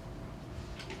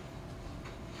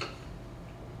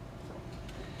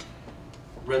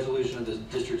 Resolution of the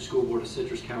District School Board of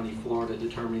Citrus County, Florida,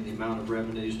 determining the amount of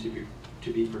revenues to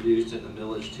be produced and the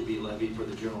millage to be levied for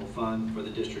the general fund, for the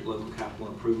district local capital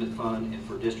improvement fund, and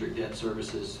for district debt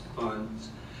services funds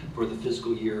for the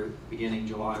fiscal year beginning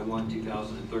July 1,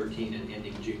 2013 and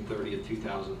ending June 30th,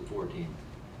 2014.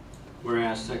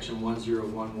 Whereas Section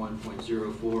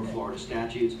 1011.04 Florida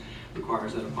statutes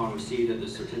requires that upon receipt of the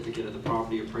certificate of the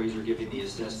property appraiser giving the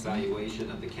assessed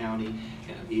valuation of the county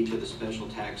and of each of the special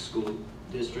tax school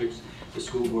districts, the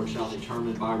school board shall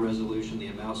determine by resolution the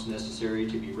amounts necessary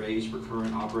to be raised for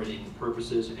current operating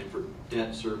purposes and for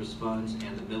debt service funds,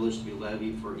 and the millage to be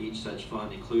levied for each such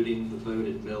fund, including the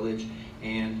voted millage.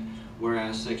 And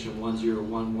whereas Section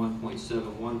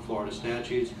 1011.71 Florida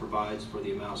statutes provides for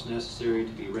the amounts necessary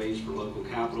to be raised for local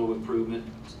capital improvement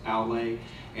outlay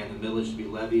and the millage to be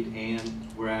levied, and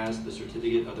whereas the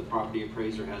certificate of the property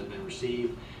appraiser has been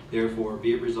received, therefore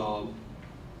be it resolved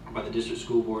by the district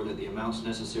school board that the amounts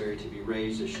necessary to be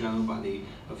raised as shown by the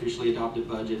officially adopted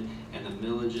budget and the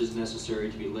millages necessary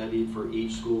to be levied for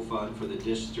each school fund for the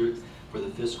district for the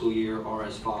fiscal year are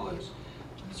as follows.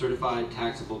 Certified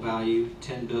taxable value,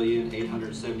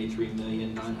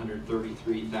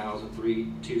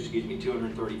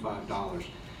 $10,873,933,235.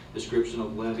 Description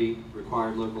of levy,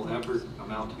 required local effort,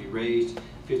 amount to be raised,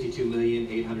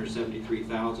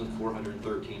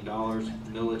 $52,873,413.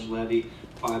 Millage levy,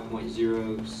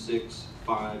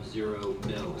 5.0650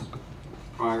 mils.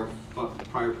 Prior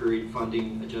period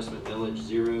funding adjustment millage,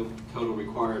 0. Total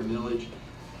required millage,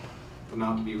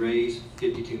 amount to be raised,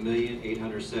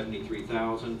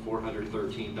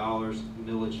 $52,873,413.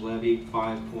 Millage levy,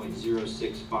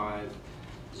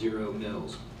 5.0650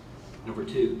 mils. Number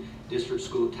 2, district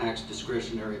school tax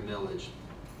discretionary millage,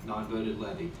 non-voted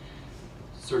levy.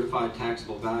 Certified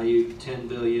taxable value,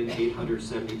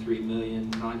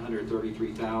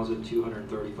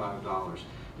 $10,873,933,235.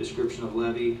 Description of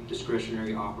levy,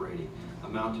 discretionary operating.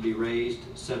 Amount to be raised,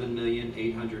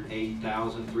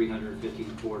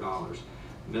 $7,808,354.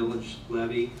 Millage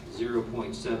levy,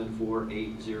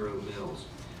 0.7480 mils.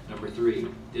 Number 3,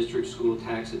 district school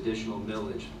tax additional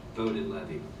millage, voted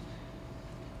levy.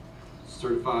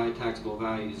 Certified taxable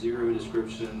value, 0.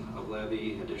 Description of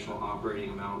levy, additional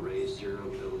operating amount raised, 0.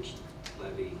 Millage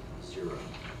levy, 0.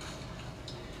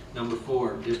 Number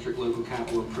 4, district local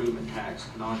capital improvement tax,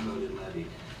 non-voted levy.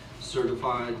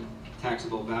 Certified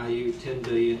taxable value,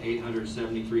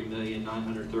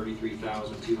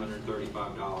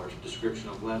 $10,873,933,235. Description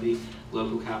of levy,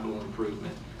 local capital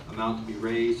improvement. Amount to be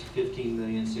raised,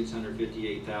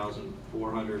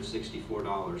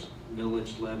 $15,658,464.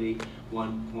 Millage levy,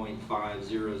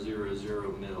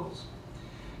 1.5000 mils.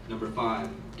 Number 5,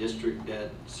 district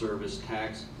debt service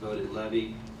tax, voted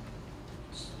levy.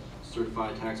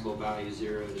 Certified taxable value,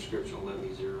 0. Description of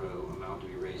levy, 0. Amount to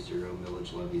be raised, 0.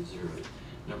 Millage levy, 0.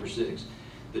 Number 6,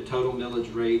 the total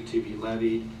millage rate to be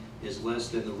levied is less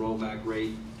than the rollback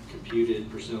rate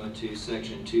computed pursuant to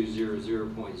Section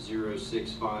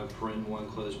 200.065, paren 1,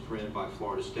 close paren, by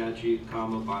Florida statute,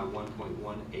 comma, by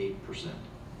 1.18%.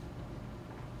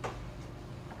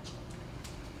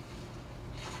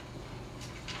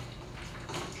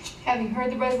 Having heard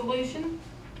the resolution,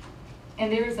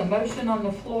 and there is a motion on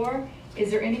the floor, is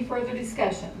there any further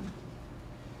discussion?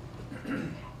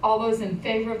 All those in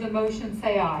favor of the motion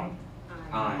say aye.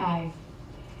 Aye. Aye.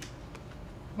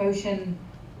 Motion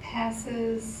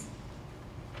passes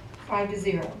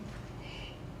 5-0.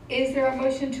 Is there a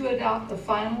motion to adopt the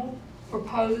final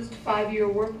proposed 5-year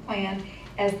work plan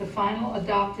as the final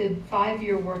adopted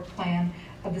 5-year work plan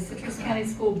of the Citrus County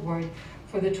School Board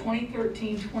for the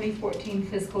 2013-2014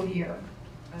 fiscal year?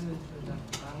 I move to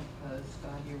adopt the final proposed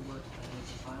 5-year work plan as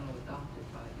the final adopted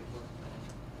 5-year work plan of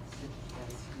the Citrus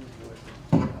County School Board for 2013-2014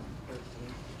 fiscal year.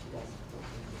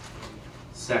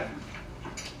 Second.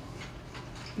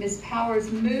 Ms.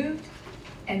 Powers moved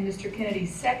and Mr. Kennedy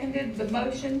seconded the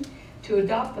motion to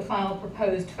adopt the final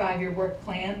proposed 5-year work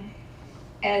plan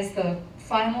as the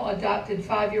final adopted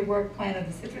 5-year work plan of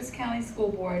the Citrus County School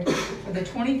Board for the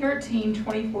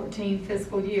 2013-2014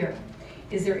 fiscal year.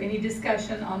 Is there any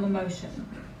discussion on the motion?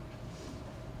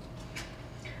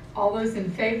 All those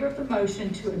in favor of the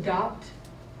motion to adopt?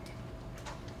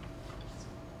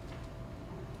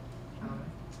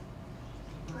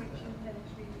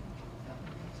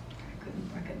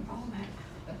 I couldn't follow that.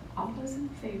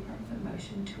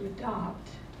 motion to adopt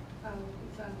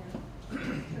It's on there. To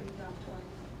adopt one,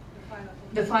 the final.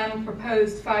 the final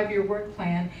proposed 5-year work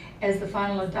plan as the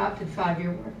final adopted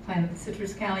 5-year work plan of the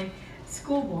Citrus County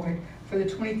School Board for the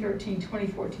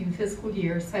 2013-2014 fiscal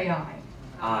year, say aye.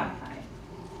 Aye.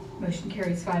 Motion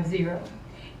carries 5-0.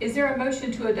 Is there a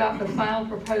motion to adopt the final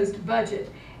proposed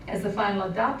budget as the final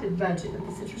adopted budget of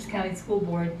the Citrus County School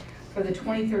Board for the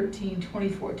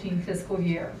 2013-2014 fiscal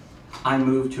year? I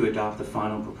move to adopt the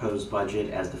final proposed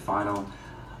budget as the final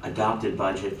adopted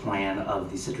budget plan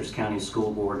of the Citrus County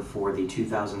School Board for the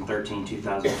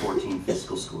 2013-2014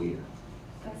 fiscal school year.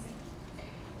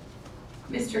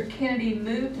 Mr. Kennedy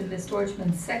moved and Ms.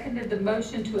 Deutschman seconded the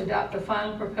motion to adopt the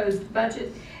final proposed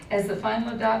budget as the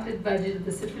final adopted budget of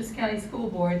the Citrus County School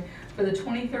Board for the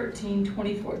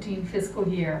 2013-2014 fiscal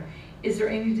year. Is there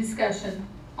any discussion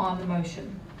on the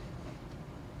motion?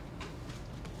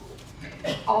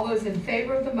 All those in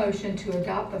favor of the motion to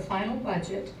adopt the final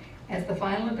budget as the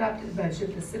final adopted budget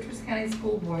of the Citrus County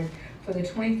School Board for the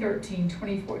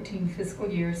 2013-2014 fiscal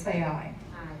year, say aye.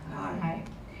 Aye. Aye.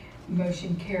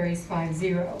 Motion carries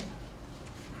 5-0.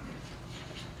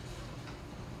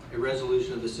 A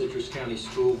resolution of the Citrus County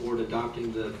School Board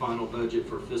adopting the final budget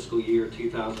for fiscal year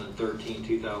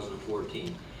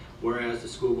 2013-2014. Whereas the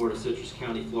School Board of Citrus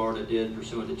County, Florida did,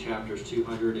 pursuant to Chapters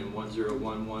 200 and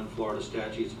 1011 Florida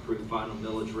statutes, approve final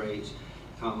millage rates,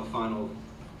 a final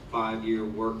 5-year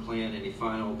work plan, and a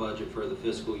final budget for the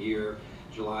fiscal year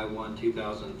July 1,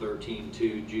 2013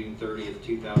 to June 30th,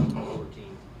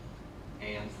 2014.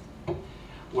 And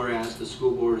whereas the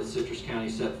School Board of Citrus County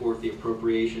set forth the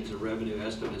appropriations and revenue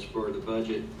estimates for the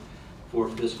budget for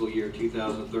fiscal year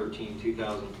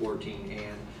 2013-2014,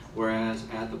 and whereas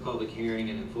at the public hearing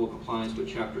and in full compliance with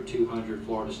Chapter 200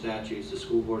 Florida statutes, the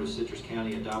School Board of Citrus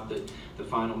County adopted the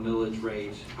final millage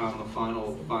rate, a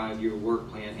final 5-year work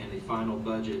plan, and a final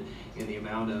budget in the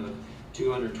amount of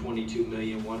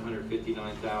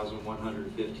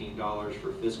 $222,159,115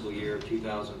 for fiscal year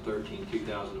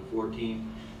 2013-2014.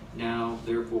 Now,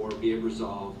 therefore, be it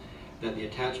resolved that the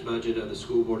attached budget of the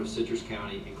School Board of Citrus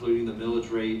County, including the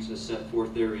millage rates as set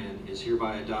forth therein, is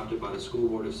hereby adopted by the School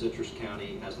Board of Citrus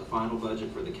County as the final budget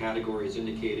for the categories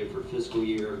indicated for fiscal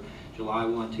year July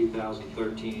 1,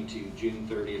 2013 to June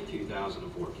 30th,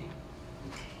 2014.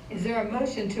 Is there a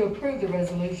motion to approve the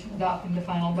resolution adopting the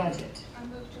final budget? I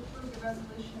move to approve the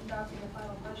resolution adopting the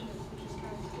final budget of the Citrus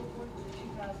County School Board for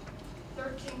the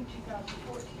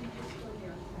 2013-2014 fiscal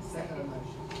year. Second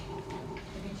motion.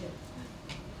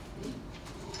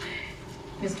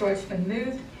 Ms. Deutschman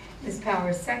moved, Ms.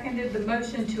 Powers seconded the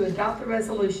motion to adopt the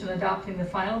resolution adopting the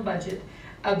final budget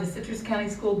of the Citrus County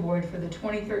School Board for the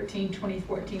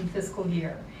 2013-2014 fiscal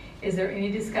year. Is there any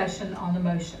discussion on the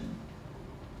motion?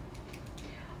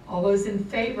 All those in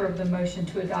favor of the motion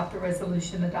to adopt the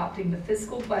resolution adopting the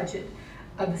fiscal budget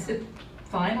of the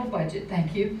final budget,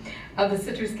 thank you, of the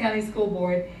Citrus County School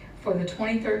Board for the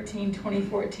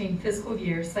 2013-2014 fiscal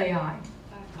year, say aye.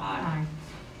 Aye. Aye.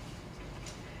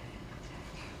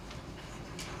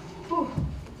 Whew.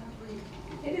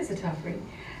 It is a tough read.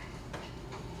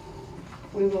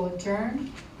 We will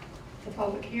adjourn the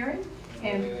public hearing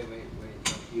and Wait.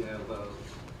 You have, I'm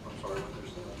sorry,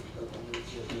 there's some other stuff on there.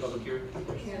 Public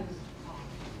hearing?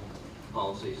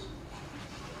 Policies.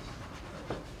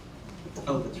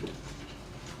 Oh, that's right.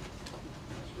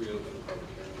 Let's reopen the public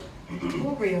hearing.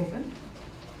 we'll reopen.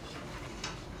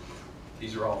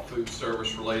 These are all food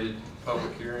service related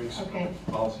public hearings. Okay.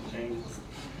 Policy changes.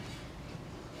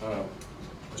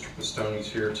 Mr.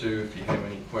 Pistone's here too if you have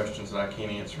any questions that I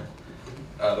can't answer.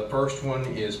 The first one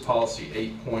is policy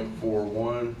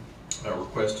 8.41,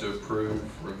 request to approve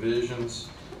revisions.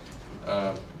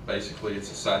 Basically,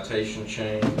 it's a citation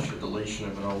change, a deletion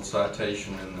of an old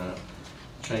citation, and a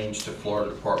change to Florida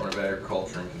Department of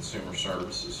Agriculture and Consumer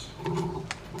Services.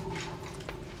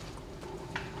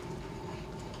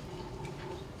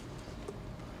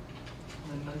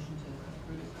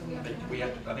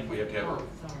 I think we have to have a.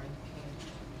 Sorry.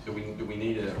 Do we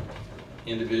need a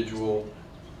individual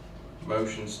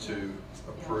motions to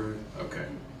approve? Okay.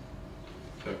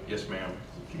 So yes, ma'am.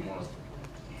 If you want to.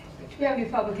 Do we have any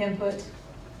public input?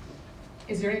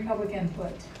 Is there any public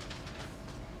input?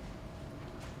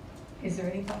 Is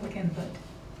there any public input?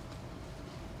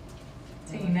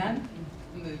 Seeing none?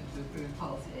 Move to approve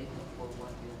policy 8.41 meal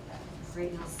patterns.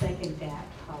 Great, and I'll second that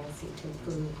policy to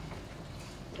approve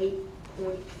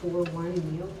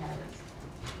 8.41 meal patterns.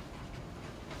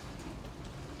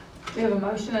 We have a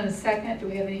motion and a second. Do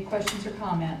we have any questions or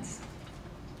comments?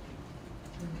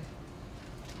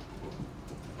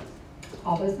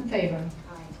 All those in favor?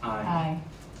 Aye. Aye.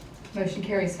 Motion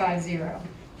carries 5-0.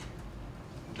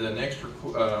 The next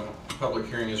public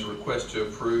hearing is a request to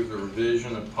approve the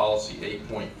revision of policy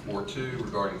 8.42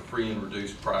 regarding free and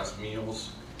reduced price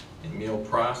meals and meal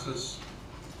prices.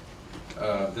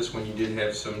 This one you did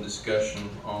have some discussion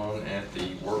on at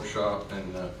the workshop,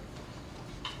 and the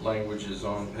language is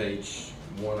on page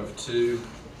 1 of 2.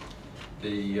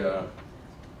 The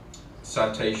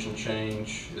citation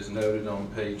change is noted on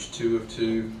page 2 of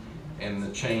 2, and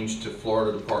the change to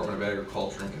Florida Department of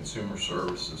Agriculture and Consumer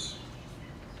Services.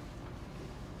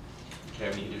 Do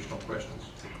you have any additional questions?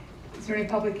 Is there any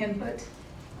public input?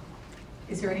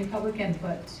 Is there any public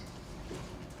input?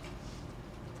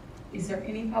 Is there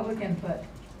any public input?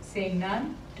 Seeing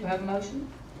none, do I have a motion?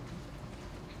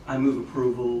 I move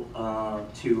approval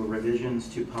to revisions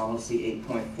to policy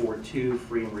 8.42,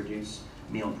 free and reduced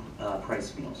meal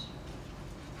price meals.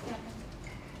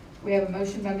 We have a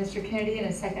motion by Mr. Kennedy and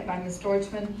a second by Ms.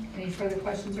 Deutschman. Any further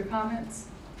questions or comments?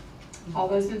 All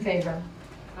those in favor?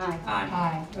 Aye.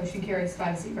 Aye. Motion carries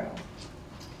 5-0.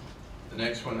 The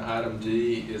next one, item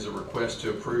D, is a request to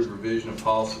approve revision of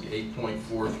policy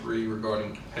 8.43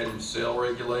 regarding competitive sale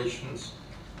regulations.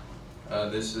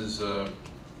 This is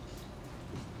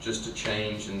just a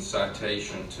change in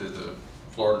citation to the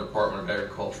Florida Department of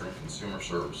Agriculture and Consumer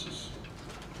Services.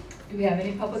 Do we have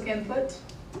any public input?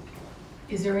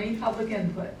 Is there any public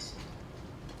input?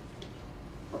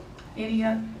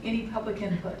 Any public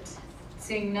input?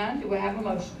 Seeing none, do we have a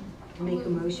motion? Make a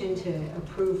motion to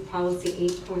approve policy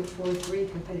 8.43,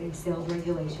 competitive sales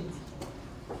regulations.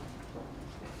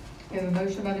 We have a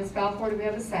motion by Ms. Balfour. Do we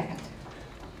have a second?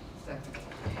 Second.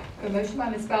 We have a motion by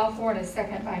Ms. Balfour and a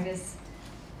second by Ms.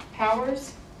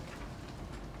 Powers.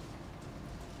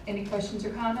 Any questions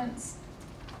or comments?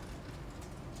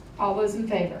 All those in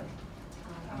favor?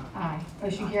 Aye.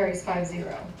 Motion carries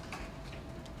 5-0.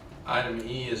 Item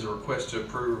E is a request to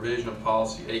approve revision of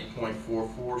policy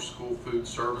 8.44, school food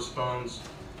service funds.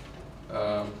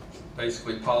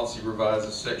 Basically, policy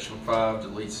revises section 5,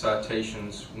 deletes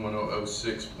citations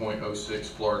 1006.06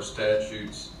 Florida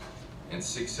statutes and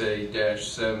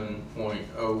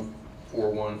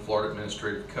 6A-7.041 Florida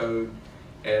Administrative Code,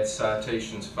 adds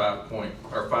citations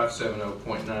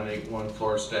 570.981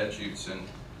 Florida statutes and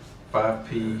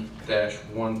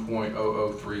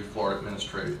 5P-1.003 Florida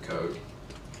Administrative Code.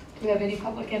 Do we have any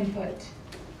public input?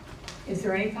 Is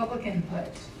there any public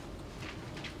input?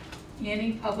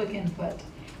 Any public input?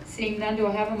 Seeing none, do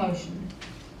I have a motion?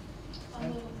 I'll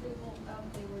move approval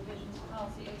of the revisions to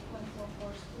policy 8.44,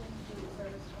 school food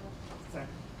service funds. Second.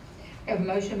 I have a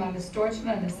motion by Ms.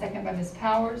 Dorchman and a second by Ms.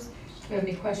 Powers. Do we have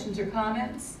any questions or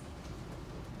comments?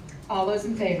 All those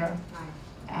in favor?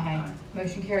 Aye. Aye.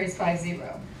 Motion carries 5-0. And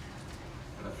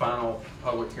the final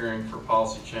public hearing for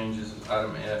policy changes is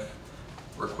item F,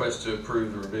 request to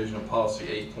approve the revision of policy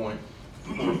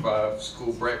 8.45,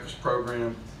 school breakfast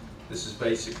program. This is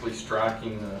basically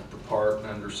striking the part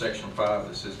under section 5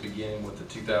 that says beginning with the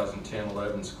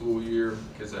 2010-11 school year,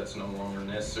 because that's no longer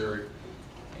necessary,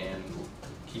 and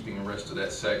keeping the rest of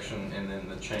that section, and then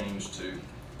the change to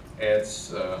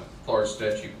adds Florida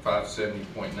statute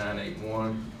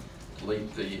 570.981,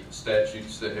 delete the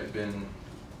statutes that have been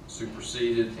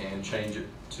superseded and change it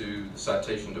to the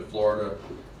citation to Florida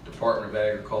Department of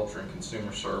Agriculture and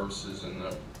Consumer Services and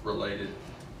the related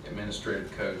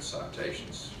administrative code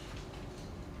citations.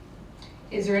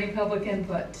 Is there any public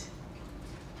input?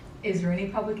 Is there any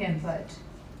public input?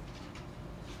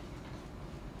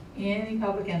 Any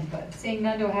public input? Seeing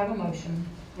none, do I have a motion?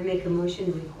 I make a motion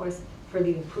to request for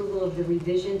the approval of the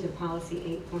revision to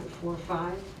policy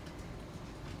 8.45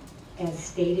 as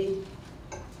stated.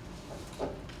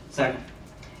 Second.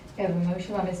 We have a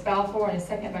motion by Ms. Balfour and a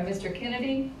second by Mr.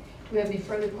 Kennedy. Do we have any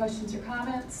further questions or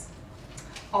comments?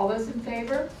 All those in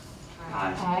favor?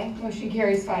 Aye. Aye. Motion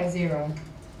carries 5-0.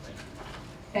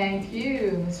 Thank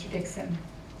you, Mr. Dixon.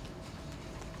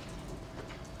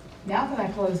 Now can I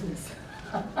close this?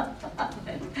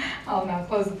 I'll now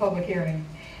close the public hearing,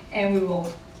 and we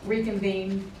will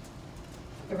reconvene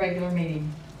the regular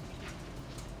meeting.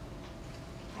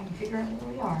 I can figure out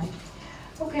where we are.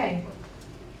 Okay.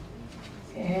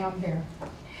 Yeah, I'm there.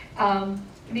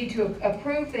 We need to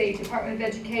approve the Department of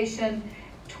Education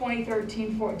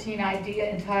 2013-14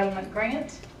 IDEA Entitlement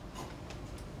Grant.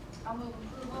 I'll move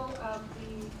approval of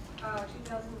the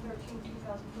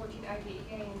 2013-2014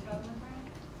 IDEA entitlement grant.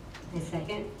 A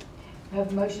second. We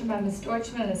have a motion by Ms.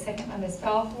 Deutschman and a second by Ms.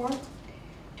 Balfour.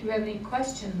 Do we have any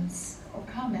questions or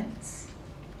comments?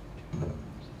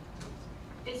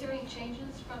 Is there any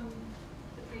changes from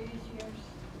the previous years?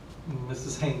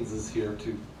 Mrs. Haynes is here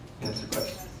to answer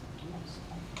questions.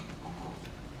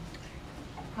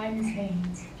 Hi, Ms.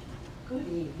 Haynes. Good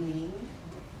evening.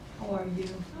 How are you?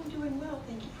 I'm doing well,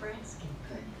 thank you for asking.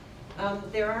 Good.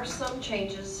 There are some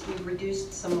changes. We've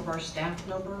reduced some of our staff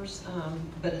numbers,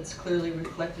 but it's clearly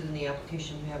reflected in the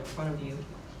application you have in front of you.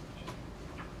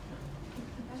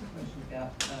 I have a question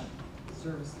about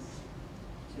services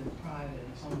to private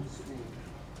and homeschool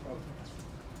programs.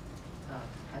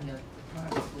 I know the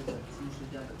private school is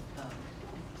usually done, but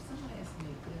somebody asked me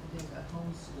if a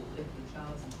homeschool, if the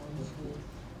child's in homeschool,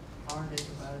 are they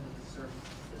provided with the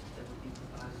services that would be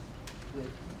provided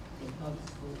with in public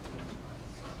school?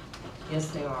 Yes,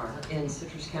 they are. In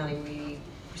Citrus County, we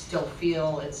still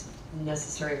feel it's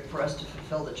necessary for us to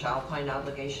fulfill the child find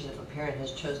obligation. If a parent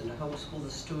has chosen to homeschool the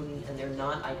student and they're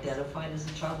not identified as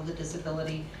a child with a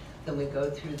disability, then we go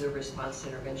through the response to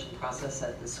intervention process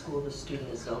at the school the student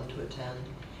is zoned to attend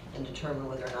and determine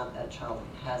whether or not that child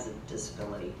has a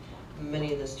disability.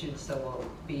 Many of the students that will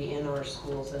be in our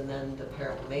schools, and then the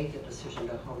parent will make the decision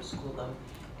to homeschool them,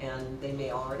 and they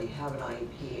may already have an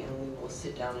IEP, and we will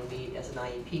sit down and meet as an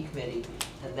IEP committee,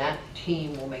 and that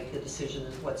team will make the decision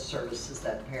as what services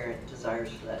that parent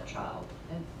desires for that child.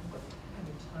 And what kind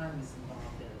of time is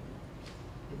involved in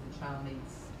it? If the child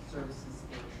needs services,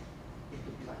 it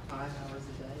could be like 5 hours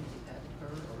a day, would that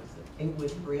occur, or is it? It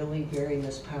would really vary,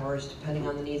 Ms. Powers, depending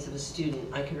on the needs of a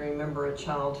student. I can remember a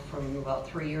child from about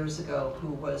 3 years ago who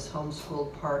was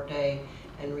homeschooled part-day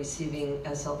and receiving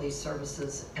SLD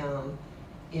services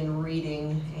in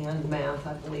reading and math,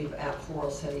 I believe, at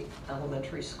Floral City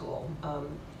Elementary School.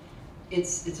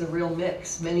 It's a real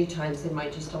mix. Many times they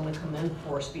might just only come in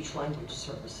for speech-language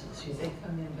services. They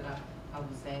come in, but I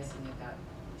was asking about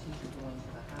the teacher going to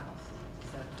the house.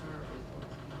 Is that occur?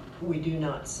 We do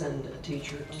not send a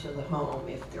teacher to the home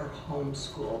if they're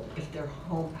homeschooled. If they're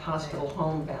hospital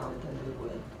homebound, then we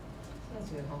would.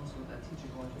 Sometimes we have homeschooled, that teacher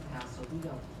going to the house, so we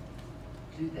don't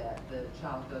do that. The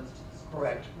child goes to the school.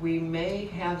 Correct. We may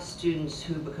have students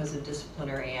who, because of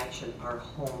disciplinary action, are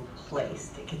home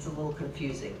placed. It gets a little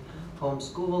confusing.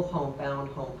 Homeschool, homebound,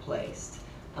 home placed.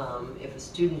 If a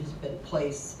student has been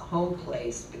home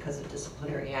placed because of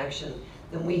disciplinary action,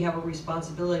 then we have a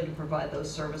responsibility to provide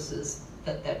those services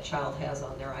that that child has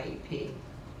on their IEP.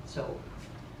 So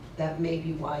that may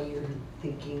be why you're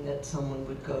thinking that someone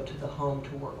would go to the home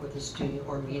to work with a student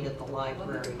or meet at the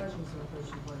library. One of the questions the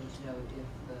person wanted to know if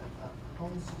the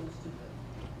homeschool student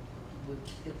would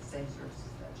get the same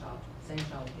services that child, same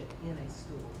child would get in a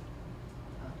school,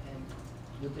 and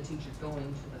with the teacher going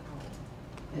to the home.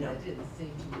 And No. that didn't seem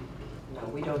to me to be. No,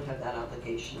 we don't have that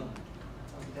obligation.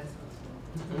 Okay, that's what I was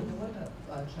wondering. And what about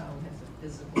a child who has a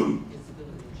physical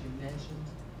disability that you mentioned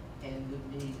and would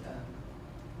need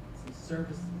some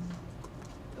services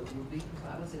that will be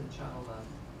provided? Let's say the child, I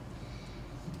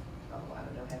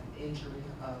don't know, had an injury,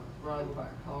 run over by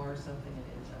a car or something, and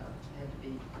it had to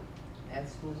be at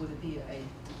school. Would it be a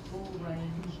full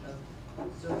range of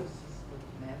services with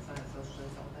math, science, social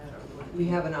studies, all that, or would it We be?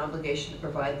 have an obligation to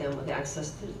provide them with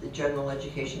access to the general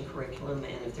education curriculum,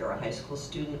 and if they're a high school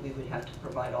student, we would have to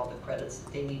provide all the credits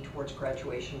that they need towards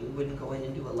graduation. We wouldn't go in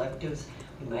and do electives.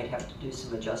 We might have to do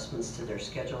some adjustments to their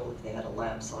schedule if they had a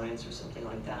lab science or something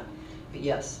like that. But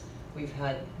yes, we've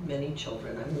had many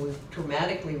children. I mean, we've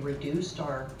dramatically reduced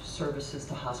our services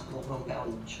to hospital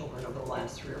homebound children over the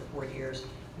last 3 or 4 years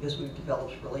because we've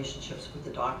developed relationships with the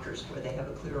doctors where they have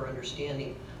a clearer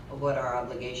understanding of what our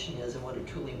obligation is and what it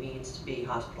truly means to be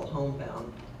hospital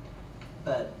homebound.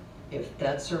 But if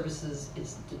that service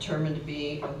is determined to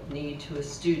be of need to a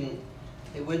student,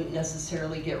 they wouldn't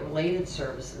necessarily get related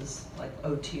services like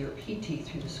OT or PT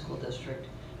through the school district,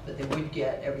 but they would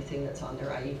get everything that's on their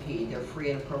IEP, their free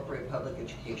and appropriate public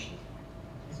education.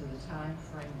 So the time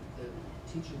frame the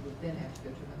teacher would then have to go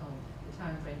to the home, the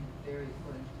time frame would vary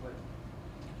according to what?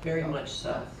 Very much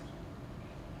so.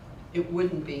 It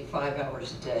wouldn't be 5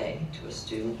 hours a day to a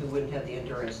student who wouldn't have the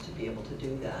endurance to be able to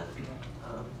do that.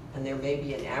 And there may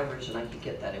be an average, and I could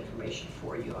get that information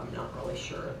for you. I'm not really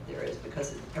sure if there is,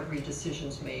 because every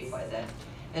decision's made by that.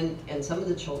 And some of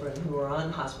the children who are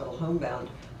on hospital homebound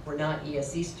were not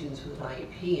ESE students with an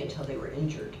IEP until they were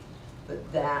injured.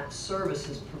 But that service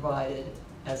is provided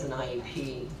as an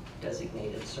IEP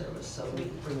designated service, so we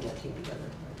bring that team together.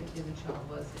 If the child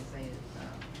was, say, in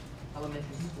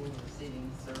elementary school receiving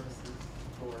services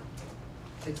for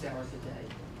 6 hours a day,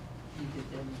 you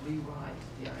could then rewrite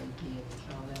the IEP if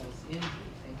the child now was injured,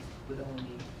 they would only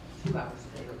need 2 hours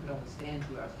a day, or could only stand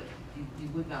 2 hours a day. You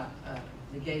would not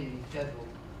negate any federal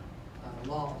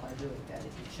law by doing that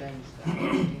if you changed that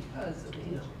because of the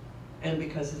injury. And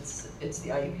because it's the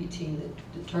IEP team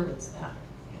that determines that.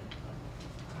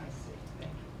 I see,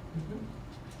 thank you.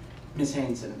 Ms.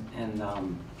 Haynes, and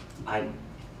I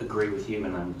agree with you,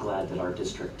 and I'm glad that our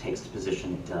district takes the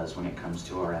position it does when it comes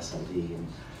to our SLD and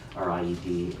our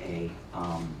IEDA.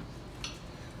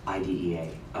 IDEA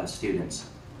students.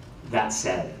 That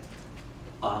said,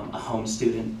 a home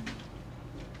student,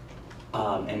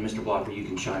 and Mr. Blocker, you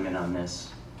can chime in on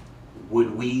this,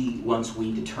 would we, once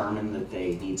we determine that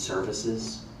they need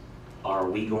services, are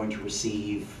we going to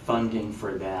receive funding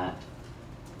for that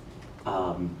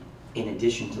in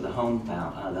addition to the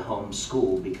home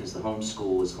school, because the home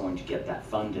school is going to get that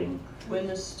funding?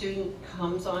 When a student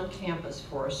comes on campus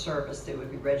for a service, they would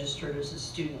be registered as a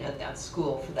student at that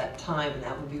school for that time, and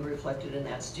that would be reflected in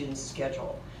that student's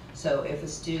schedule. So if a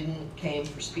student came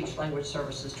for speech language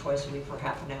services twice a week for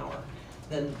half an hour,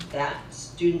 then that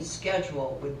student's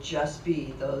schedule would just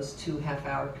be those 2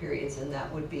 half-hour periods, and that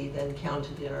would be then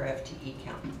counted in our FTE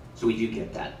count. So we do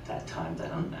get that time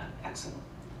then on that. Excellent.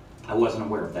 I wasn't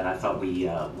aware of that. I thought we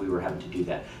were having to do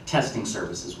that. Testing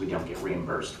services we don't get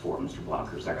reimbursed for, Mr.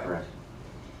 Blocker, is that correct?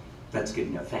 That's good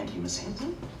to know. Thank you, Ms.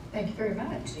 Hanson. Thank you very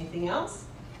much. Anything else?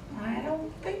 I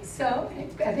don't think so.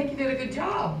 I think you did a good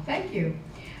job. Thank you.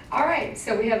 All right,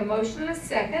 so we have a motion and a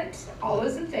second. All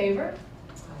those in favor?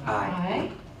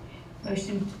 Aye.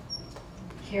 Motion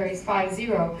carries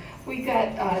 5-0. We've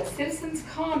got citizens'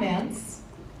 comments.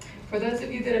 For those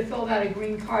of you that have filled out a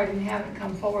green card and haven't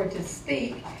come forward to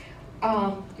speak,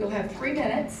 you'll have 3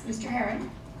 minutes. Mr. Herron.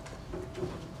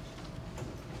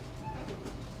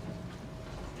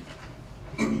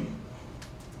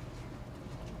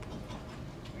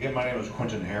 Again, my name is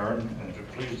Quentin Herron, and if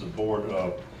it pleases the board,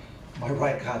 my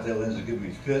right contact lens is giving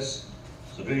me fits.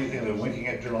 So if anything they're winking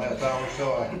at during the last hour or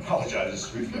so, I apologize.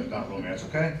 It's reflex, not romance,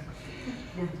 okay?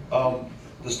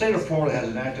 The state of Florida has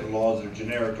enacted laws that are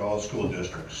generic to all school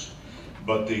districts,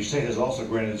 but the state has also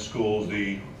granted schools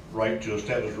the right to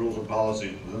establish rules and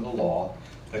policies within the law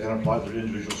that can apply to their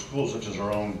individual schools, such as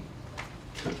our own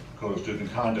Code of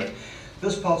Student Conduct.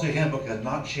 This policy handbook has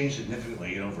not changed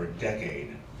significantly in over a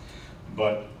decade,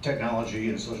 but technology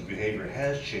and social behavior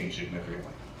has changed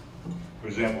significantly. For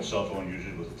example, cell phone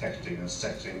usage with texting and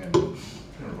sexting and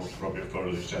inappropriate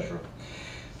photos, etc.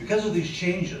 Because of these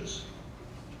changes,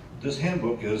 this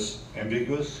handbook is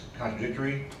ambiguous,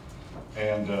 contradictory,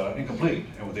 and incomplete,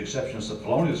 and with the exception of some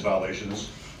felonious violations,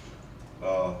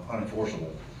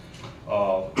 unenforceable.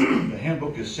 The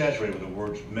handbook is saturated with the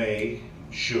words may,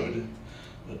 should,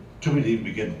 too many to even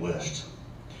begin the list.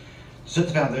 To set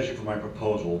the foundation for my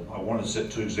proposal, I want to set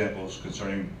 2 examples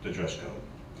concerning the dress code.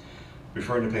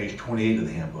 Referring to page 28 of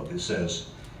the handbook, it says,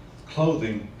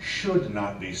 clothing should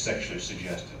not be sexually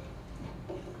suggestive.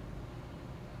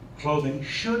 Clothing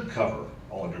should cover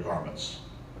all undergarments.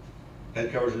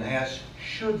 Head covers and hats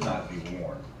should not be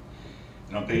worn.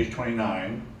 And on page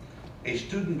 29, a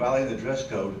student violating the dress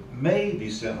code may be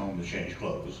sent home to change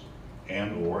clothes,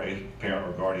 and or a parent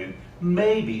or guardian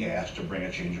may be asked to bring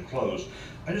a change of clothes.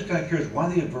 I'm just kind of curious,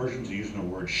 why the aversion to using the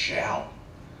word shall?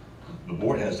 The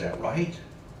board has that right.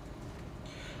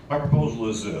 My proposal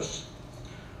is this.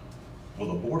 Will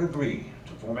the board agree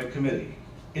to form a committee,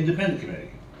 independent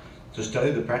committee, to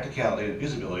study the practicality and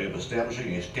feasibility of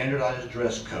establishing a standardized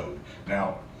dress code?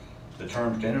 Now, the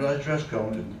term standardized dress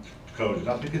code is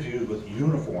not to be confused with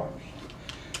uniforms.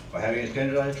 By having a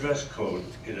standardized dress code,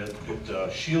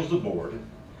 it shields the board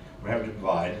from having to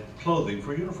provide clothing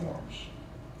for uniforms.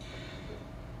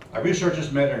 I researched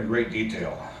this matter in great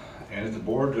detail, and if the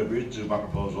board agrees to my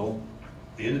proposal,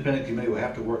 the independent committee will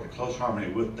have to work in close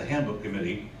harmony with the handbook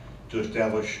committee to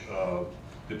establish the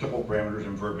typical parameters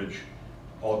and verbiage,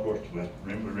 all of course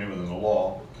remain within the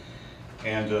law.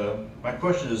 And my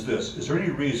question is this: is there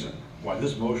any reason why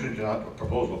this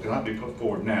proposal cannot be put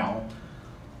forward now,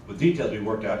 with details to be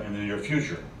worked out in the near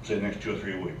future, say the next 2 or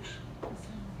 3 weeks?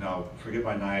 Now, forget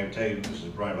my naivete,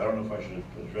 Mrs. Bryant, but I don't know if I should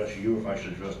address you or if I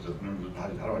should address the members. How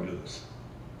do I do this?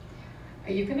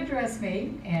 You can address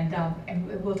me, and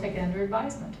we'll take it under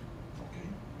advisement. Okay.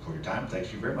 For your time,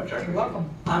 thank you very much. You're welcome.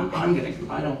 I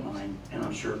don't mind, and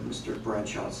I'm sure Mr.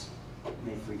 Bradshaw's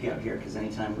may freak out here because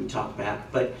anytime we talk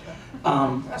back, but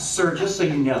sir, just so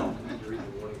you know,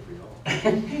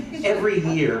 every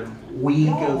year we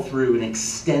go through an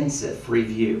extensive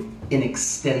review, and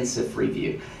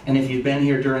if you've been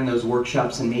here during those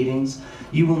workshops and meetings,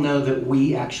 you will know that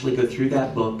we actually go through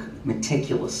that book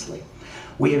meticulously.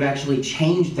 We have actually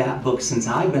changed that book since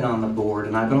I've been on the board,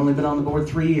 and I've only been on the board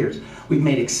 3 years. We've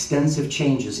made extensive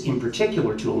changes, in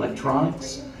particular to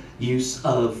electronics, use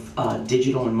of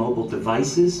digital and mobile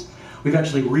devices. We've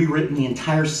actually rewritten the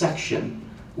entire section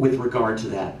with regard to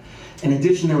that. In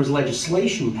addition, there was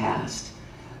legislation passed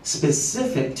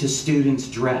specific to students'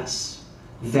 dress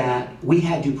that we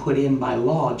had to put in by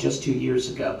law just 2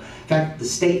 years ago. In fact, the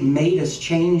state made us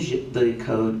change the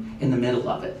code in the middle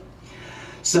of it.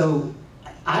 So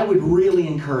I would really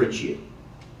encourage you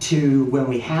to when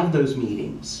we have those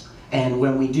meetings, and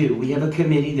when we do, we have a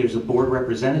committee, there's a board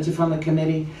representative on the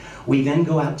committee. We then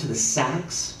go out to the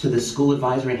SACs, to the School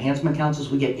Advisory Enhancement Councils.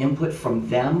 We get input from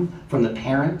them, from the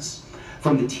parents,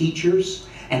 from the teachers,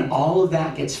 and all of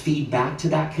that gets feedback to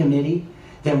that committee.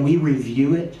 Then we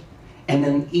review it, and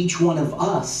then each one of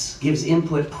us gives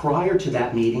input prior to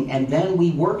that meeting, and then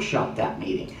we workshop that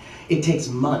meeting. It takes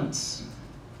months,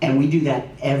 and we do that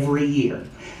every year.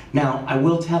 Now, I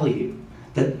will tell you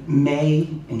that may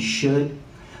and should,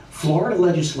 Florida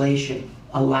legislation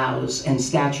allows, and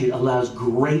statute allows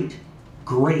great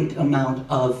amount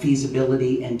of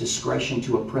feasibility and discretion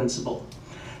to a principal,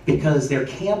 because their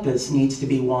campus needs to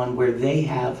be one where they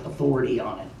have authority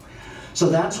on it. So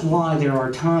that's why there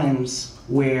are times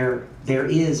where there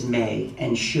is may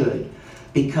and should,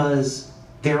 because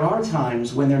there are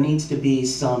times when there needs to be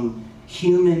some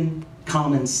human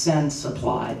common sense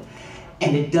applied,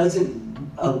 and it doesn't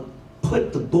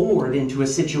put the board into a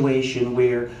situation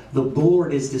where the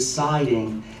board is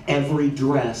deciding every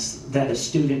dress that a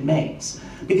student makes.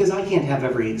 Because I can't have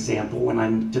every example when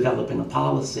I'm developing a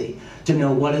policy to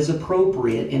know what is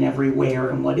appropriate in every where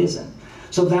and what isn't.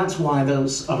 So that's why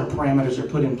those other parameters are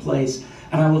put in place.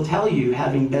 And I will tell you,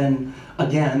 having been,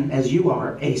 again, as you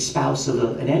are, a spouse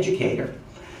of an educator,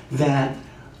 that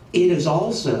it is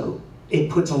also, it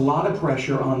puts a lot of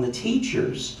pressure on the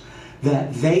teachers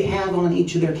that they have on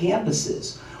each of their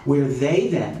campuses, where they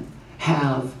then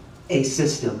have a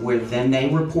system where then they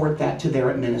report that to their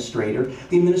administrator.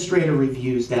 The administrator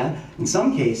reviews that. In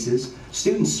some cases,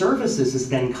 student services is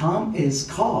then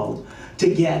called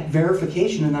to get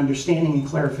verification and understanding and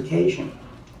clarification.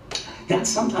 That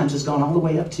sometimes has gone all the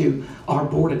way up to our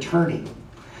board attorney.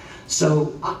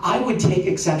 So I would take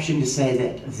exception to say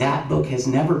that that book has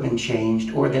never been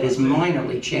changed, or that is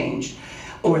minorly changed,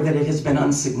 or that it has been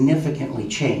unsignificantly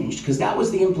changed, because that was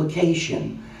the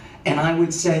implication. And I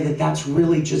would say that that's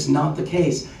really just not the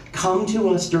case. Come to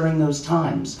us during those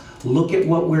times. Look at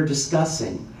what we're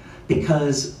discussing,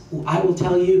 because I will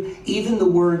tell you, even the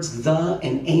words the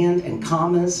and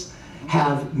commas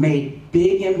have made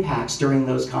big impacts during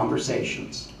those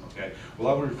conversations. Okay,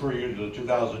 well, I would refer you to the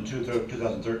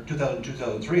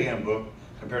 2003 handbook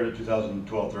compared to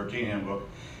 2012-13 handbook.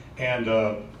 And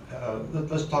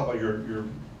let's talk about your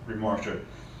remarks here.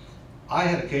 I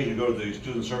had occasion to go to the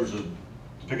student services to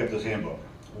pick up this handbook.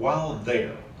 While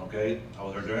there, okay, I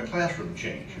was there during a classroom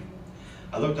change.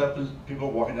 I looked up at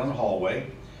people walking down the hallway.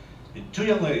 Two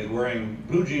young ladies wearing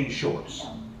blue jean shorts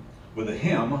with a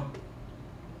hem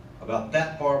about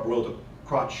that far below the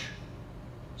crotch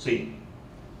seam.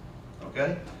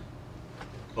 Okay?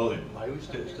 Clothing.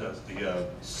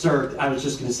 Sir, I was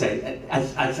just going to say,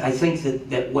 I think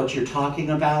that what you're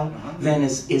talking about then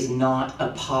is not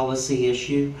a policy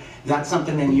issue. That's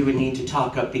something then you would need to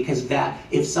talk up, because that,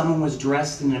 if someone was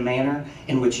dressed in a manner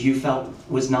in which you felt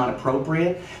was not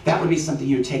appropriate, that would be something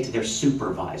you would take to their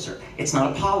supervisor. It's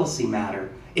not a policy matter,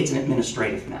 it's an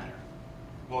administrative matter.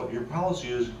 Well, your policy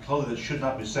is clothing that should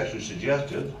not be sexually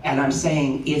suggestive. And I'm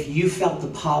saying, if you felt the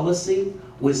policy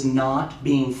was not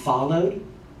being followed,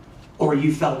 or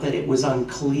you felt that it was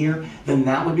unclear, then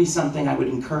that would be something I would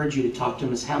encourage you to talk to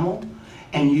Ms. Hemmel,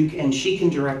 and she can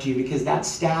direct you, because that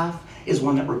staff is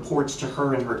one that reports to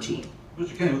her and her team.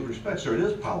 Mr. Kennedy, with respect, sir, it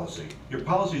is policy. Your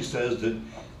policy says that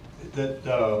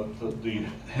the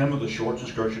hem of the shorts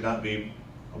and skirt should not be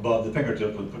above the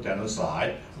fingertip and put down to the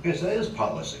side. Okay, so that is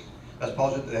policy. That's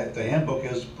policy that the handbook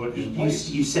has put in place.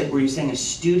 You said, were you saying a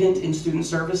student in student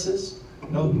services?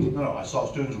 No, I saw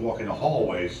students walking the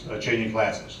hallways changing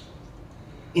classes.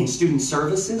 In student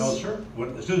services? No, sir.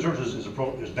 The student services is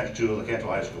next to Lecanto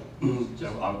High School. So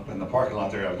I'm in the parking lot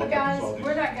there. I looked Guys, up and saw these.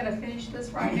 we're not going to finish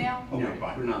this right now. Okay,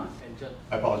 fine. We're not.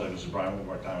 I apologize, Mrs. Bryan, one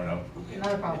more time. I know.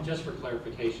 Not a problem. And just for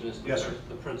clarification, Yes, sir.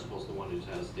 the principal's the one who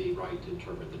has the right to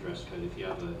interpret the dress code. If you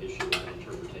have an issue with the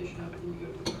interpretation of it, you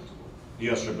go to the principal.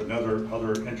 Yes, sir, but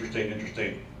other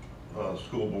interstate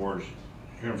school boards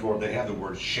here in Florida, they have the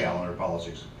word shall in their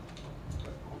policies.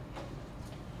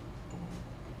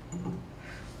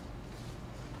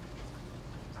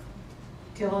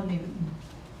 Dylan Newton.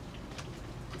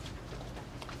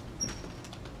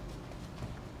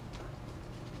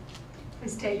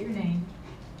 Please state your name,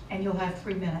 and you'll have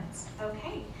 3 minutes.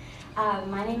 Okay.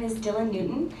 My name is Dylan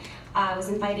Newton. I was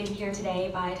invited here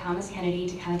today by Thomas Kennedy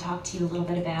to kind of talk to you a little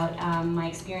bit about my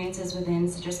experiences within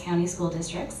Citrus County School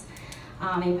Districts.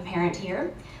 I'm a parent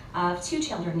here of 2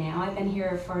 children now. I've been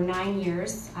here for 9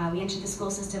 years. We entered the school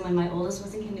system when my oldest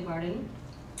was in kindergarten.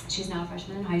 She's now a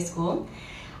freshman in high school.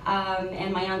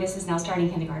 And my youngest is now starting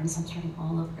kindergarten, so I'm starting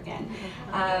all over again.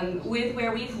 With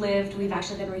where we've lived, we've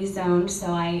actually been rezoned, so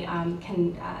I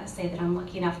can say that I'm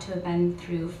lucky enough to have been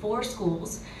through 4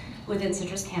 schools within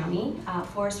Citrus County,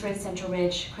 Forest Ridge, Central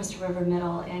Ridge, Crystal River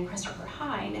Middle, and Christopher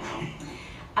High now.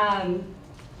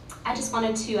 I just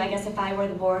wanted to, I guess if I were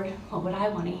the board, what would I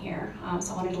want to hear?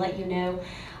 So I wanted to let you know,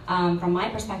 from my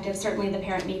perspective, certainly the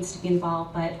parent needs to be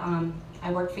involved, but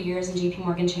I worked for years in JP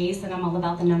Morgan Chase, and I'm all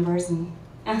about the numbers, and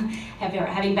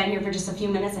having been here for just a few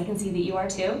minutes, I can see that you are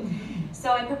too.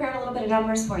 So I prepared a little bit of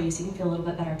numbers for you so you can feel a little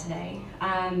bit better today.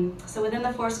 So within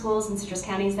the 4 schools in Citrus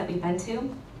counties that we've been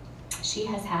to, she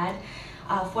has had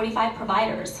 45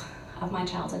 providers of my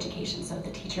child's education. So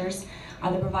the teachers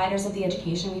are the providers of the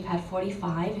education. We've had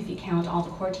 45 if you count all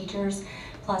the core teachers,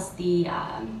 plus the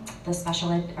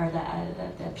special ed, or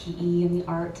the PE and the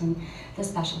art and the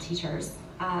special teachers.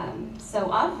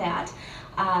 So of that,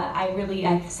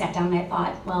 I sat down and I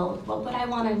thought, well, what would I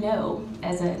want to know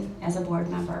as a board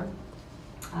member?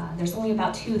 There's only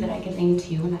about 2 that I could name to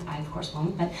you, and I of course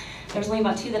won't, but there's only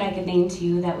about 2 that I could name to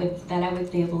you that I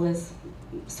would label as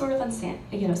sort of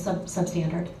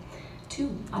substandard. 2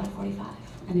 out of 45.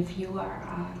 And if you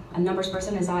are a numbers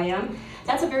person as I am,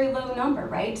 that's a very low number,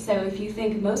 right? So if you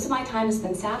think most of my time has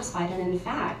been satisfied, and in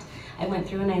fact, I went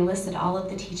through and I listed all of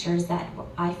the teachers that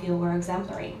I feel were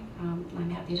exemplary. I'm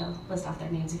happy to list off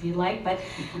their names if you'd like, but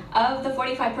of the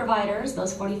 45 providers,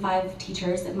 those 45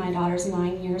 teachers, and my daughter's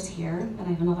 9 years here, and I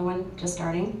have another one just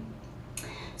starting,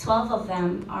 12 of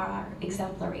them are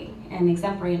exemplary, and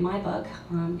exemplary in my book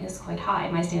is quite high.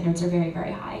 My standards are very,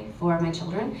 very high for my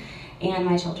children and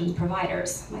my children's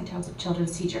providers, my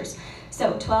children's teachers.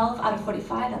 So 12 out of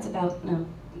 45, that's about, no,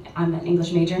 I'm an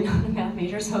English major, not a math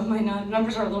major, so my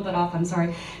numbers are a little bit off, I'm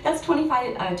sorry. That's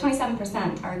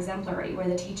 27% are exemplary, where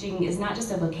the teaching is not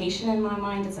just a vocation in my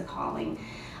mind, it's a calling.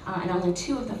 And only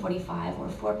 2 of the 45, or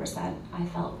 4%, I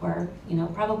felt were,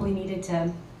 probably needed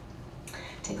to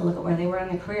take a look at where they were in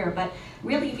their career. But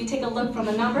really, if you take a look from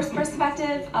a numbers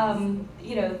perspective,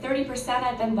 30%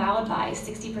 I've been wowed by,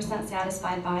 60%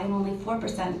 satisfied by, and only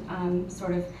 4%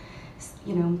 sort of,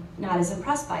 not as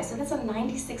impressed by. So that's a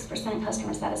 96%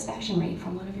 customer satisfaction rate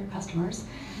from one of your customers,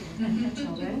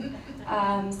 children.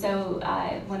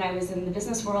 When I was in the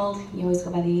business world, you always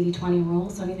go by the 80-20 rule,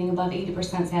 so anything above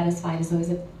 80% satisfied is always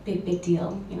a big, big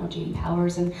deal. J.D.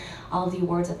 Powers and all of the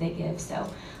awards that they give. So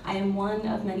I am one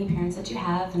of many parents that you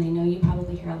have, and I know you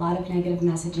probably hear a lot of negative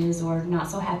messages or not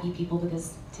so happy people,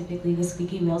 because typically the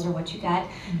squeaky wheels are what you get.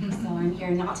 So I'm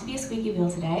here not to be a squeaky wheel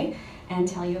today and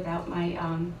tell you about my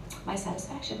my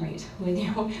satisfaction rate with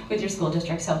your school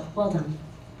district. So well done.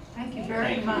 Thank you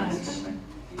very much.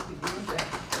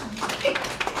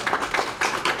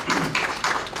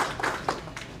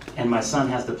 And my son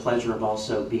has the pleasure of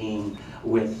also being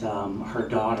with her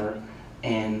daughter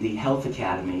and the Health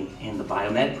Academy in the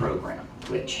Biomed program,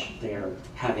 which they're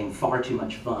having far too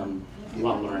much fun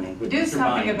while learning. Do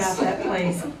something about that,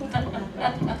 please.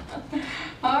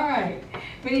 All right.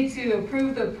 We need to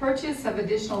approve the purchase of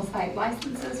additional site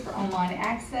licenses for online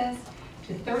access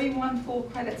to 31 full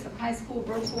credits of high school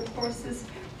virtual courses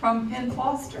from Penn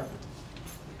Foster.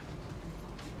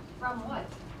 From what?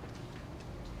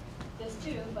 There's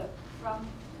 2, but from?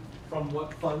 From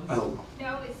what funds? Oh.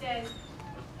 No, it says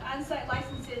on-site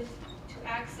licenses to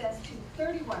access to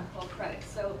 31 full credits.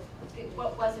 So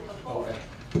what was it before?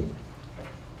 Okay.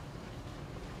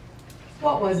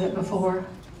 What was it before?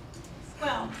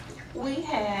 Well, we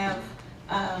have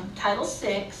Title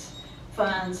VI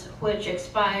funds which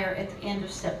expire at the end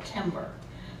of September.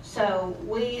 So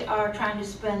we are trying to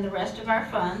spend the rest of our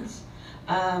funds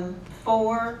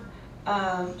for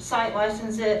site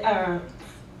licenses,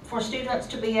 for students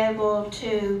to be able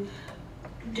to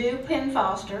do Penn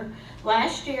Foster.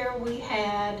 Last year we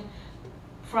had,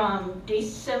 from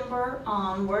December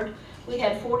onward, we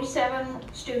had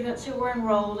 47 students who were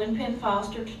enrolled in Penn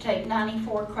Foster to take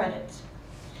 94 credits.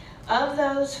 Of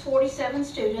those 47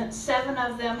 students, 7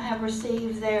 of them have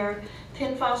received their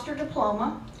Penn Foster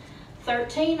diploma.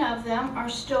 13 of them are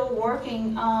still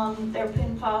working on their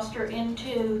Penn Foster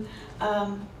into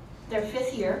their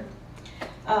 5th year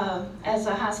as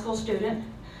a high school student.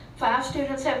 5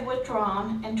 students have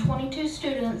withdrawn, and 22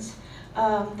 students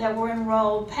that were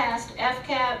enrolled passed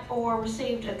FCAT or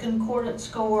received a concordant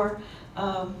score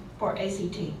for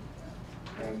ACT.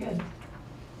 Very good.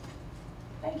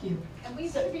 Thank you. And we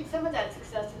attribute some of that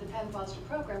success to the Penn Foster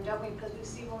program, don't we? Because we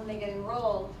see when they get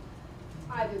enrolled,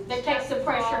 either that takes the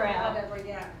pressure out. Whatever,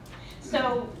 yeah.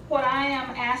 So what I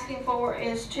am asking for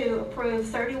is to approve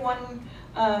 31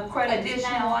 credits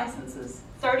additional licenses.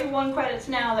 31 credits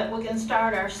now that we can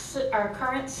start our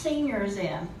current seniors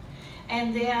in.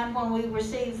 And then when we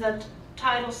receive the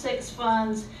Title VI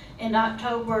funds in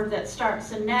October that starts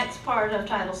the next part of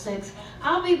Title VI,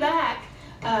 I'll be back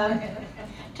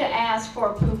to ask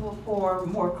for approval for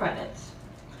more credits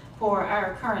for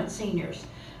our current seniors.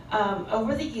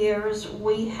 Over the years,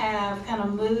 we have kind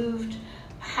of moved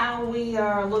how we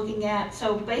are looking at,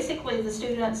 so basically the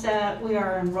students that we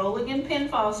are enrolling in Penn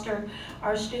Foster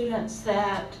are students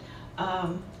that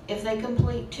if they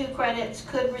complete 2 credits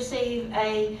could receive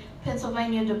a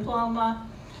Pennsylvania diploma.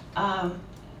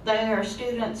 They are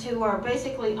students who are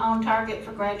basically on target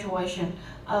for graduation,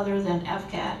 other than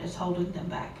FCAT is holding them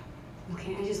back.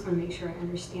 Okay, I just want to make sure I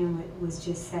understand what was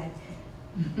just said.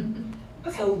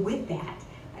 So with that,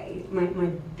 my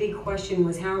big question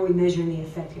was, how are we measuring the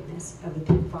effectiveness of the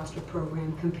Penn Foster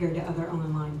program compared to other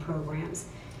online programs?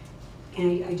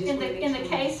 And I just in the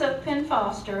case of Penn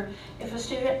Foster, if a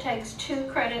student takes 2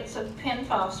 credits of Penn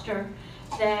Foster,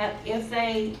 that if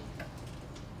they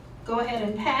go ahead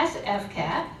and pass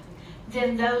FCAT,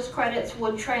 then those credits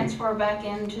would transfer back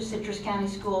into Citrus County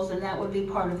Schools, and that would be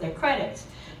part of their credits.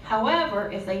 However,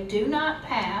 if they do not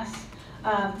pass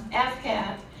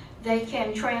FCAT, they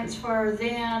can transfer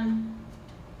then,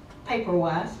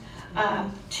 paper-wise,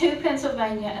 to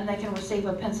Pennsylvania, and they can receive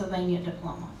a Pennsylvania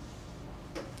diploma.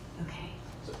 Okay.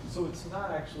 So it's not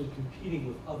actually competing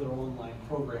with other online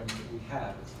programs that we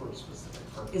have. It's for a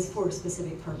specific purpose. It's for a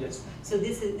specific purpose. Yes. So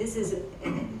this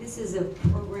is a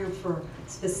program for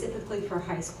specifically for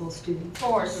high school students.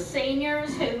 For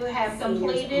seniors who have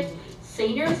completed,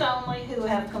 seniors only who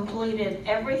have completed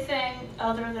everything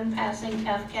other than passing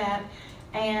FCAT,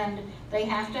 and they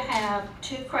have to have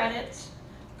 2 credits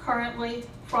currently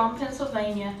from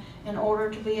Pennsylvania in order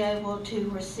to be able to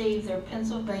receive their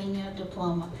Pennsylvania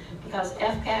diploma, because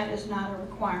FCAT is not a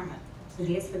requirement. So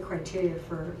that's the criteria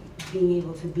for being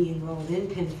able to be enrolled in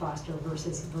Penn Foster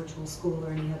versus virtual school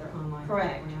or any other online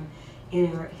Correct. program.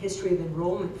 In our history of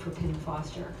enrollment for Penn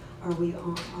Foster, are we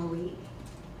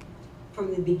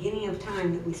from the beginning of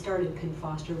time that we started Penn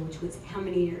Foster, which was how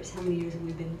many years? How many years have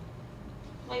we been?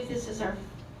 I believe this is our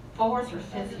 4th or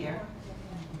 5th year.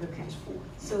 Okay.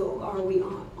 So are we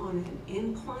on an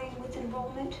incline with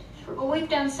enrollment? Well, we've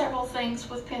done several things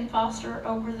with Penn Foster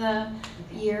over the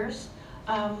years.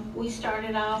 We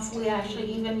started off, we actually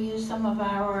even used some of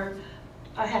our,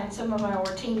 I had some of our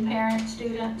teen parent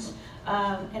students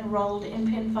enrolled in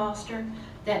Penn Foster.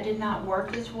 That did not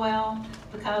work as well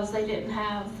because they didn't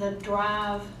have the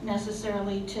drive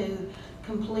necessarily to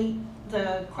complete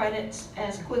the credits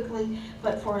as quickly.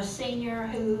 But for a senior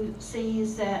who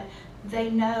sees that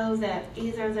they know that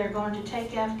either they're going to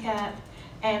take FCAT,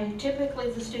 and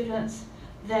typically the students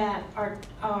that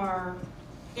are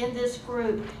in this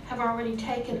group have already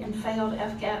taken and failed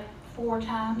FCAT 4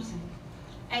 times.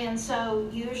 And so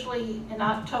usually in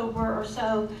October or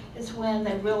so is when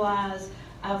they realize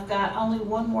I've got only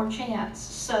one more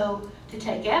chance to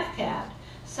take FCAT.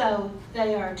 So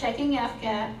they are taking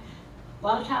FCAT. A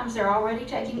lot of times they're already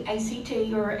taking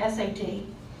ACT or SAT.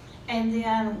 And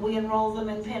then we enroll them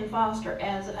in Penn Foster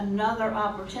as another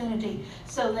opportunity.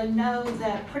 So they know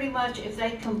that pretty much if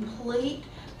they complete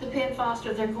the Penn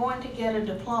Foster, they're going to get a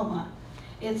diploma.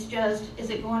 It's just, is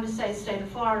it going to say state of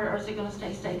Florida or is it going to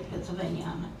say state of Pennsylvania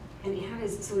on it? And how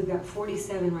does, so we've got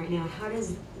 47 right now, how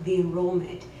does the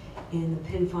enrollment in the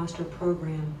Penn Foster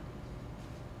program,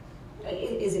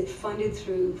 is it funded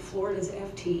through Florida's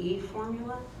FTE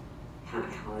formula? How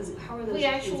are those? We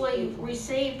actually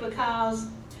receive because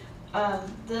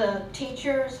the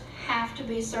teachers have to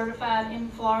be certified in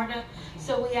Florida,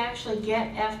 so we actually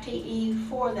get FTE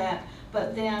for that,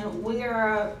 but then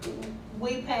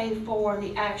we pay for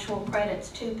the actual credits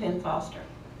to Penn Foster.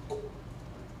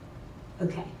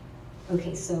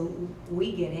 Okay, so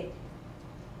we get it.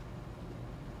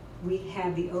 We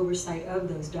have the oversight of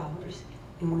those dollars,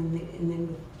 and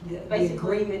then with the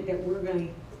agreement that we're going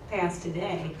to pass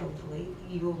today, hopefully,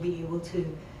 you will be able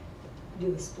to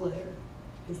do a splitter.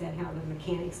 Is that how the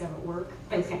mechanics of it work?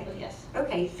 Basically, yes.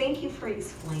 Okay, thank you for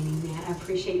explaining that. I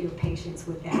appreciate your patience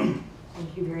with that.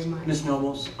 Thank you very much. Ms.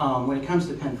 Nobles, when it comes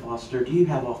to Penn Foster, do you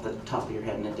have off the top of your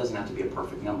head, and it doesn't have to be a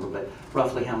perfect number, but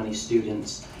roughly how many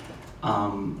students we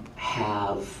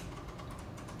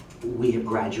have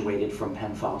graduated from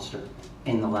Penn Foster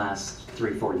in the last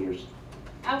 3-4 years?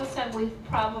 I would say we've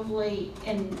probably,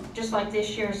 just like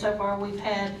this year so far, we've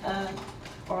had,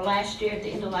 or last year, at the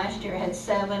end of last year, had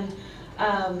 7,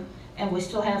 and we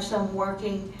still have some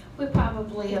working. We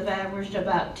probably have averaged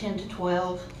about 10 to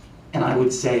 12. And I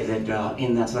would say that so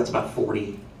that's about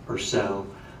 40 or so.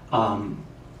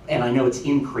 and I know it's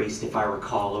increased, if I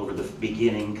recall, over the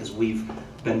beginning, because we've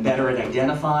been better at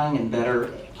identifying and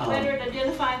better... Better at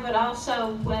identifying, but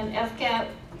also when FCAT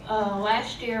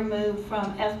last year moved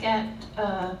from FCAT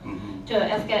to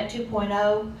FCAT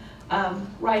 2.0,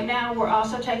 right now we're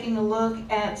also taking a look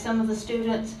at some of the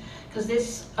students, because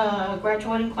this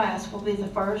graduating class will be the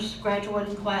first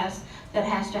graduating class that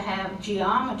has to have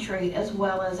geometry as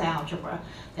well as algebra.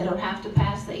 They don't have to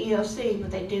pass the EOC,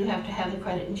 but they do have to have the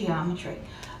credit in geometry.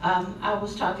 I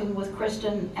was talking with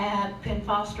Kristen at Penn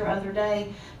Foster other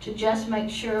day to just make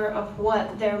sure of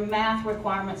what their math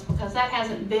requirements, because that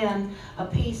hasn't been a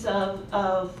piece of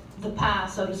the pie,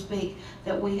 so to speak,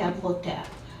 that we have looked at.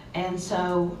 And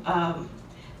so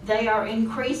they are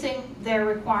increasing their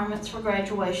requirements for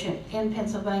graduation in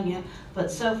Pennsylvania,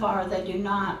 but so far they do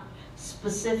not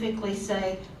specifically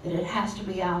say that it has to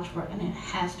be algebra and it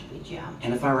has to be geometry.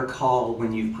 And if I recall,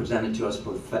 when you've presented to us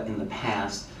in the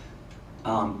past,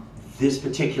 this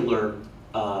particular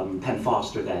Penn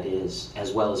Foster, that is,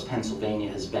 as well as Pennsylvania,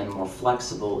 has been more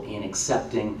flexible in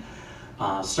accepting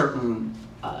certain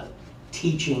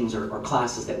teachings or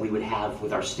classes that we would have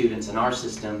with our students in our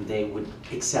system. They would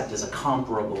accept as a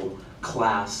comparable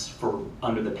class for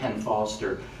under the Penn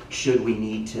Foster, should we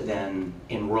need to then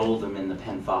enroll them in the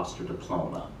Penn Foster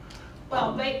diploma.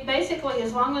 Well, basically,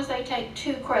 as long as they take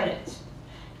 2 credits,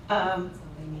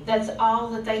 that's all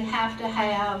that they have to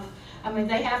have. I mean,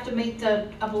 they have to meet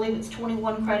the, I believe it's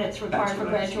 21 credits required for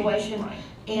graduation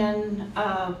in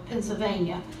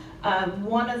Pennsylvania.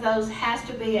 One of those has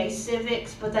to be a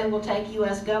civics, but they will take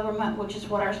U.S. government, which is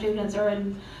what our students are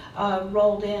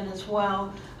enrolled in as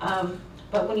well.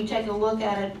 But when you take a look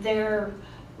at it, their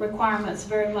requirements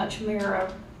very much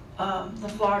mirror the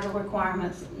Florida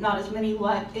requirements. Not as many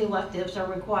electives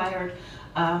are required.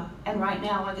 And right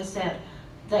now, like I said,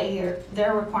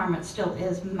 their requirement still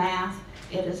is math.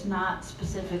 It is not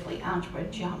specifically algebra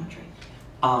and geometry.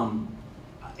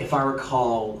 If I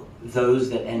recall, those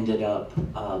that ended up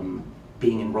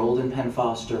being enrolled in Penn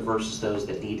Foster versus those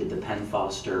that needed the Penn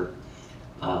Foster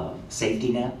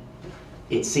safety net,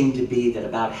 it seemed to be that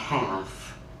about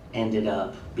half ended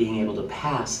up being able to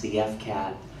pass the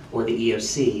FCAT or the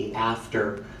EOC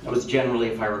after. That was generally,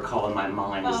 if I recall in my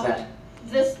mind, well, is that...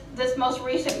 This most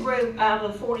recent group, out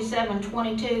of 47,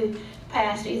 22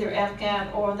 passed either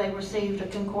FCAT or they received a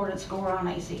concordant score on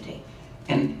ACT.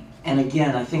 And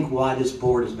again, I think why this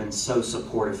board has been so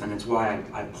supportive, and it's why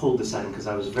I pulled this item, because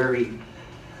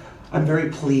I'm very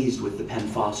pleased with the Penn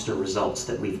Foster results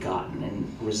that we've gotten. And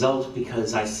results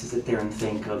because I sit there and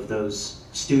think of those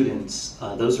students,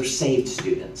 those are saved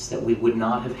students that we would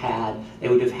not have had, they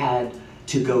would have had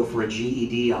to go for a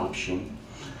GED option,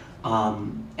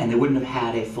 and they wouldn't have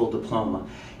had a full diploma.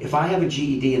 If I have a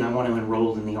GED and I want to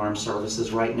enroll in the armed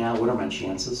services right now, what are my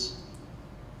chances?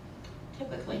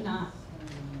 Typically not,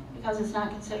 because it's not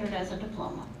considered as a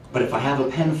diploma. But if I have a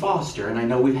Penn Foster, and I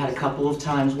know we've had a couple of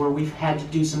times where we've had to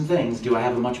do some things, do I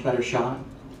have a much better shot?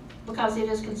 Because it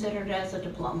is considered as a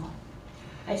diploma,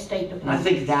 a state diploma. And I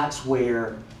think that's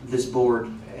where this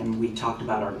board, and we talked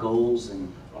about our goals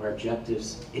and our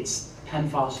objectives, it's Penn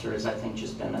Foster has, I think,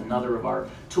 just been another of our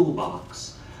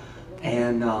toolbox.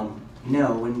 And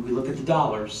no, when we look at the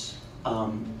dollars,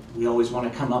 we always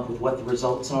want to come up with what the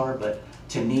results are, but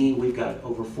to me, we've got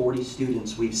over 40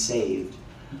 students we've saved,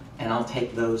 and I'll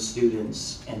take those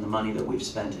students and the money that we've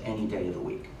spent any day of the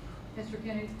week. Mr.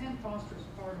 Kennedy, Penn Foster is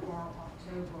part of our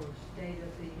October State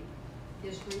of the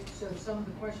History, so some of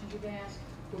the questions you've asked,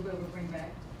 we'll be able to bring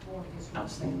back for history.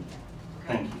 Outstanding.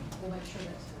 Okay? Thank you. We'll make sure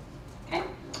that's Okay.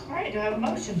 All right, do I have a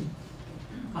motion?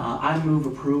 I move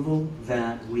approval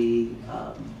that we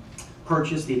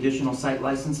purchase the additional site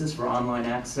licenses for online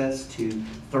access to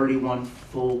 31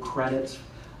 full credits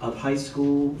of high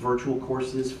school virtual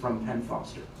courses from Penn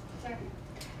Foster. Second.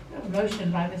 We have a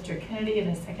motion by Mr. Kennedy and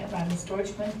a second by Ms.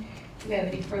 Deutschman. Do we have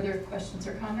any further questions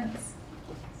or comments?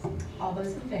 All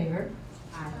those in favor?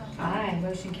 Aye. Aye.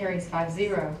 Motion carries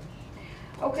 5-0.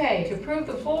 Okay, to approve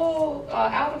the full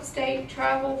out-of-state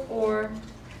travel for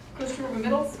Coastal River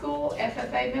Middle School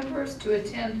FFA members to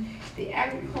attend the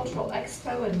Agricultural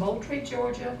Expo in Moultrie,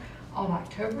 Georgia on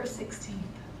October 16th,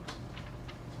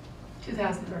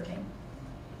 2013.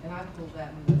 And I pulled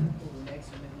that one, and I pulled the next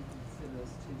one, and you can consider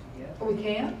those two together. Oh, we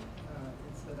can?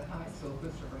 It's for the high school,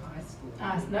 Christopher High School.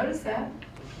 I noticed that.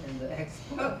 And the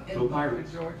expo in Go Moultrie,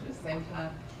 Pirates. Georgia, same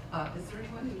time. Is there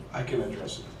anyone who? I can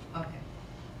address it. Okay.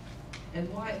 And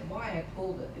why I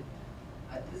pulled it,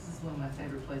 this is one of my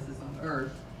favorite places on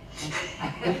earth.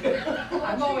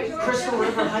 I'm always. Crystal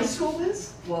River High School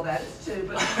is? Well, that is too,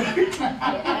 but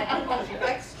Agriculture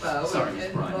Expo Sorry, Ms.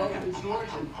 in Bryant, I got Moultrie, it.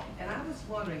 Georgia. And I was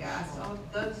wondering, I saw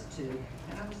those two,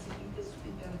 and I was thinking this would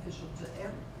be beneficial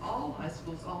to all high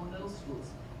schools, all middle schools,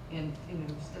 and,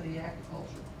 study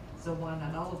agriculture. So why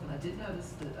not all of them? I did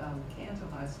notice that Canton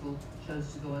High School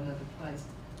chose to go another place,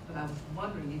 but I was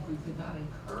wondering if we could not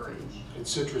encourage. And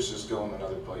Citrus is going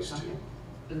another place too.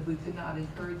 But if we could not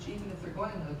encourage, even if they're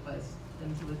going another place,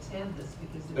 them to attend this,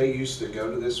 because They used to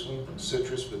go to this one,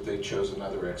 Citrus, but they chose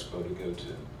another expo to go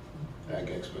to, Ag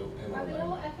Expo in Are they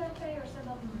all Orlando. FFA or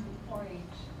some of them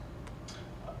 4-H?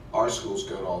 Our schools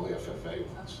go to all the FFA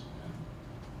ones. Yeah.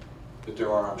 But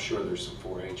there are, I'm sure there's some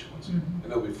 4-H ones. Mhm. And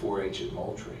there'll be 4-H at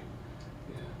Moultrie.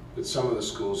 Yeah. But some of the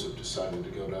schools have decided to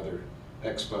go to other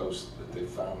expos that they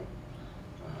found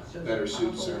better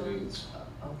suits their needs.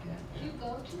 Okay. Do you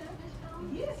go to that, Ms. Powell?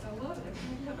 Yes, I love it.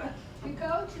 Everything about it. You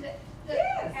go to the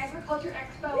Yes. Agriculture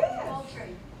Expo Yes. in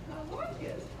Moultrie? I like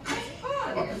it. It's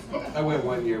fun. I went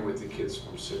one year with the kids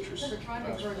from Citrus. They're trying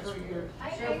to encourage her to get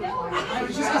I know. I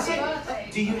was just gonna say.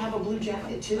 Do you have a blue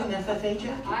jacket too, an FFA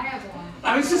jacket? I have one.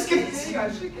 I was just gonna I say.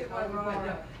 I should get one right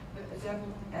now. It's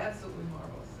absolutely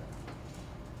marvelous.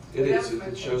 It is,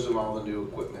 it shows them all the new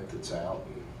equipment that's out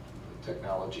and the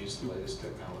technologies, the latest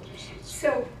technologies. It's-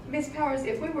 So, Ms. Powers,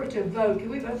 if we were to vote, could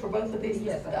we vote for both of these?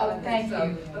 Yes, Oh, thank so.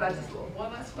 you. But I just,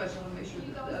 one last question, I want to make sure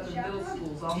that the other middle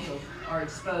schools also are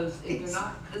exposed. If they're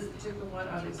not, this particular one,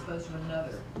 are they exposed to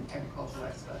another agricultural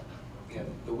expo? Yeah,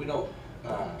 but we don't,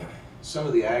 some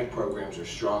of the ag programs are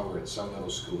stronger at some middle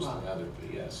schools than others,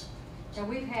 but yes. And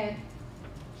we've had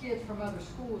kids from other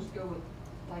schools go with,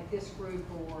 like this group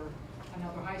or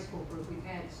another high school group. We've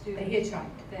had students. They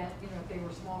hitchhiked. That, if they were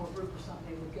a smaller group or something,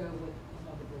 they would go with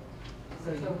another group.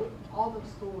 So So all the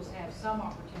schools have some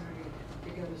opportunity to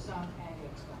go to some ag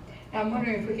expo. Now, I'm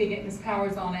wondering if we could get Ms.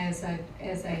 Powers on as a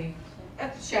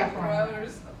chaperone.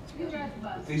 You drive the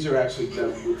bus. These are actually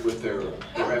done with their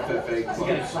FFA clubs. You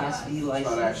got a Class B It's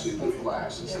license? not actually the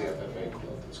class, it's the FFA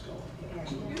club that's going.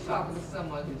 You're talking to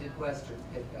someone who did Western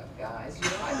pickup, guys.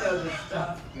 I know this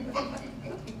stuff.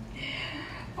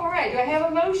 All right, do I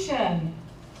have a motion?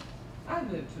 I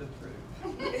move to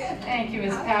approve. Thank you,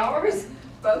 Ms. Powers.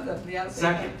 Both of them, yeah.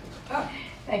 Second.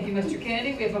 Thank you, Mr.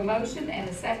 Kennedy. We have a motion and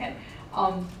a second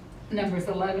on numbers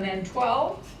 11 and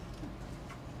 12.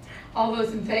 All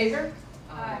those in favor?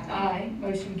 Aye. Aye.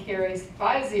 Motion carries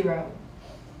 5-0.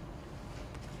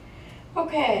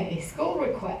 Okay, school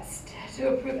request.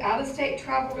 To approve out-of-state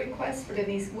travel request for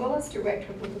Denise Willis,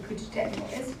 Director of the Wakucha Technical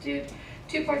Institute,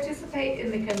 to participate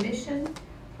in the commission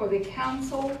for the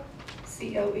Council,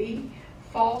 COE,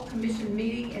 Fall Commission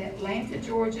Meeting in Atlanta,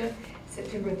 Georgia,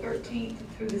 September 13th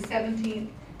through the 17th,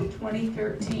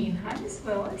 2013. Hi, Ms.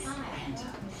 Willis.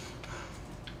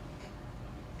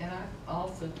 And I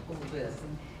also pulled this,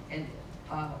 and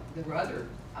there were other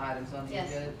items on the Yes.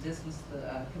 agenda. This was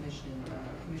the commission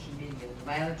meeting in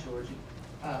Atlanta, Georgia.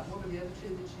 What were the other two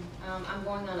that you? I'm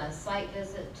going on a site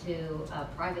visit to a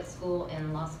private school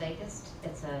in Las Vegas.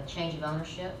 It's a change of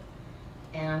ownership.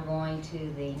 And I'm going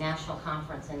to the national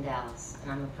conference in Dallas,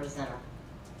 and I'm a presenter.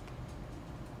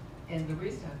 And the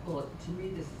reason I pull it, to me,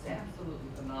 this is absolutely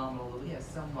phenomenal that we have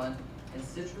someone in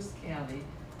Citrus County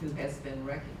who has been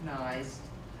recognized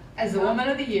As the Woman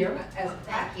of the Year.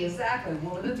 Thank you. Exactly,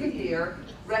 Woman of the Year,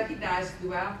 recognized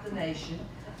throughout the nation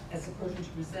as a person to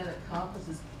present at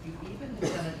conferences. You even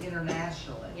have done it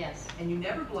internationally. Yes. And you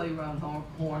never blow your own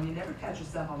horn, you never pat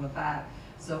yourself on the back.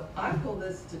 So I pull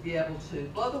this to be able to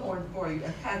blow the horn for you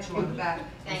and pat you on the back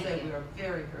and Thank say you. we are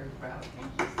very, very proud.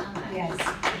 Thank you so much. Yes.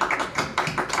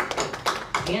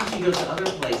 And she goes to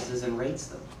other places and rates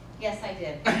them. Yes, I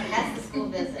did. That's the school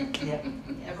visit. Yep.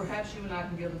 And perhaps you and I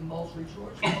can go to Moultrie,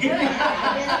 Georgia.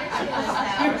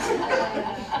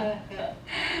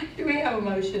 Do we have a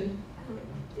motion?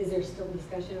 Is there still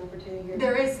discussion opportunity here?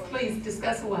 There is. Please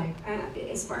discuss away.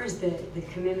 As far as the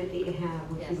commitment that you have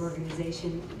with Yes. the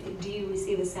organization, do you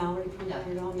receive a salary from that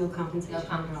at all? No compensation No at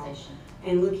all? compensation.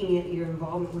 And looking at your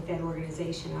involvement with that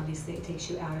organization, obviously it takes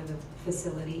you out of the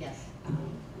facility Yes.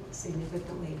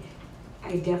 significantly.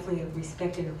 I definitely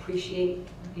respect and appreciate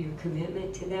your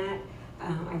commitment to that.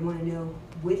 I want to know,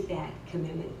 with that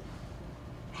commitment,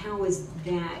 how is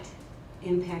that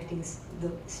impacting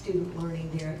the student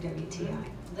learning there at WTI?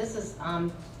 This is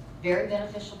very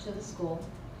beneficial to the school.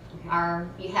 Okay.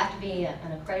 You have to be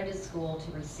an accredited school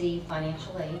to receive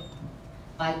financial aid.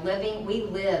 We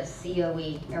live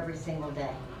COE every single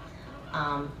day.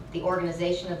 The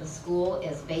organization of the school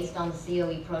is based on the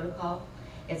COE protocol.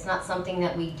 It's not something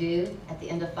that we do at the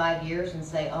end of 5 years and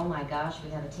say, oh my gosh, we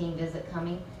have a team visit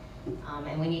coming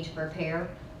and we need to prepare.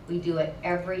 We do it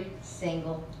every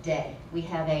single day. We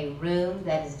have a room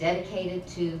that is dedicated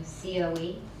to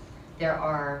COE. There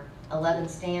are 11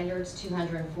 standards,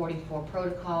 244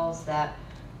 protocols that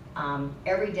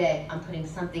every day I'm putting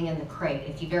something in the crate.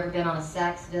 If you've ever been on a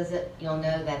SACS visit, you'll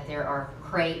know that there are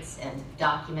crates and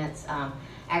documents.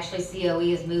 Actually, COE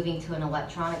is moving to an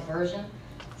electronic version.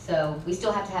 So we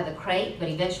still have to have the crate, but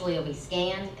eventually it'll be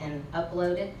scanned and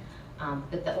uploaded.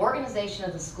 But the organization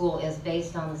of the school is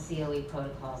based on the COE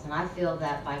protocols. And I feel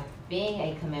that by being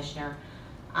a commissioner,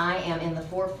 I am in the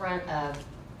forefront of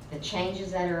the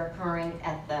changes that are occurring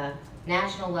at the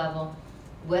national level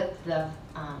with the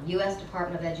U.S.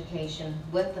 Department of Education,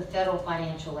 with the federal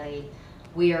financial aid.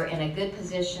 We are in a good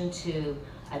position to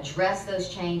address those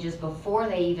changes before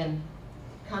they even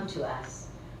come to us.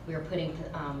 We are putting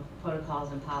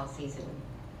protocols and policies and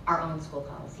our own school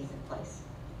policies in place.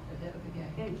 Ahead of the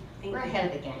game. We're ahead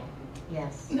of the game,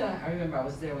 yes. No, I remember I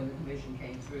was there when the commission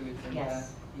came through and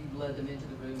Yes. You led them into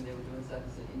the room and they were doing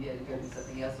something and you had to go do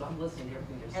something else. So I'm listening to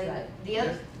everything they're And saying. the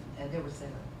other- And they were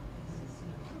saying,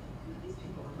 these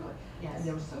people are really, Yes. and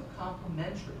they were so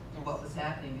complimentary to what was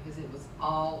happening because it was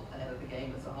all ahead of the game.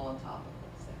 It was all on top of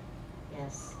it.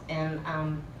 Yes, and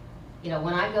you know,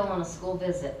 when I go on a school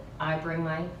visit, I bring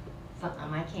my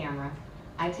camera.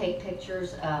 I take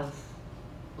pictures of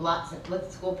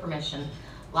with school permission,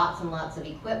 lots and lots of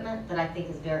equipment that I think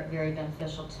is very, very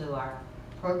beneficial to our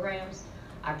programs.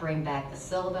 I bring back the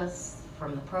syllabus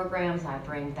from the programs. I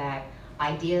bring back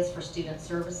ideas for student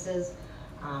services,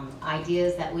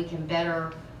 ideas that we can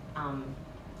better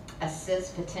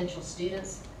assist potential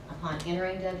students upon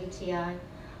entering WTI.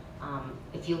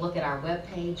 If you look at our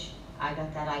webpage, I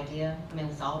got that idea. I mean,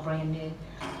 it's all brand new.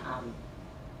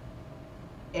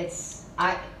 It's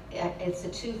a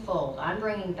twofold. I'm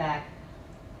bringing back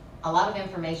a lot of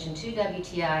information to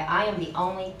WTI. I am the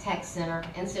only tech center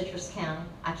in Citrus County.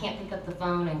 I can't pick up the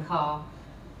phone and call,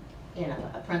 you know,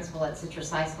 a principal at Citrus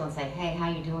High School and say, hey,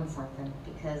 how you doing something?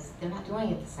 Because they're not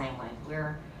doing it the same way.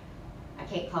 I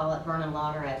can't call up Vernon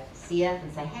Lauder at CF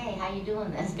and say, hey, how you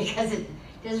doing this? Because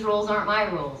his rules aren't my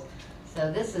rules.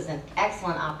 So this is an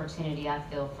excellent opportunity, I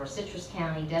feel, for Citrus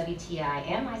County, WTI,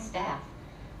 and my staff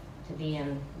to be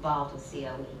involved with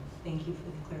COE. Thank you for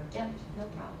the clarification. Yep, no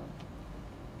problem.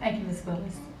 Thank you, Ms.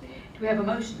 Willis. Do we have a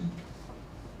motion?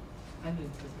 I move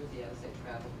to approve the out-of-state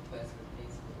travel request for the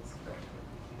for this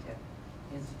UTEP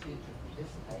Institute to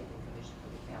participate in Commission for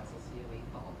the Council COE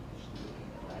Fall Commission meeting in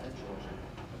Atlanta, Georgia,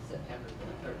 from September the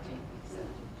 13th to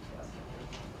 17th,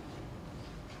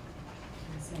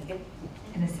 2013. Second.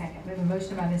 And a second. We have a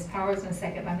motion by Ms. Powers and a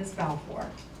second by Ms. Balfour.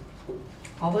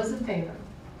 All those in favor?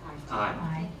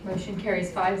 Aye. Motion carries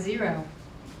 5-0.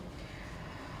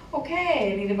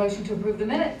 Okay, I need a motion to approve the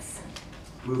minutes.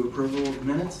 Move approval of the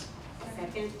minutes?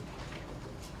 Second.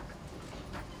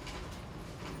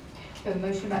 We have a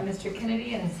motion by Mr.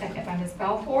 Kennedy and a second by Ms.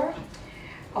 Balfour.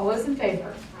 All those in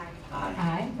favor? Aye.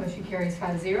 Aye. Motion carries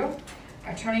 5-0.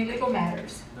 Attorney legal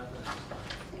matters.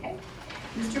 Okay.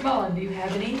 Mr. Mullen, do you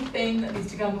have anything that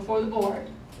needs to come before the board?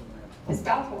 Ms.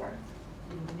 Balfour?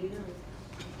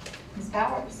 Ms.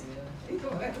 Powers?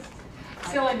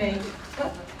 Silly me.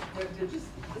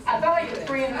 I felt like it was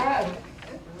 3 in a row.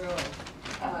 Really.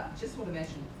 Just want to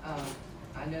mention,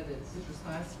 I know that Citrus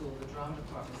High School, the drama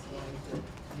department is going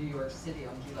to New York City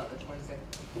on July the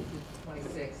 22nd to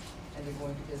 26th, and they're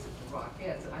going to visit the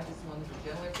Rockettes. And I just wanted for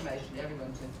general information,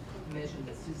 everyone to mention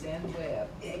that Suzanne Webb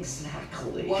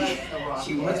Exactly. was a Rockette.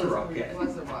 She was a Rockette.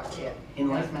 Was a Rockette. In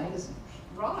Life Magazine.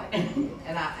 Right.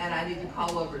 And I need to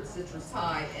call over at Citrus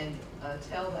High and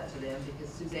tell that to them,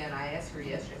 because Suzanne, I asked her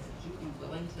yesterday, I said, would you be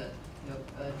willing to,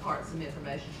 impart some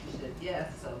information? She said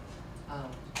yes. So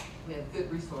we have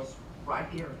good resource right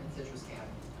here in Citrus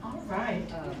County. All right.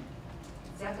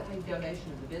 Secondly, donation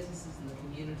to the businesses in the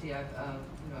community. I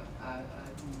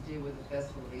deal with the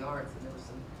Festival of the Arts, and there were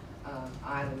some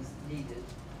items needed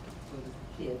for the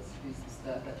kids to do some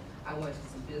stuff. But I went to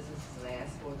some businesses and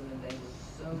asked for them, and they were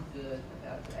so good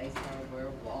about the Ace Hardware,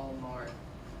 Walmart,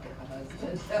 my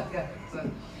husband, so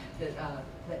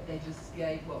that they just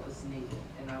gave what was needed,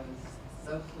 and I was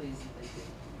so pleased that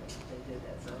they did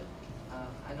that. So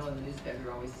I know in the newspaper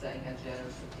you're always saying how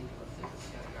generous the people of Citrus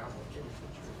County are. Well, it is the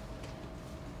truth.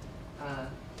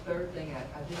 Third thing,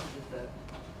 I visited the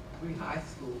 3 high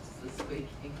schools this week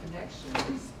in connection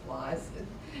with supplies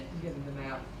and getting them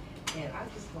out, and I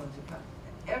just wanted to come.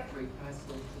 Every high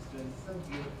school is just doing so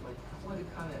beautifully. I wanted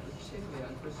to comment particularly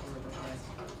on Crystal River High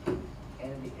School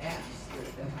and the atmosphere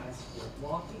at that high school.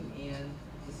 Walking in,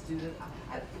 the student,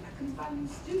 I couldn't find any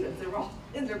students. They were all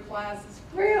in their classes.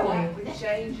 Really? Quietly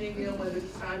changing, when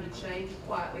it's time to change,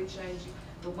 quietly changing.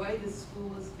 the way this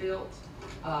school is built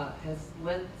has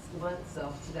lent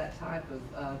itself to that type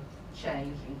of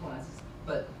change in classes.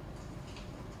 But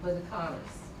Linda Connors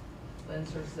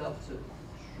lends herself to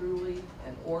truly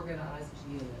an organized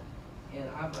unit. And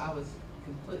I was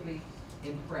completely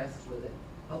impressed with it.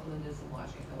 Hope Linda isn't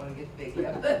watching. I want to get big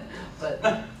of it, but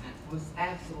it was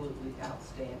absolutely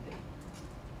outstanding.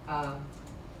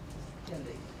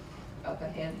 Kennedy, up a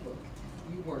handbook.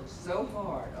 You worked so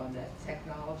hard on that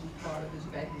technology part of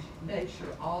this, made sure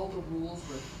all the rules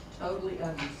were totally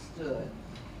understood.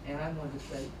 And I wanted to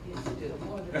say, you did a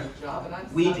wonderful job.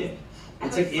 And We did.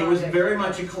 It was very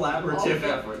much a collaborative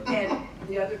effort. And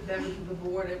the other members of the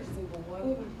board, every single one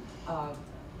of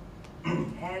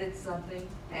them, added something,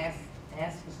 asked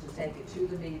us to take it to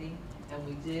the meeting, and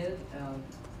we did.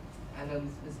 I know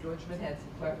Ms. Deutschman had some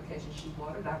clarification she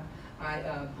wanted.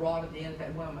 I brought it in at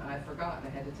that moment. I had forgotten. I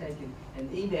had to take an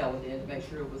email it in to make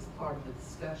sure it was part of the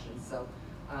discussion. So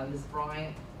Ms.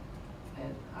 Bryant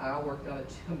and I worked on it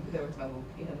too. There was my little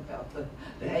pen about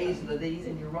the A's and the D's,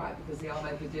 and you're right, because they all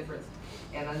make a difference.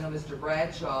 And I know Mr.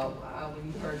 Bradshaw, when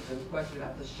you heard the question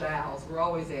about the shalls, we're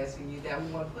always asking you that.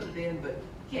 We want to put it in, but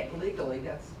can't legally,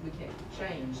 we can't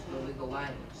change the legal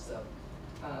language. So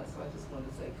I just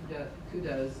wanted to say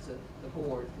kudos to the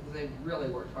board, because they really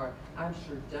worked hard. I'm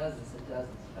sure dozens and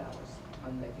dozens of hours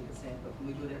on making this handbook, and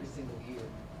we do it every single year.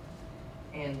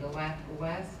 And the last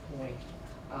point,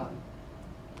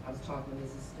 I was talking to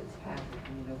Mrs. Fitzpatrick,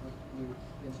 and we've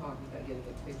been talking about getting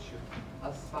a picture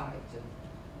of Spike to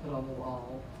put on the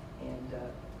wall, and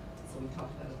so we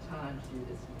talked about a time to do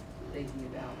this. We're thinking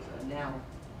about now,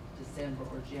 December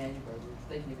or January. We're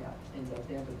thinking about in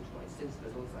November the 26th, but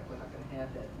it looks like we're not going to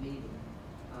have that meeting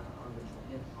on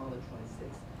the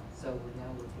 26th. So we're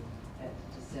now looking at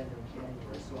December and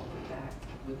January. So I'll be back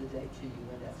with the date to you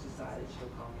when that's decided. She'll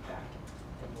call me back,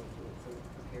 and we'll do it so we're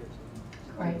prepared to do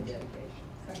the dedication.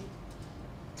 Great.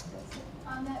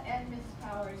 On that end, Ms.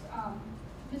 Powers,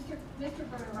 Mr.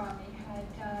 Bertarami had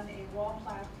done a wall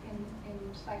plaque in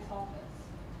Spike's office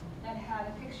that had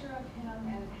a picture of him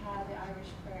and it had the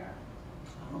Irish prayer.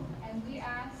 And we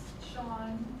asked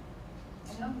Sean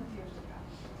a number of years ago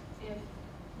if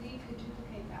we could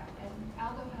duplicate that. And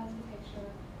Aldo has the picture,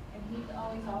 and he's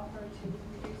always offered to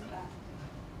reduce that.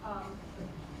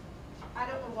 I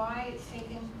don't know why it's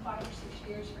taken 5 or 6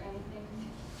 years for anything.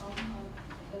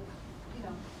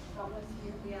 About once a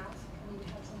year we ask, and we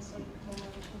have some sort of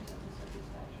commemoration of the circus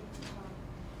statue.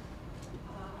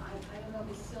 I don't know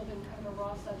if it's still been kind of a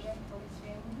raw subject for his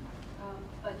family,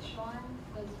 but Sean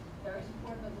was very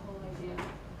supportive of the whole idea.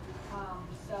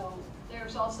 So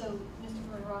there's also Mr.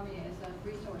 Bertarami as a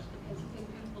resource, because he did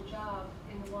a beautiful job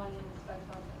in the one in the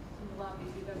Spike's office, in the lobby,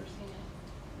 if you've ever seen it.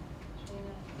 It's really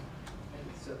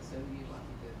nice. So you'd like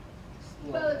me to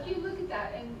explore Well, that? if you look at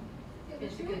that, and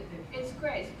It's a good picture. it's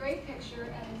great. It's a great picture,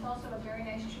 and it's also a very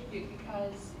nice tribute,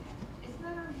 because isn't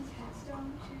that on his headstone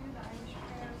too, the Irish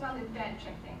prayer? It's on the bench,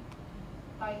 I think,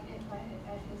 at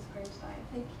his gravesite. I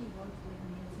think he worked with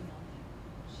Nancy on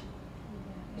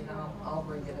that. And I'll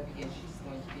bring it up again. She's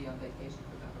going to be on vacation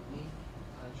for about a week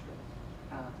on a trip.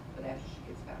 But after she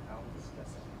gets back, I'll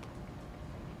discuss it.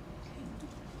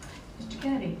 Mr.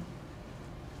 Kennedy.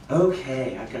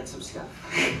 Okay, I've got some stuff.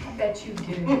 I bet you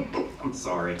do. I'm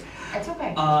sorry. That's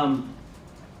okay.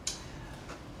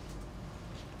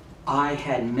 I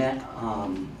had met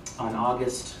on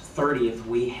August 30th,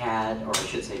 we had, or I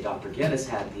should say Dr. Geddes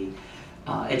had the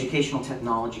Educational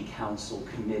Technology Council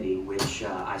Committee, which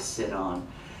I sit on.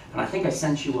 And I think I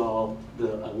sent you all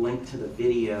a link to the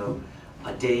video,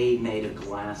 A Day Made of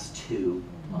Glass 2,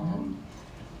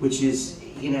 which is,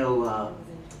 yeah,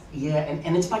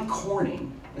 and it's by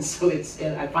Corning. And so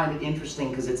I find it interesting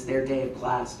because it's their day of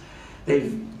class.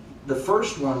 The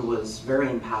first one was very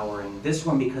empowering. This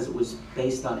one, because it was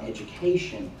based on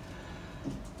education.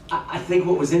 I think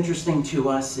what was interesting to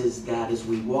us is that as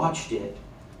we watched it,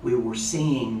 we were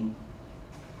seeing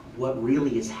what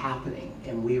really is happening,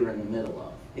 and we were in the middle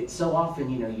of it. So often,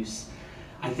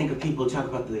 I think of people who talk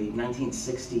about the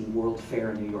 1960 World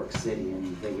Fair in New York City,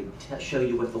 and they would show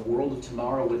you what the world of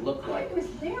tomorrow would look like. I was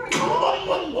there. I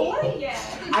wasn't born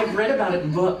yet. I've read about it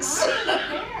in books.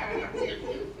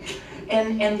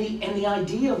 And the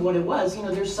idea of what it was,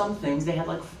 there's some things, they had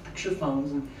like picture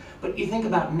phones, but you think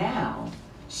about now,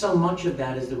 so much of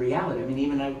that is the reality. I mean,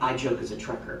 even I joke as a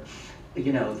trucker,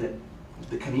 that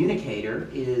the communicator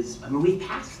is, we've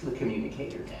passed the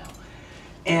communicator now.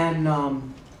 And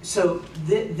so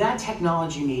that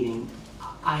technology meeting,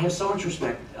 I have so much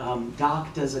respect.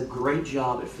 Doc does a great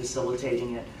job at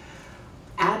facilitating it.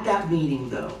 At that meeting,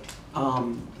 though,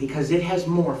 because it has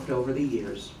morphed over the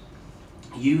years,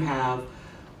 you have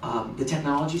the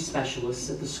technology specialists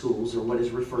at the schools, or what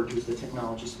is referred to as the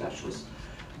technology specialists,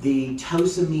 the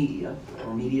TOSA media,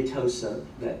 or Media TOSA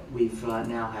that we've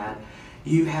now had.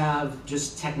 You have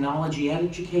just technology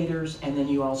educators, and then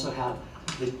you also have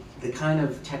the kind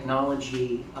of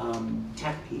technology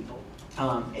tech people,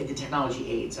 the technology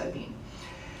aides, I mean.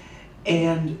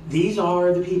 And these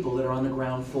are the people that are on the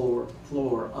ground floor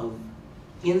of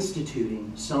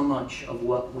instituting so much of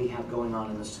what we have going on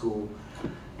in the school.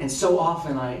 And so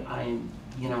often I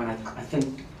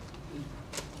think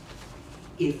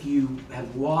if you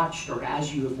have watched, or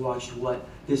as you have watched what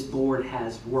this board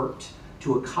has worked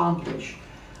to accomplish,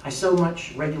 I so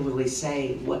much regularly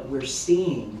say what we're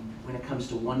seeing when it comes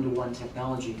to one-to-one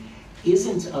technology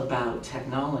isn't about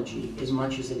technology as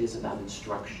much as it is about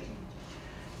instruction.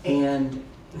 And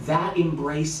that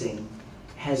embracing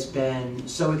has been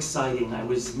so exciting.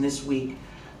 This week,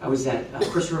 I was at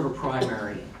Crystal River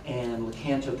Primary and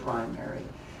Lecanto Primary,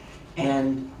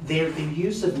 and their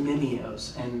use of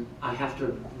Mimios, and I have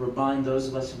to remind those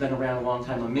of us who've been around a long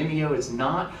time, a Mimeo is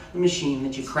not a machine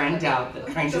that you cranked out, that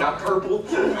cranks it out purple,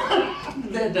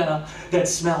 that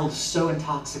smelled so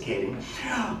intoxicating.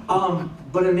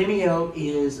 But a Mimeo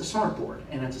is a smart board,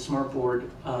 and it's a smart board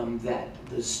that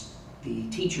the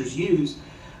teachers use.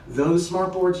 Those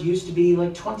smart boards used to be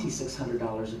like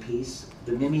 $2,600 a piece.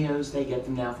 The Mimeos, they get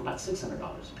them now for about $600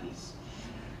 a piece.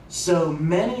 So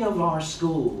many of our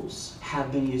schools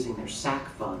have been using their SAC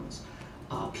funds,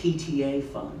 PTA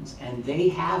funds, and they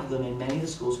have them in many of the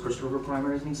schools, Crystal River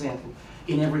Primary is an example,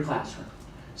 in every classroom.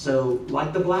 So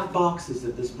like the black boxes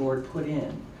that this board put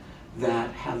in that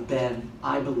have been,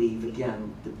 I believe,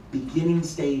 again, the beginning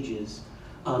stages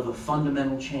of a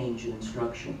fundamental change in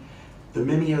instruction, the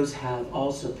Mimeos have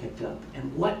also picked up.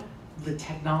 And what the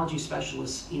technology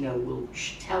specialists, will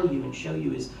tell you and show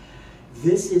you is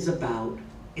this is about,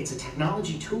 it's a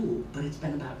technology tool, but it's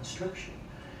been about instruction.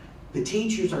 The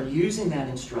teachers are using that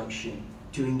instruction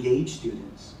to engage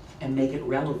students and make it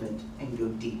relevant and go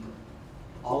deeper.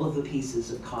 All of the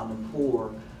pieces of Common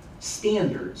Core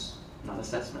standards, not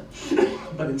assessment,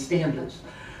 but in standards.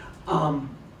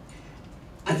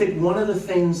 I think one of the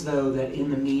things, though, that in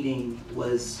the meeting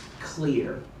was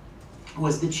clear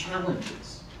was the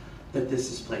challenges that this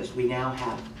has placed. We now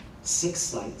have 6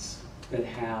 sites that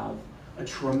have a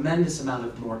tremendous amount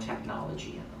of more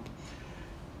technology in them,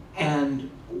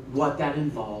 and what that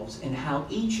involves and how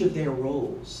each of their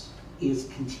roles is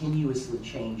continuously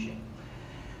changing.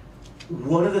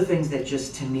 One of the things that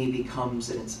just to me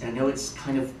becomes, and I know it's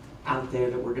kind of out there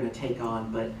that we're going to take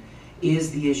on, but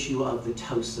is the issue of the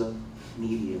TOSA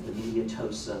media, the Media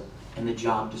TOSA, and the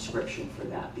job description for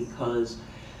that, because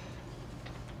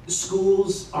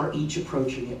schools are each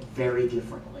approaching it very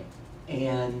differently.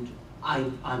 And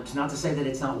it's not to say that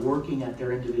it's not working at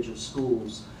their individual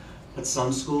schools, but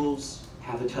some schools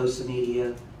have a TOSA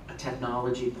media, a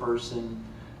technology person,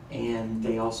 and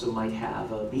they also might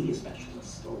have a media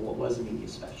specialist, or what was a media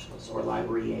specialist, or a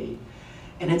library aide.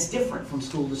 And it's different from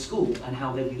school to school and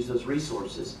how they use those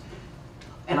resources.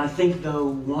 And I think, though,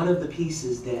 one of the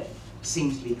pieces that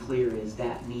seems to be clear is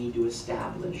that need to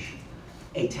establish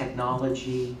a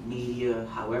technology, media,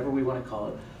 however we want to call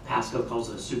it. Pasco calls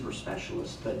it a super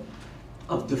specialist, but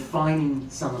of defining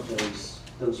some of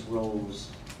those roles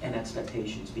and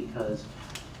expectations, because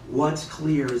what's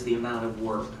clear is the amount of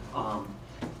work.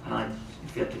 And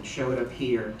if I can show it up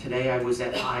here, today I was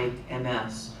at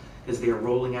IMS, because they're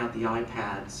rolling out the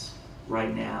iPads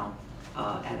right now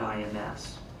at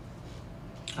IMS.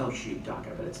 Oh shoot, Doc,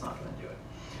 I bet it's not going to do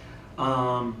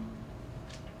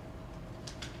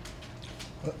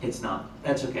it. It's not.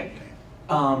 That's okay.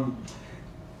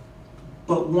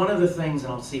 But one of the things,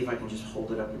 and I'll see if I can just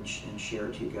hold it up and share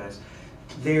it to you guys.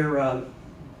 They're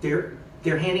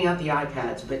handing out the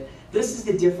iPads, but this is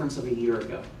the difference of a year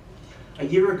ago. A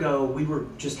year ago, we were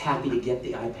just happy to get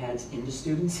the iPads into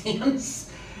students'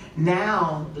 hands.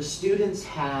 Now, the students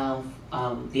have,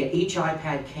 each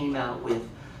iPad came out with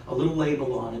a little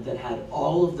label on it that had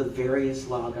all of the various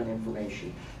logon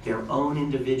information, their own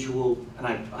individual, and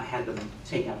I had them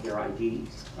take out their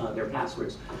IDs, their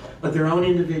passwords, but their own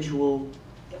individual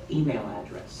email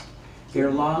address, their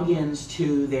logins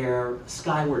to their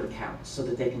Skyward accounts so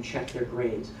that they can check their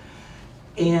grades.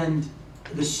 And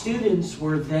the students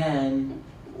were then,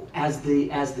 as the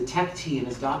tech team,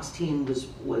 as Doc's team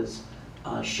was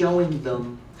showing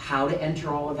them how to enter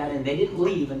all of that, and they didn't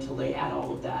leave until they had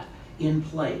all of that in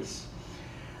place.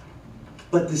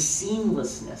 But the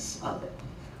seamlessness of it,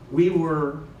 we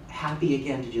were happy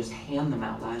again to just hand them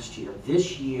out last year.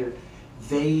 This year,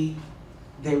 they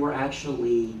were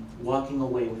actually walking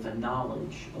away with a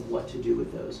knowledge of what to do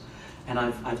with those. And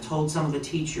I've told some of the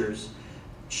teachers,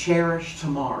 cherish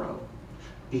tomorrow,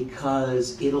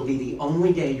 because it'll be the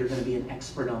only day you're going to be an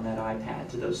expert on that iPad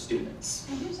to those students.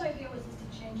 And whose idea was this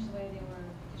to change the way they were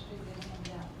distributed and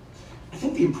handed out? I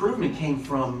think the improvement came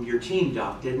from your team,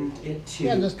 Doc, didn't it?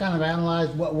 Yeah, just kind of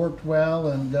analyzed what worked well,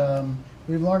 and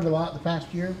we've learned a lot the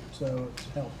past year, so it's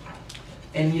helped.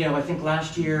 And you know, I think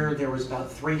last year there was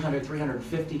about 300,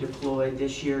 350 deployed.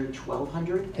 This year,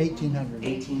 1,200? 1,800.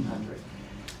 1,800.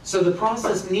 So the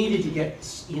process needed to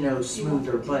get, you know,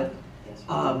 smoother, but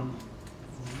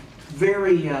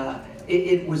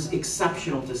it was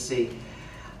exceptional to see.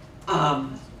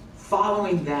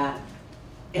 Following that,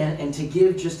 and to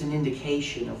give just an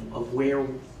indication of where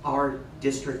our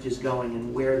district is going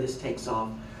and where this takes off,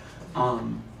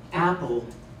 Apple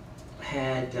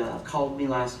had called me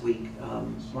last week,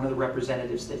 one of the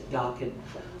representatives that Doc had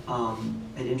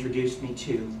introduced me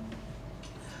to,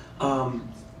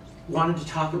 wanted to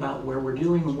talk about where we're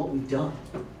doing and what we've done,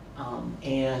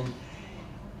 and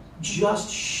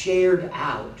just shared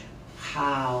out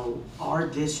how our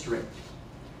district,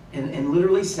 and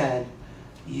literally said,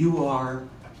 you are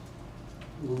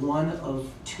one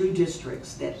of 2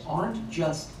 districts that aren't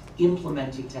just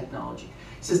implementing technology.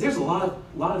 He says there's a lot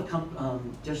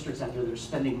of districts out there that are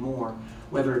spending more,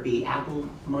 whether it be Apple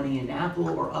money in Apple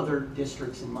or other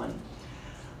districts in money.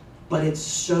 But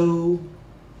it's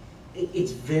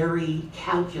very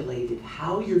calculated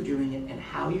how you're doing it and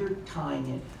how you're tying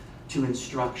it to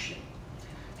instruction.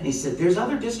 And he said there's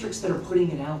other districts that are putting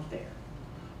it out there,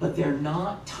 but they're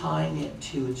not tying it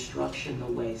to instruction the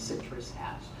way Citrus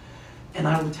has. And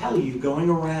I will tell you, going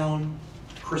around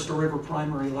Crystal River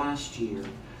Primary last year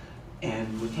and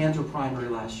Lecanto Primary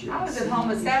last year. I was at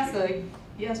Homosassa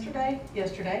yesterday,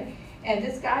 and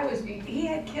this guy he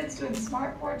had kids doing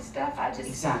smartboard stuff.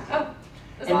 Exactly. Oh,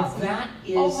 that's and awesome. that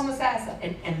is, old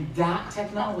Homosassa. And that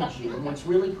technology, and what's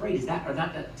really great is that, or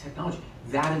not that technology,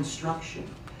 that instruction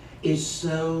is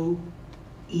so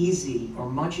easy, or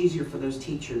much easier for those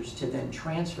teachers to then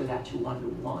transfer that to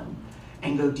one-to-one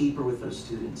and go deeper with those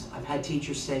students. I've had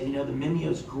teachers say, you know, the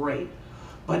Mimio's great,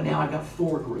 but now I've got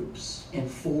 4 groups and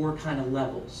 4 kind of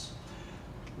levels.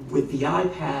 With the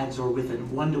iPads or with a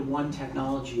one-to-one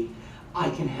technology, I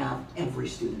can have every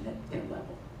student at their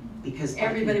level, because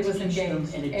everybody was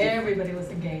engaged. Everybody was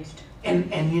engaged.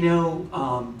 And you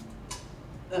know,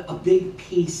 a big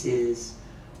piece is,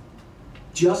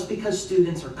 just because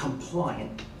students are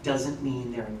compliant doesn't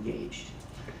mean they're engaged.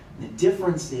 And the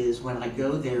difference is, when I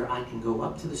go there, I can go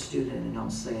up to the student and I'll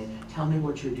say, tell me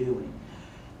what you're doing.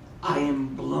 I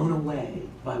am blown away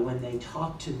by when they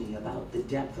talk to me about the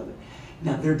depth of it.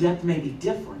 Now, their depth may be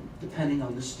different depending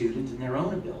on the student and their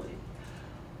own ability,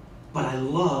 but I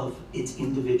love it's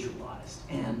individualized.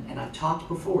 And I've talked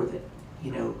before that,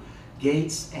 you know,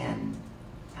 Gates and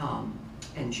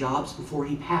Jobs, before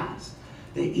he passed,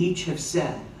 they each have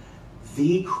said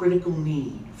the critical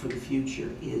need for the future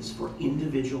is for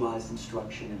individualized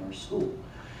instruction in our school.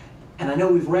 And I know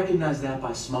we've recognized that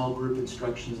by small group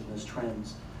instructions and those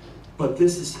trends, but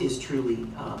this is truly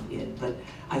it. But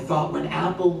I thought, when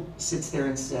Apple sits there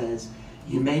and says,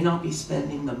 you may not be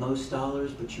spending the most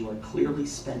dollars, but you are clearly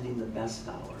spending the best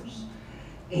dollars.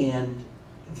 And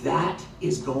that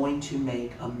is going to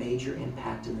make a major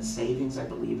impact in the savings, I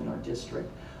believe, in our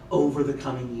district over the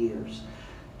coming years.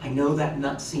 I know that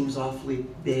nut seems awfully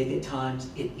big at times.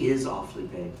 It is awfully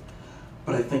big.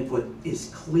 But I think what is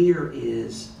clear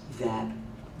is that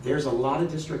there's a lot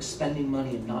of districts spending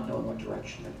money and not knowing what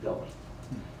direction they're going.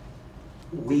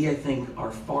 We, I think, are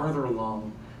farther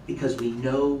along because we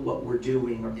know what we're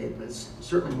doing, or it was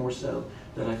certainly more so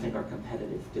than I think our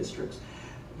competitive districts.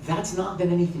 That's not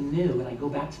been anything new, and I go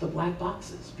back to the black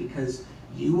boxes, because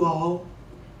you all,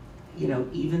 you know,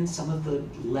 even some of the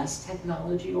less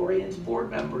technology-oriented board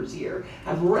members here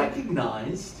have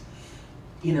recognized,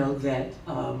 you know, that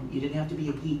you didn't have to be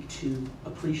a geek to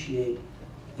appreciate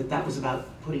that that was about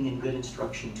putting in good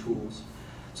instruction tools.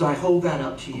 So I hold that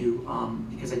up to you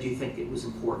because I do think it was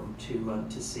important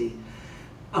to see.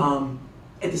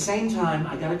 At the same time,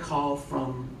 I got a call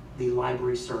from the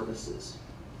library services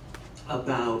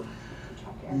about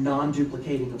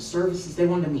non-duplicating of services. They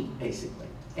wanted to meet, basically.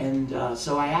 And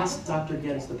so I asked Dr.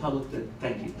 Geddes, the public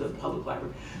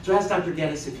library. So I asked Dr.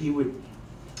 Geddes if he would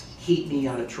keep me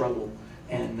out of trouble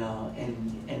and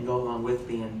go along with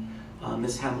me. And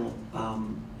Ms. Hemmel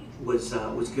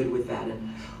was good with that.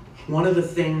 And one of the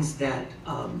things that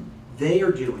they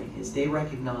are doing is they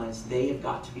recognize they have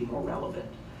got to be more relevant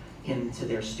into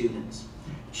their students.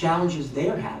 Challenges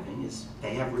they're having is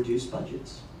they have reduced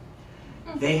budgets.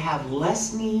 They have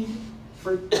less need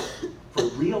for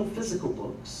real physical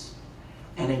books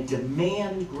and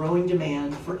a growing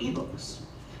demand for ebooks.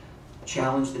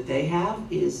 challenge that they have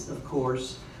is, of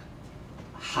course,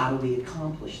 how do we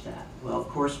accomplish that? Well, of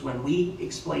course, when we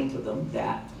explain to them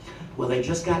that, well, they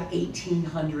just got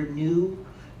 1,800 new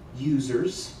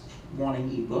users wanting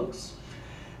ebooks,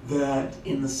 that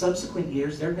in the subsequent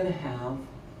years they're going to have,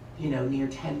 you know, near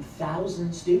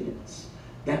 10,000 students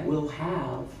that will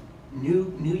have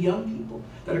new young people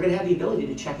that are going to have the ability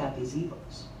to check out these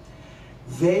ebooks.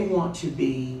 They want to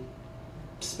be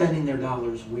spending their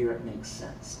dollars where it makes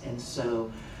sense. And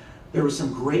so there was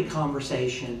some great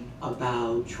conversation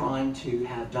about trying to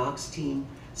have Doc's team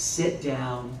sit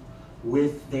down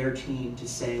with their team to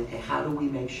say, okay, how do we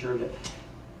make sure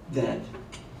that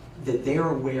they're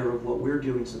aware of what we're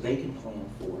doing so they can plan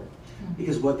for it?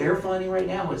 Because what they're finding right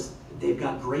now is they've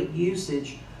got great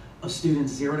usage of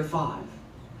students 0 to 5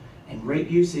 and great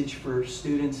usage for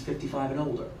students 55 and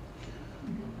older.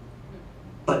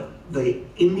 But the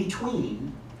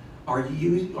in-between are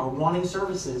wanting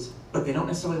services, but they don't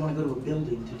necessarily want to go to a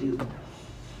building to do them.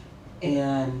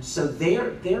 And so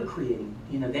they're creating,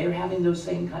 you know, they're having those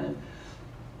same kind of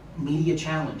media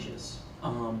challenges.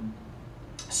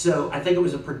 So I think it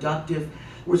was a productive,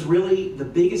 was really, the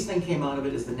biggest thing came out of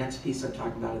it is the next piece I'm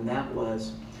talking about, and that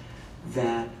was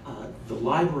that the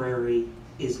library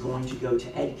is going to go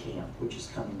to Ed Camp, which is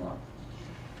coming up,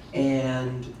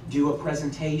 and do a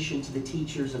presentation to the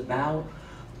teachers about,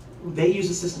 they use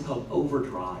a system called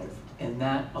Overdrive, and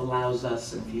that allows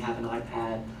us, if you have an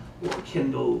iPad or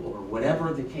Kindle or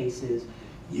whatever the case is,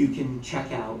 you can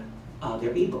check out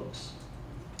their ebooks.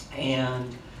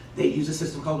 And they use a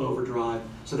system called Overdrive,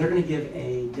 so they're going to give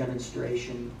a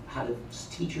demonstration how to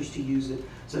teachers to use it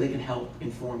so they can help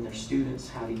inform their students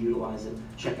how to utilize it,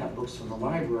 check out books from the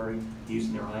library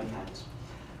using their iPads.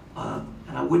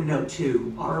 And I would note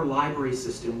too, our library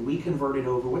system, we converted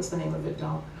over, what's the name of it,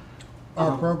 Doc?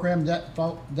 Our program,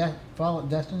 Follow It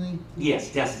Destiny?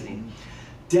 Yes, Destiny.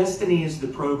 Destiny is the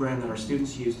program that our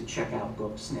students use to check out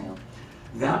books now.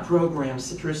 That program,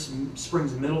 Citrus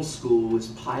Springs Middle School is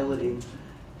piloting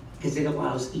because it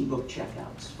allows ebook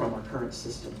checkouts from our current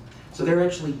system. So they're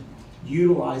actually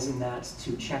utilizing that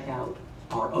to check out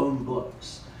our own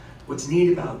books. What's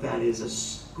neat about that is a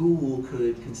school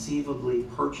could conceivably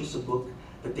purchase a book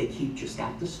that they keep just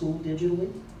at the school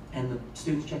digitally and the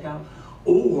students check out,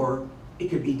 or it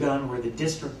could be done where the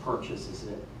district purchases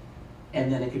it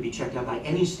and then it could be checked out by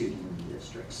any student in the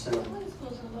district. So, Some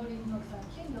schools are loading books on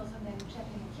Kindles and then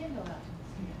checking a Kindle out.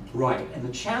 right, and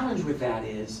the challenge with that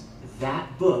is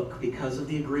that book, because of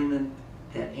the agreement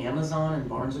that Amazon and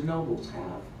Barnes & Nobles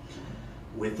have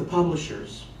with the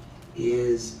publishers,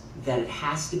 is that it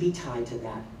has to be tied to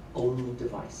that only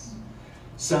device.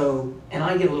 So, and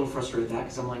I get a little frustrated with that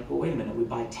because I'm like, well, wait a minute, we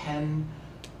buy 10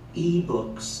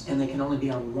 e-books and they can only be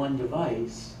on one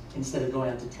device instead of going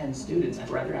out to 10 students. I'd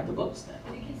rather have the books then.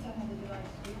 But the kids don't have the device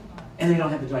to read them on. And they don't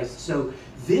have the device. So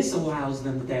this allows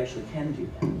them that they actually can do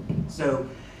that. So,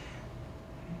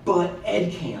 but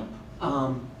Ed Camp,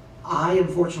 I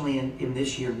unfortunately in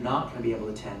this year not going to be able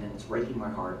to attend, and it's breaking my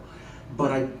heart.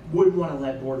 But I would want to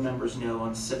let board members know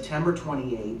on September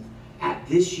 28th at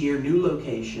this year new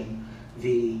location,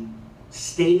 the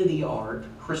state-of-the-art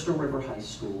Crystal River High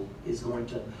School is going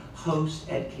to host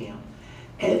Ed Camp.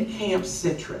 Ed Camp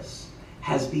Citrus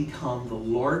has become the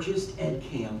largest Ed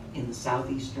Camp in the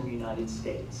southeastern United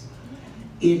States.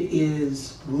 It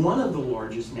is one of the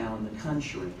largest now in the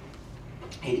country.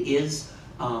 It is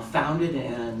founded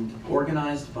and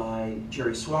organized by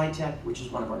Jerry Switek, which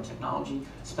is one of our technology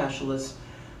specialists.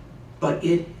 But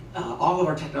all of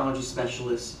our technology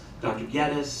specialists, Dr.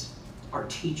 Geddes, our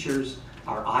teachers,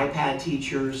 our iPad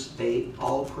teachers, they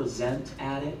all present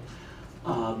at it.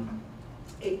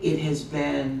 It has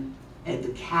been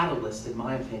the catalyst, in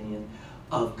my opinion,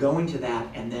 of going to that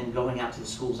and then going out to the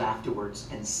schools afterwards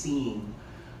and seeing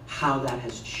how that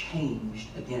has changed,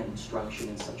 again, instruction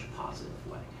in such a positive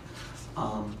way.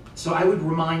 So I would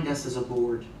remind us as a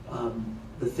board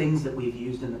the things that we've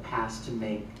used in the past to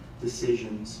make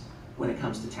decisions when it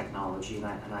comes to technology,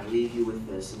 and I leave you with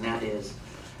this, and that is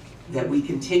that we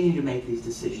continue to make these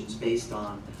decisions based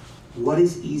on what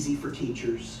is easy for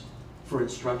teachers for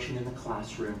instruction in the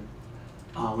classroom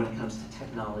when it comes to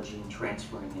technology and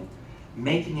transferring it,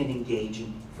 making it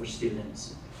engaging for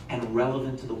students and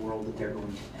relevant to the world that they're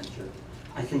going to enter.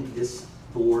 I think this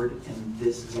board and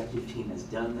this executive team has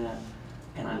done that,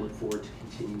 and I look forward to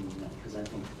continuing that because I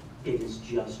think it is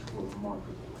just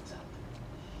remarkable what's out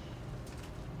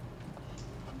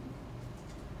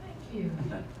Thank you.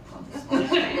 there.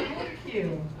 Thank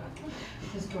you.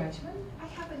 Ms. Deutschman? I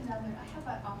have an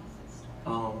opposite story.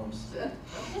 Almost.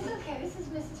 It's okay, this is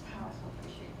Mrs. Powers will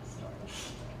appreciate the story.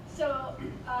 So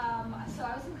I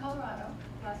was in Colorado,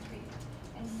 last week.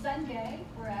 And Sunday,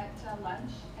 we're at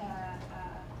lunch at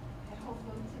Whole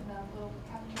Foods in the little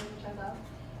cafeteria, which I love.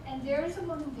 And there's a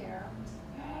woman there who's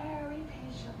very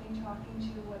patiently talking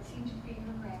to what seemed to be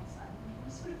her grandson. He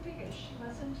was sort of biggish. He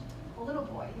wasn't a little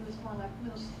boy. He was more like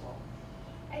middle school.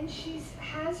 And she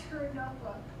has her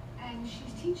notebook, and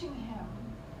she's teaching him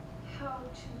how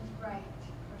to write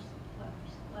cursive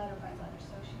letters, letter by letter.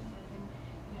 So she says, and,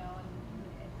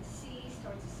 the C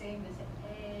starts the same as an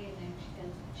A, and then she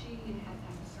does the G, and has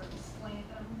a certain slant.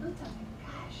 And I'm looking, I'm like,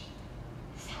 gosh,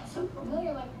 this sounds so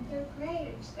familiar, like in third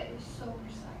grade. It was so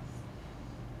precise.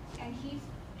 And she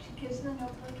gives him the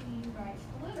notebook, and he writes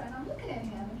the letter. And I'm looking at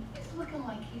him, and he's looking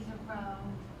like he's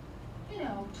around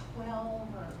 12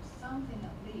 or something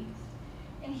at least.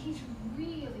 And he's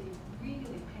really,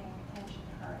 really paying attention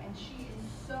to her. And she is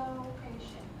so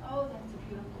patient. Oh, that's a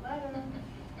beautiful letter.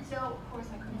 So, of course,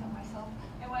 I couldn't help myself.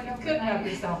 I went over. You couldn't help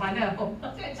yourself, I know.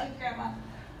 I said to Grandma,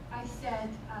 I said,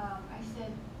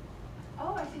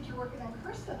 oh, I said, you're working on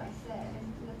cursive. I said, and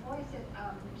the boy said,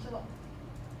 so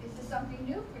is this something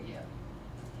new for you?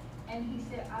 And he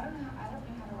said, I don't know how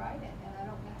to write it, and I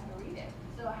don't know how to read it.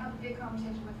 So I have a big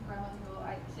conversation with Grandma, who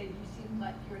I say, you seem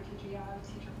like you're a teacher. Yeah, I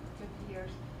was a teacher for 50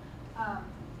 years.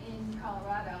 In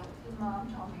Colorado, the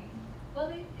mom told me, well,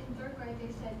 in third grade,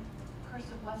 they said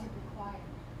cursive wasn't required.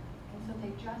 And so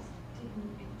they just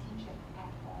didn't even teach it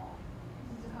at all.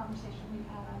 This is a conversation we've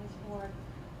had on this board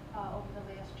over the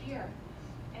last year.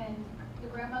 And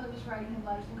the grandmother was writing him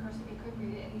letters in cursive, he couldn't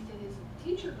read it, and he said his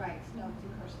teacher writes notes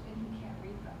in cursive, and he can't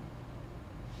read them.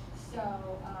 So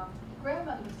the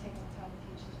grandmother was taking the time to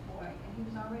teach this boy, and he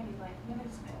was already like middle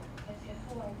school. I said,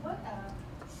 boy, what a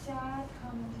sad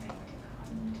commentary.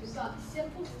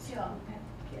 Simple skill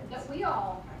that we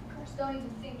all don't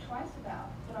even think twice about,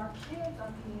 but our kids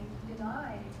are being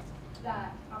denied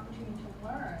that opportunity to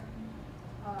learn.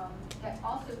 That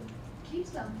also keeps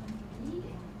them from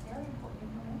reading very important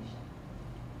information.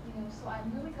 So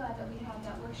I'm really glad that we had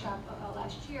that workshop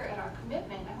last year at our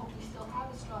commitment. I hope we still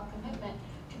have a strong commitment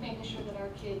to making sure that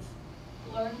our kids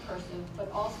learn cursive,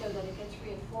 but also that it gets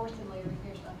reinforced in later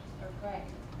years, not just third grade.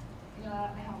 I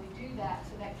don't know how we do that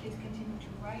so that kids continue to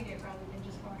write it rather than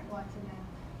just learn it once and then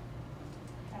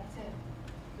that's it.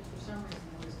 But for some reason,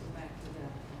 they always go back to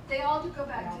that. They all do go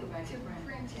back to print.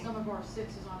 printing. Some of our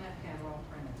 6s on FCAT are all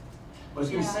printed. I was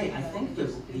going to say, I think the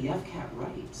FCAT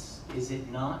writes, is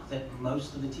it not that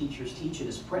most of the teachers teach it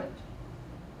as print,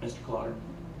 Mr. Clark?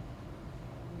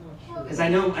 Because I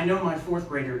know my fourth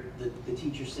grader, the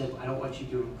teacher said, I don't want you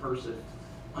doing cursive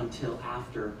until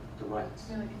after the rights.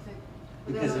 Really,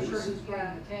 because it was. So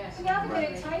now they're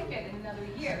going to type it in another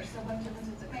year, so what difference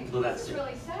does it make? Well, this is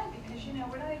really sad because,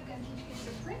 we're not even going to teach kids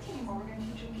to print anymore. We're going to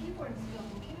teach them keyboard skills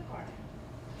in kindergarten.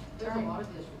 There's a lot of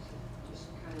districts that just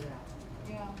cut it out.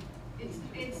 Yeah. It's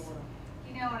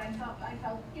and I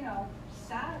felt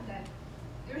sad that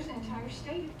there's an entire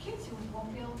state of kids who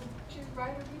won't be able to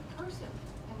write or read cursive.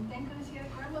 And thank goodness he had a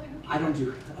grandmother who can. I don't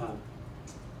do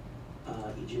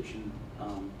Egyptian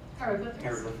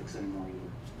hieroglyphics anymore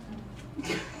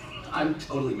either. I'm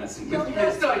totally messing with you.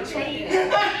 Mr.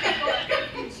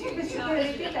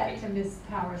 Kennedy, give that to Ms.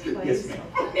 Powers, please. Yes, ma'am.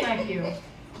 Thank you.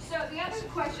 So the other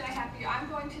question I have for you, I'm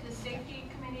going to the safety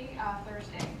committee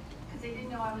Thursday, because they didn't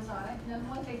know I was on it. And then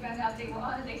once they found out they were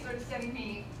on it, they started sending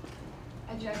me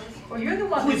agendas. Well, you're the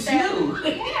one who said.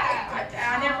 Yeah.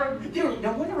 I never.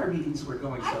 Now, when are our meetings were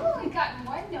going I've so? only gotten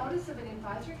one notice of an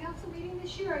advisory council meeting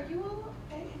this year. Are you all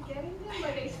getting them?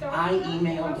 Where they start? I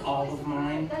emailed all of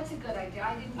mine. That's a good idea.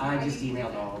 I just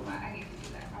emailed all of them. I need to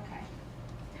do that. Okay.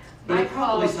 But it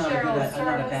probably is not Cheryl not a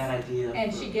Service, bad idea.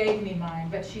 And she gave me mine,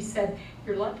 but she said,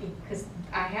 you're lucky, because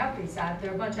I have these.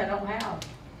 There are a bunch I don't have.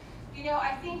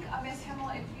 I think, Ms. Himmel,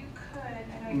 if you could,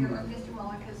 I know you're Mr.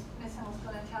 Muller, because Ms. Himmel's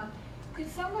going to town. Could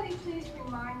somebody please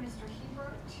remind Mr.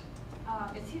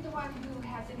 Hebert, is he the one who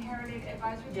has inherited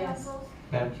advisory councils?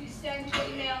 Ma'am. To send you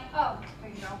an email, oh, there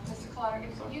you go, Mr. Clark,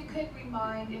 if you could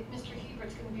remind if Mr.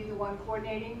 Hebert's going to be the one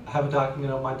coordinating. I have a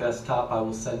document on my desktop I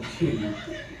will send to you.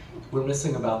 We're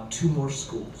missing about 2 more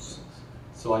schools.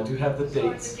 So I do have the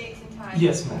dates. The dates and times.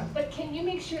 Yes, ma'am. But can you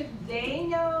make sure they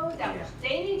know that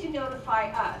they need to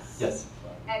notify us? Yes.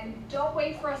 And don't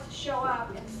wait for us to show up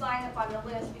and sign up on the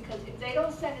list, because if they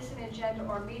don't send us an agenda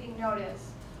or meeting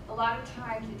notice, a lot of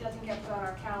times it doesn't get put on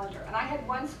our calendar. And I had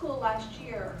one school last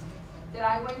year that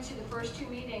I went to the first 2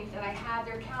 meetings and I had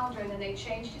their calendar, and then they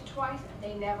changed it twice,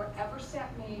 and they never ever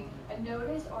sent me a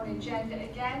notice or an agenda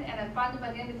again. And I finally,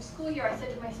 by the end of the school year, I said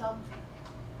to myself,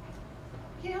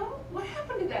 what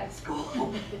happened to that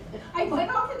school? I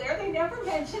went over there, they never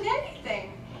mentioned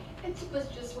anything. It was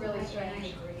just really strange. I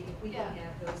agree. If we can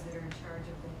have those that are in charge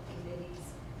of the committees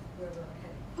whoever had.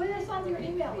 Put us on your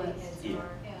email list. Heads Yeah. are.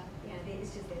 Yeah,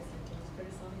 it's just that sometimes, put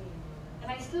us on the email list.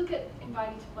 And I still get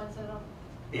invited to ones that don't.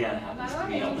 Yeah, it happens to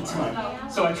me all the Yeah. time.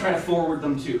 So I try to forward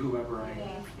them to whoever I.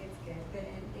 Yeah, it's good, but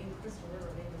in Crystal River,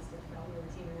 they must have felt we were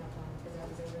teaming up on, because I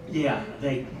was over there. Yeah, they.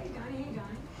 Hey, Donnie, I'm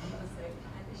gonna say,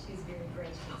 she's very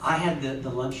gracious. I had the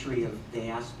luxury of, they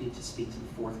asked me to speak to the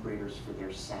fourth graders for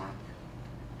their SAC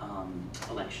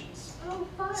elections. Oh,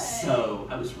 fun. So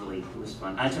it was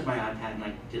fun. I took my iPad and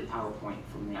I did PowerPoint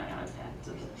from the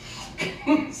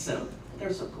iPad. So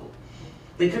they're so cool.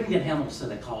 They couldn't get Hemmel, so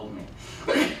they called me.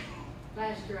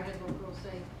 Last year I had one girl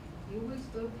say, you always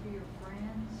vote for your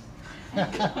friends.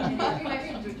 And the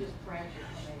elections are just pressure.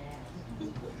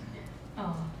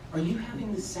 Oh. Are you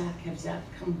having the SAC, has that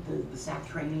come, the SAC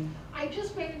training? I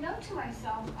just made a note to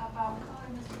myself about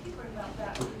calling Mr. Keeper about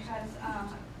that because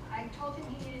I told him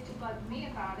he needed to bug me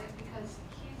about it because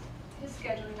his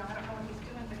schedule, you know, I don't know what he's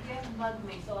doing, but he hasn't bugged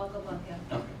me, so I'll go bug him.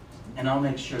 Okay. And I'll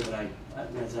make sure that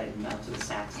as I mount to the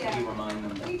SACs, that you Yeah. remind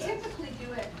them We that. typically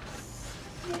do it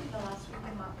maybe the last week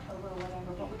of October or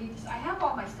whatever, but we need to, I have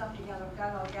all my stuff together, I've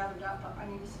got it all gathered up, but I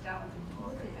need to sit down with him.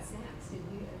 Look at SACs, did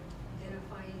we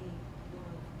identify any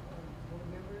board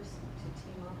members to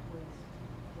team up with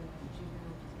the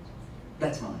juvenile detention center?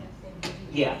 That's mine.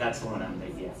 Yeah, that's the one I'm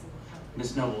thinking, yeah.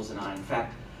 Miss Nobles and I, in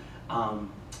fact,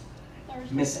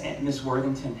 Miss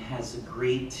Worthington has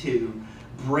agreed to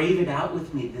brave it out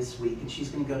with me this week, and she's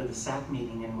going to go to the SAC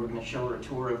meeting, and we're going to show her a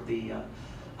tour of the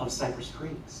of Cypress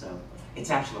Creek. So it's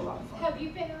actually a lot of fun. Have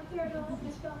you been out there at all,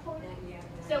 Ms. Belfort?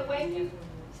 So when you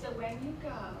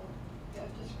go,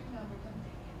 just remember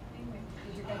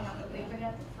because you're gonna have to leave it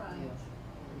at the front,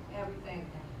 everything.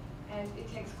 And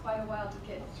it takes quite a while to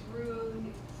get through,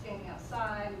 standing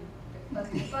outside,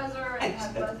 buzzing the buzzer, and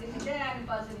have buzzing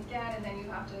again, and then you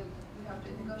have to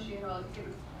negotiate all,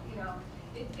 you know.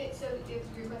 So if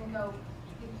you're gonna go,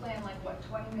 you plan like what,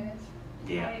 20 minutes?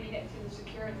 Yeah. Maybe get to the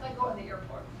security, like going to the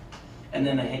airport. And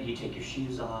then you take your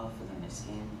shoes off, and then they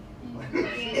scan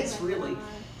you.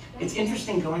 It's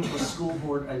interesting going to a school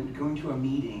board, going to a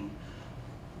meeting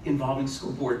involving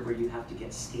school board where you have to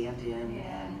get scanned in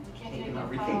and taken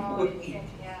everything for you.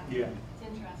 Yeah. It's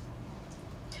interesting.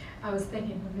 I was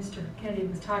thinking when Mr. Kennedy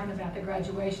was talking about the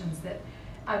graduations that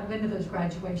I've been to those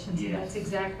graduations, and that's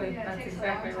exactly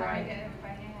right.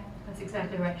 That's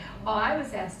exactly right. Well, I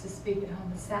was asked to speak at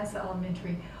home at Sassa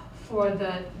Elementary for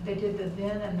they did the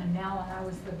then and the now, and I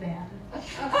was the then.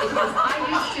 Because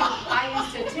I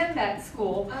used to attend that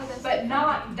school, but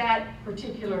not that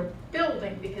particular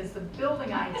building, because the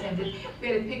building I attended, we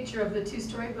had a picture of the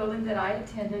two-story building that I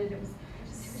attended. It was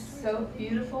so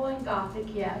beautiful and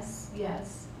Gothic, yes.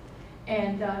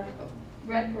 And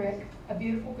red brick, a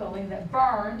beautiful building that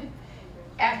burned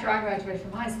after I graduated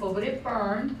from high school, but it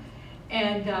burned.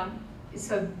 And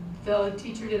so the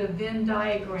teacher did a Venn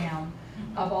diagram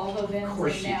of all the Venns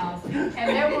and nows. And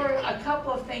there were a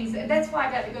couple of things, and that's why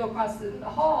I got to go across the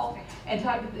hall and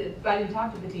talk to I didn't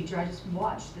talk to the teacher, I just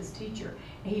watched this teacher.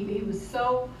 He was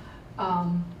so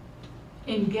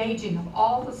engaging of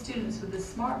all the students with this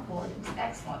smart board. It was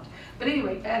excellent. But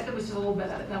anyway, that was just a little bit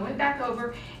of it. And I went back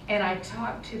over and I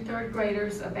talked to third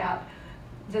graders about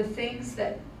the things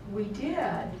that we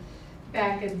did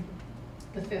back in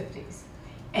the 50s.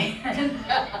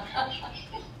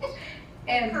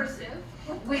 And cursive.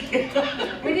 We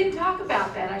didn't talk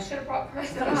about that. I should have brought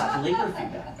cursive up. Calligraphy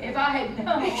back then. If I had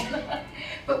known.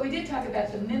 But we did talk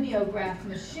about the mimeograph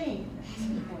machine.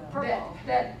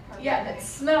 That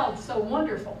smelled so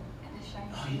wonderful.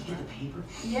 Oh, you did the paper?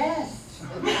 Yes.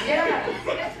 Yes.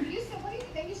 That's what you said. What do you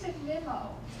think? You said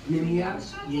memo.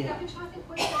 Mimeograph? Yeah. I've been trying to think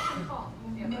what is that called?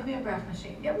 Mimeograph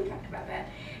machine. Yeah, we talked about that.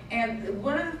 And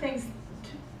one of the things,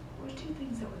 there were two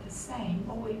things that were the same.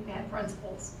 Well, we had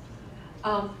principles.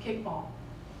 Kickball.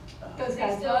 Those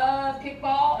guys love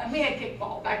kickball, and we had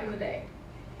kickball back in the day.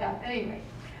 Yeah, anyway.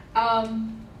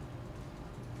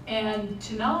 And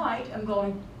tonight, I'm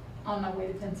going on my way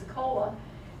to Pensacola.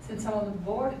 Since I'm on the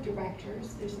board of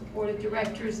directors, there's a board of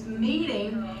directors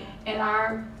meeting, and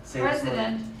our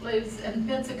president lives in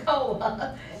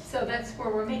Pensacola, so that's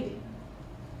where we're meeting.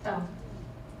 So,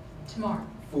 tomorrow.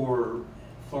 For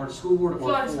Florida School Board or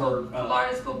Florida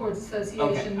School Boards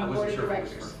Association okay, I Board wasn't of sure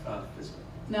Directors. if it was for physical.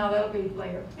 No, that'll be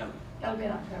later. Okay. That'll be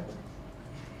in October.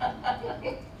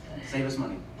 Save us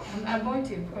money. I'm going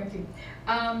to. Does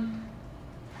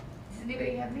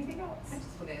anybody have anything else? I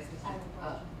just want to ask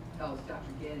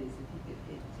Dr. Geddes if he could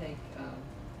take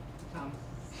Tom's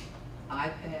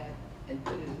iPad and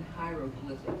put it in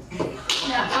hieroglyphics.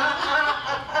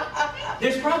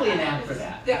 There's probably an app for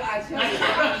that. Yeah, I tell you.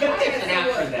 There's an app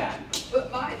for that.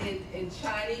 put mine in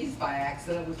Chinese by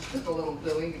accident, which took a little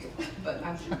doing, but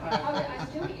I'm sure I'm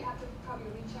doing it, you have to probably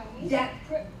read Chinese. Yeah,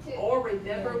 To- or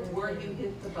remember where you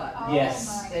hit the button. Oh Yes.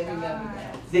 my They remember God.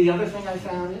 that. The other thing I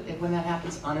found, when that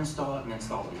happens, uninstall it and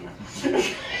install it again.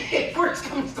 If worse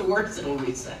comes to worse, it'll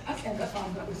reset. And the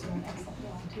phone that was doing excellent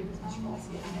job too, was Mr.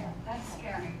 Wilson in there. That's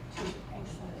scary.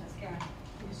 Excellent, that's scary.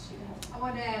 Yes, she does. I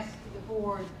wanted to ask the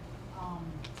board,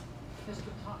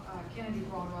 Kennedy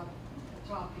brought up a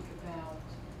topic about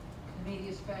the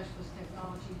media specialist,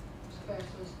 technology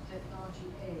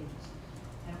aides.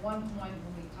 And at one point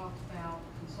when we talked about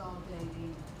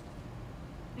consolidating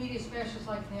media specialists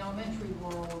like in the elementary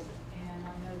world, and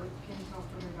I know that Kenny talked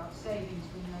earlier about savings,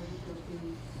 we know that there'll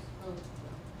be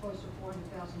close to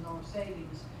 $400,000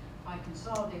 savings by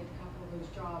consolidating a couple of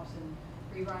those jobs and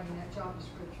rewriting that job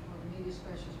description where the media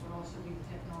specialist would also be the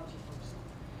technology person.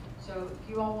 So if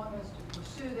you all want us to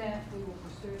pursue that, we will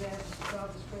pursue that as a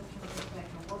job description, we'll get back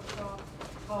in a workshop,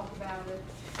 talk about it,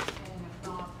 and if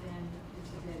not, then it's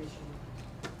a dead issue.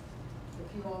 If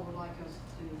you all would like us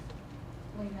to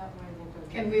lean that way, we'll go.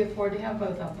 Can we afford to have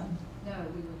both of them? No,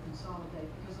 we would consolidate,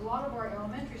 because a lot of our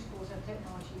elementary schools have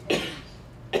technology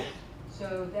aides.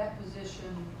 So that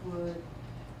position would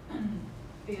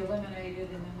be eliminated,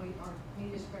 and then our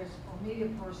media specialist or media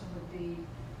person would be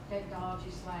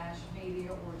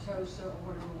technology/media or TOSA or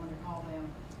whatever we want to call them,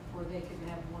 where they could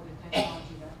have more than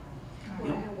technology background.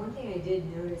 Well, one thing I did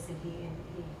notice, and he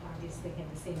obviously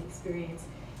had the same experience,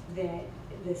 that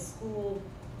the school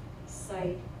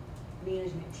site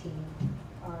management team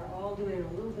are all doing a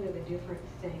little bit of a different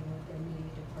thing with their media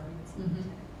departments.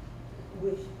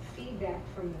 With feedback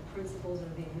from the principals or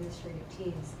the administrative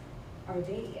teams, are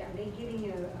they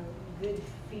getting a good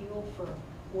feel for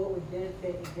what would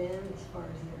benefit them as far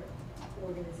as their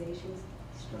organizations?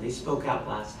 They spoke out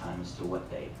last time as to what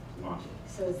they wanted.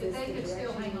 So is If this they the could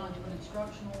still direction? hang on to an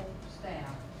instructional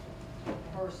staff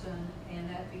person, and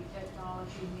that be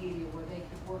technology media, where they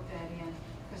could work that in.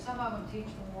 Because some of them teach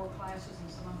more classes,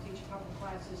 and some of them teach a couple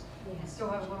classes, and still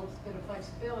have a little bit of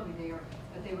flexibility there,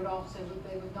 but they would also,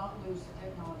 they would not lose the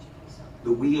technology piece of it.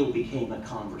 The wheel became a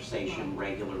conversation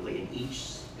regularly, and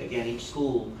each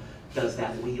school does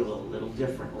that wheel a little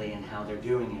differently in how they're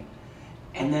doing it.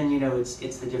 And then,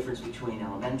 it's the difference between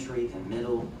elementary and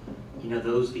middle,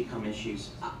 those become issues.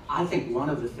 I think one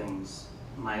of the things,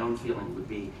 my own feeling would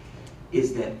be,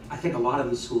 is that I think a lot of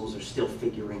the schools are still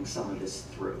figuring some of this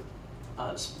through.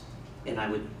 And I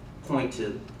would point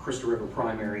to Crystal River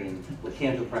Primary and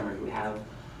Lecanto Primary, who have,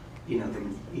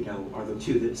 are the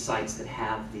two sites that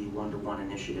have the one-to-one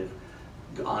initiative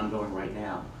ongoing right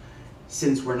now.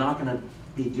 Since we're not going to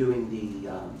be doing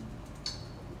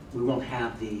we won't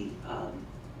have the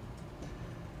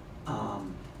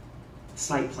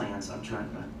site plans.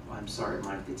 I'm sorry,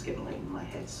 it's getting late and my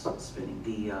head's spinning.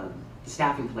 The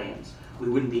staffing plans we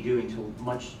wouldn't be doing till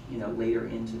much later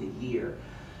into the year.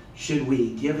 Should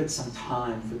we give it some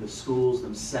time for the schools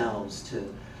themselves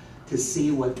to see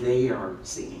what they are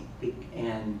seeing,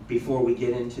 and before we get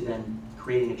into then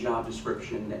creating a job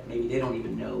description that maybe they don't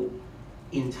even know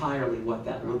entirely what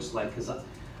that looks like? Because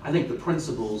I think the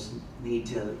principals need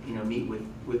to meet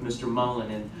with Mr.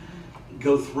 Mullen and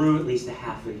go through at least a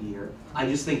half a year. I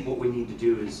just think what we need to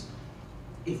do is,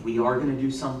 if we are going to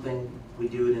do something, we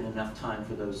do it in enough time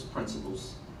for those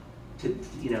principals to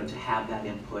have that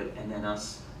input, and then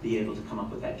us be able to come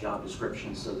up with that job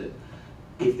description, so that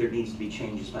if there needs to be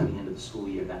changes by the end of the school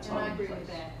year, that's all And I in agree place. with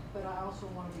that, but I also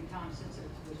want to be time sensitive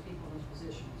to those people in those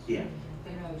positions. Yeah.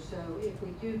 So if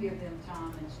we do give them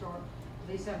time and start, at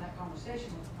least having that conversation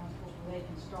with the principals, where they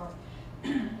can start,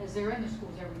 as they're in the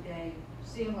schools every day,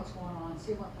 seeing what's going on,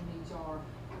 seeing what the needs are,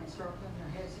 and start putting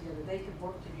their heads together, they could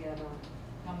work together,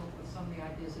 come up with some of the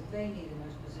ideas that they need in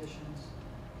those positions,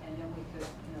 and then we could,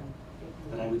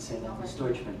 But I would say that Ms.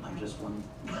 Deutschman, I'm just one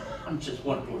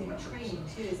board member. Training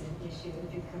too is an issue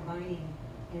if you're combining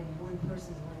and one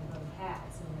person's wearing both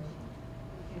hats, and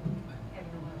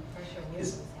everyone under pressure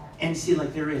wears those hats. And see,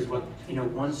 like there is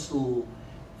one school,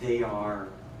 they are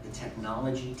the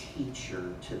technology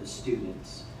teacher to the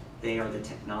students. They are the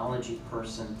technology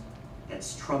person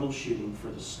that's troubleshooting for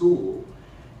the school,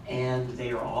 and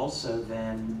they are also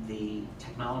then the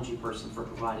technology person for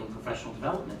providing professional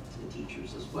development to the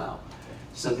teachers as well.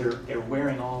 So they're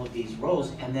wearing all of these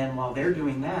roles, and then while they're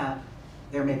doing that,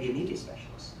 there may be a media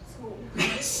specialist.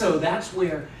 So that's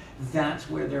where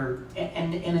they're,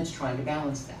 and it's trying to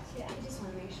balance that. Yeah, I just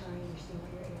want to make sure I understand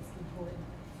what you're asking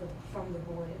from the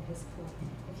board at this point.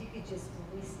 If you could just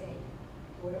restate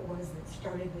what it was that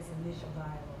started this initial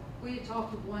dialogue. We had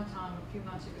talked at one time a few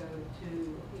months ago to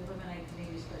eliminate the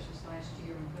media specialist last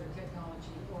year and put a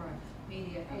technology or a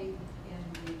media aide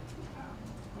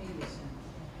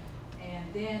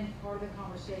And then part of the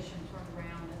conversation turned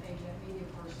around that maybe that media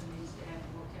person needs to have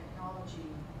more technology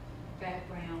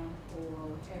background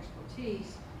or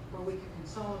expertise where we could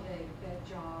consolidate that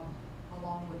job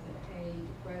along with an aide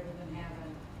rather than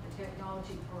having a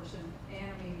technology person and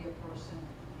a media person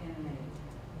and an aide.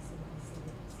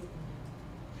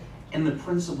 And the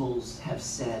principals have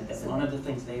said that one of the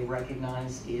things they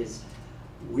recognize is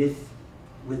with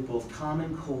both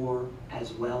Common Core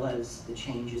as well as the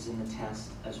changes in the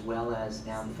test, as well as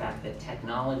now the fact that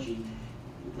technology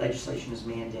legislation is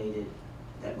mandated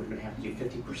that we're going to have to do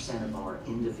 50% of our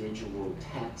individual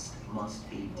text must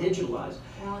be digitalized.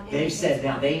 Well, They've said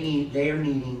now that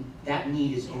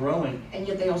need is growing, and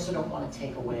yet they also don't want to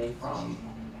take away from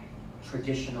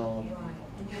traditional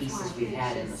pieces we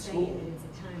had in the school. It's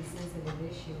a time-sensitive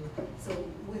issue. So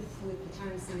with the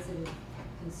time-sensitive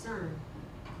concern,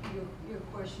 your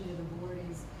question to the board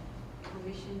is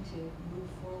permission to move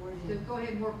forward? To go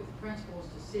ahead and work with the principals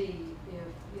to see if,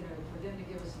 for them to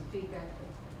give us some feedback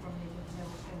from the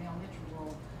elementary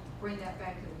world, bring that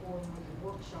back to the board and we can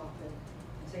workshop it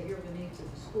and say, here are the needs of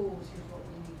the schools, here's what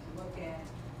we need to look at,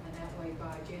 and that way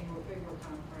by January, February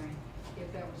timeframe, if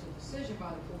that was a decision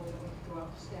by the board, then we could go out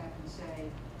to staff and say,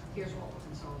 here's what we're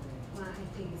consolidating. Well, I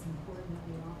think it's important that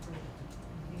we offer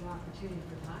the opportunity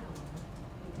for dialogue,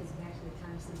 because it's actually a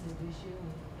time-sensitive issue,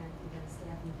 and in fact, we've got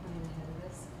staff and plan ahead of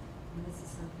us, and this is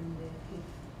something that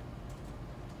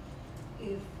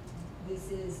if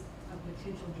this is a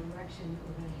potential direction that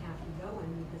we're going to have to go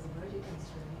in because of budget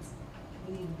constraints,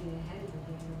 we need to be ahead of the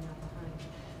game and not behind.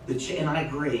 And I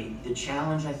agree. The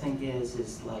challenge, I think,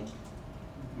 is like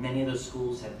many of those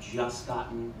schools have just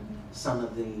gotten some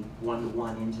of the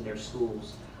one-to-one into their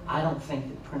schools. I don't think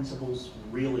that principals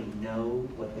really know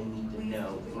what they need to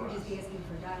know for us. Just asking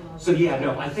for dialogue. So yeah,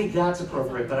 no, I think that's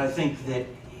appropriate, but I think that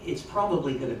it's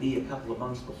probably going to be a couple of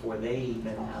months before they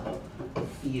even have a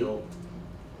feel.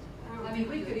 I mean,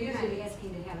 we could easily You're not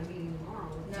asking to have a meeting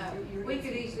tomorrow. No, we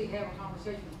could easily have a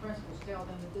conversation with principals, tell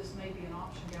them that this may be an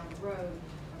option down the road, and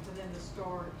for them to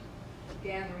start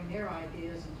gathering their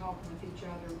ideas and talking with each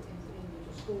other in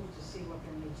individual schools to see what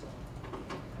their needs are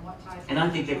and what types. And I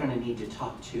think they're going to need to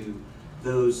talk to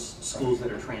those schools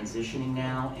that are transitioning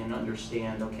now and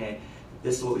understand, okay,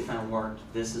 this is what we found worked,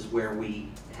 this is where we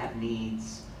have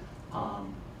needs.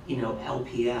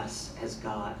 LPS has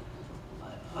got,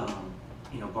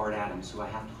 Bart Adams, who I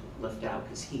have to lift out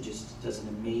because he just does an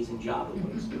amazing job of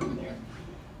what he's doing there.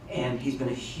 And he's been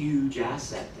a huge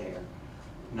asset there.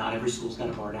 Not every school's got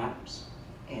a Bart Adams.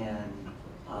 And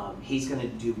he's going to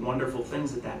do wonderful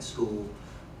things at that school,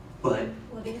 but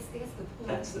well, that's the point.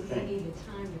 That's the They thing. need the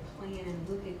time to plan and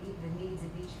look at the needs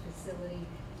of each facility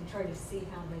and try to see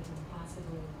how they can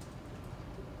possibly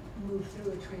move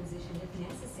through a transition if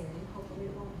necessary. Hopefully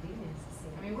it won't be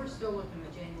necessary. I mean, we're still looking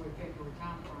at January, February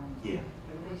timeframe. Yeah.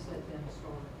 But at least let them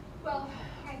start. Well,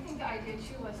 I think the idea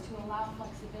too was to allow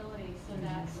flexibility so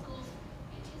that schools,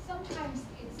 sometimes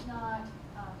it's not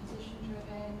position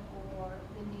driven or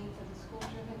the needs of the school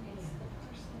driven, it's the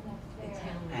person that's there.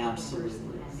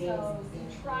 Absolutely. So you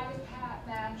try to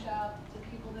match up the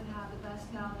people that have the best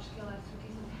knowledge, skill,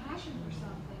 expertise, and passion for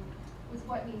something with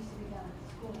what needs to be done at the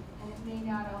school. And it may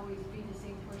not always be the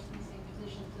same person, the same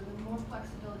position. So the more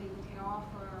flexibility we can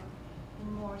offer, the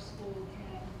more school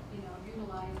can,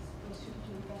 utilize those students to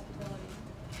the best ability.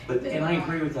 But, and I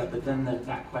agree with that, but then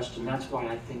that question, that's why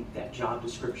I think that job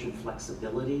description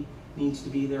flexibility needs to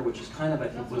be there, which is kind of, I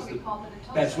think, was the,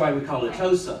 that's why we call it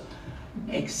TOSA.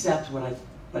 Except what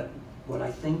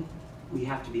I think we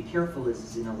have to be careful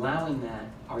is in allowing that,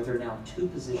 are there now 2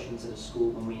 positions at a school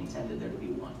when we intended there to be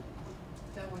 1?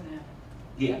 That wouldn't happen.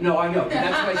 Yeah, no, I know,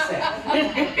 that's what I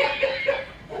said.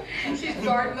 She's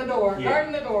guarding the door, Yeah.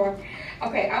 guarding the door.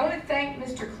 Okay, I want to thank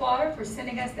Mr. Clotter for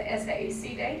sending us the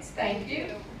SAAC dates. Thank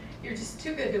you. You're just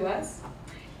too good to us.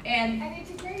 And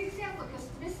it's a great example because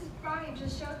Mrs. Bryant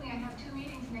just showed me I have 2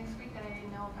 meetings next week that I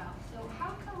didn't know about. So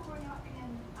how come we're not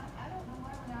I don't know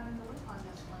why we're not in the loop on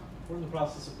this one. We're in the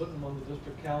process of putting them on the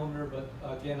district calendar, but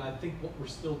again, I think what we're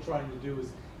still trying to do is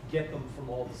get them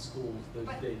from all the schools, those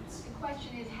dates. The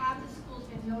question is, have the schools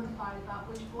been notified about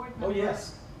which board members? Oh,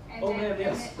 yes. And Oh, then, ma'am,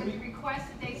 yes. And with the request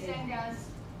that they send us,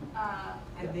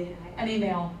 an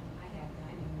email.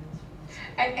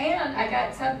 And I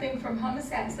got something from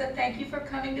Homosassa. Thank you for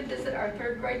coming to visit our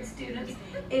 3rd grade students.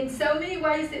 In so many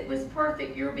ways, it was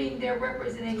perfect. You're being there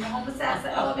representing the Homosassa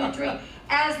Elementary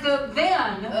as the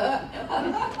then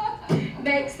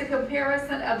makes the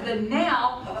comparison of the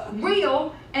now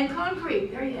real and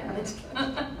concrete. There you have it.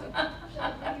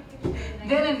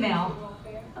 Then and now.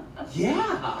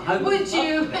 Yeah. Would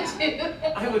you?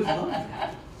 I would love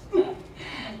that.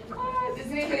 Does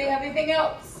anybody Anybody have anything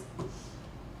else?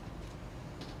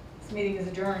 This meeting is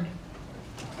adjourned.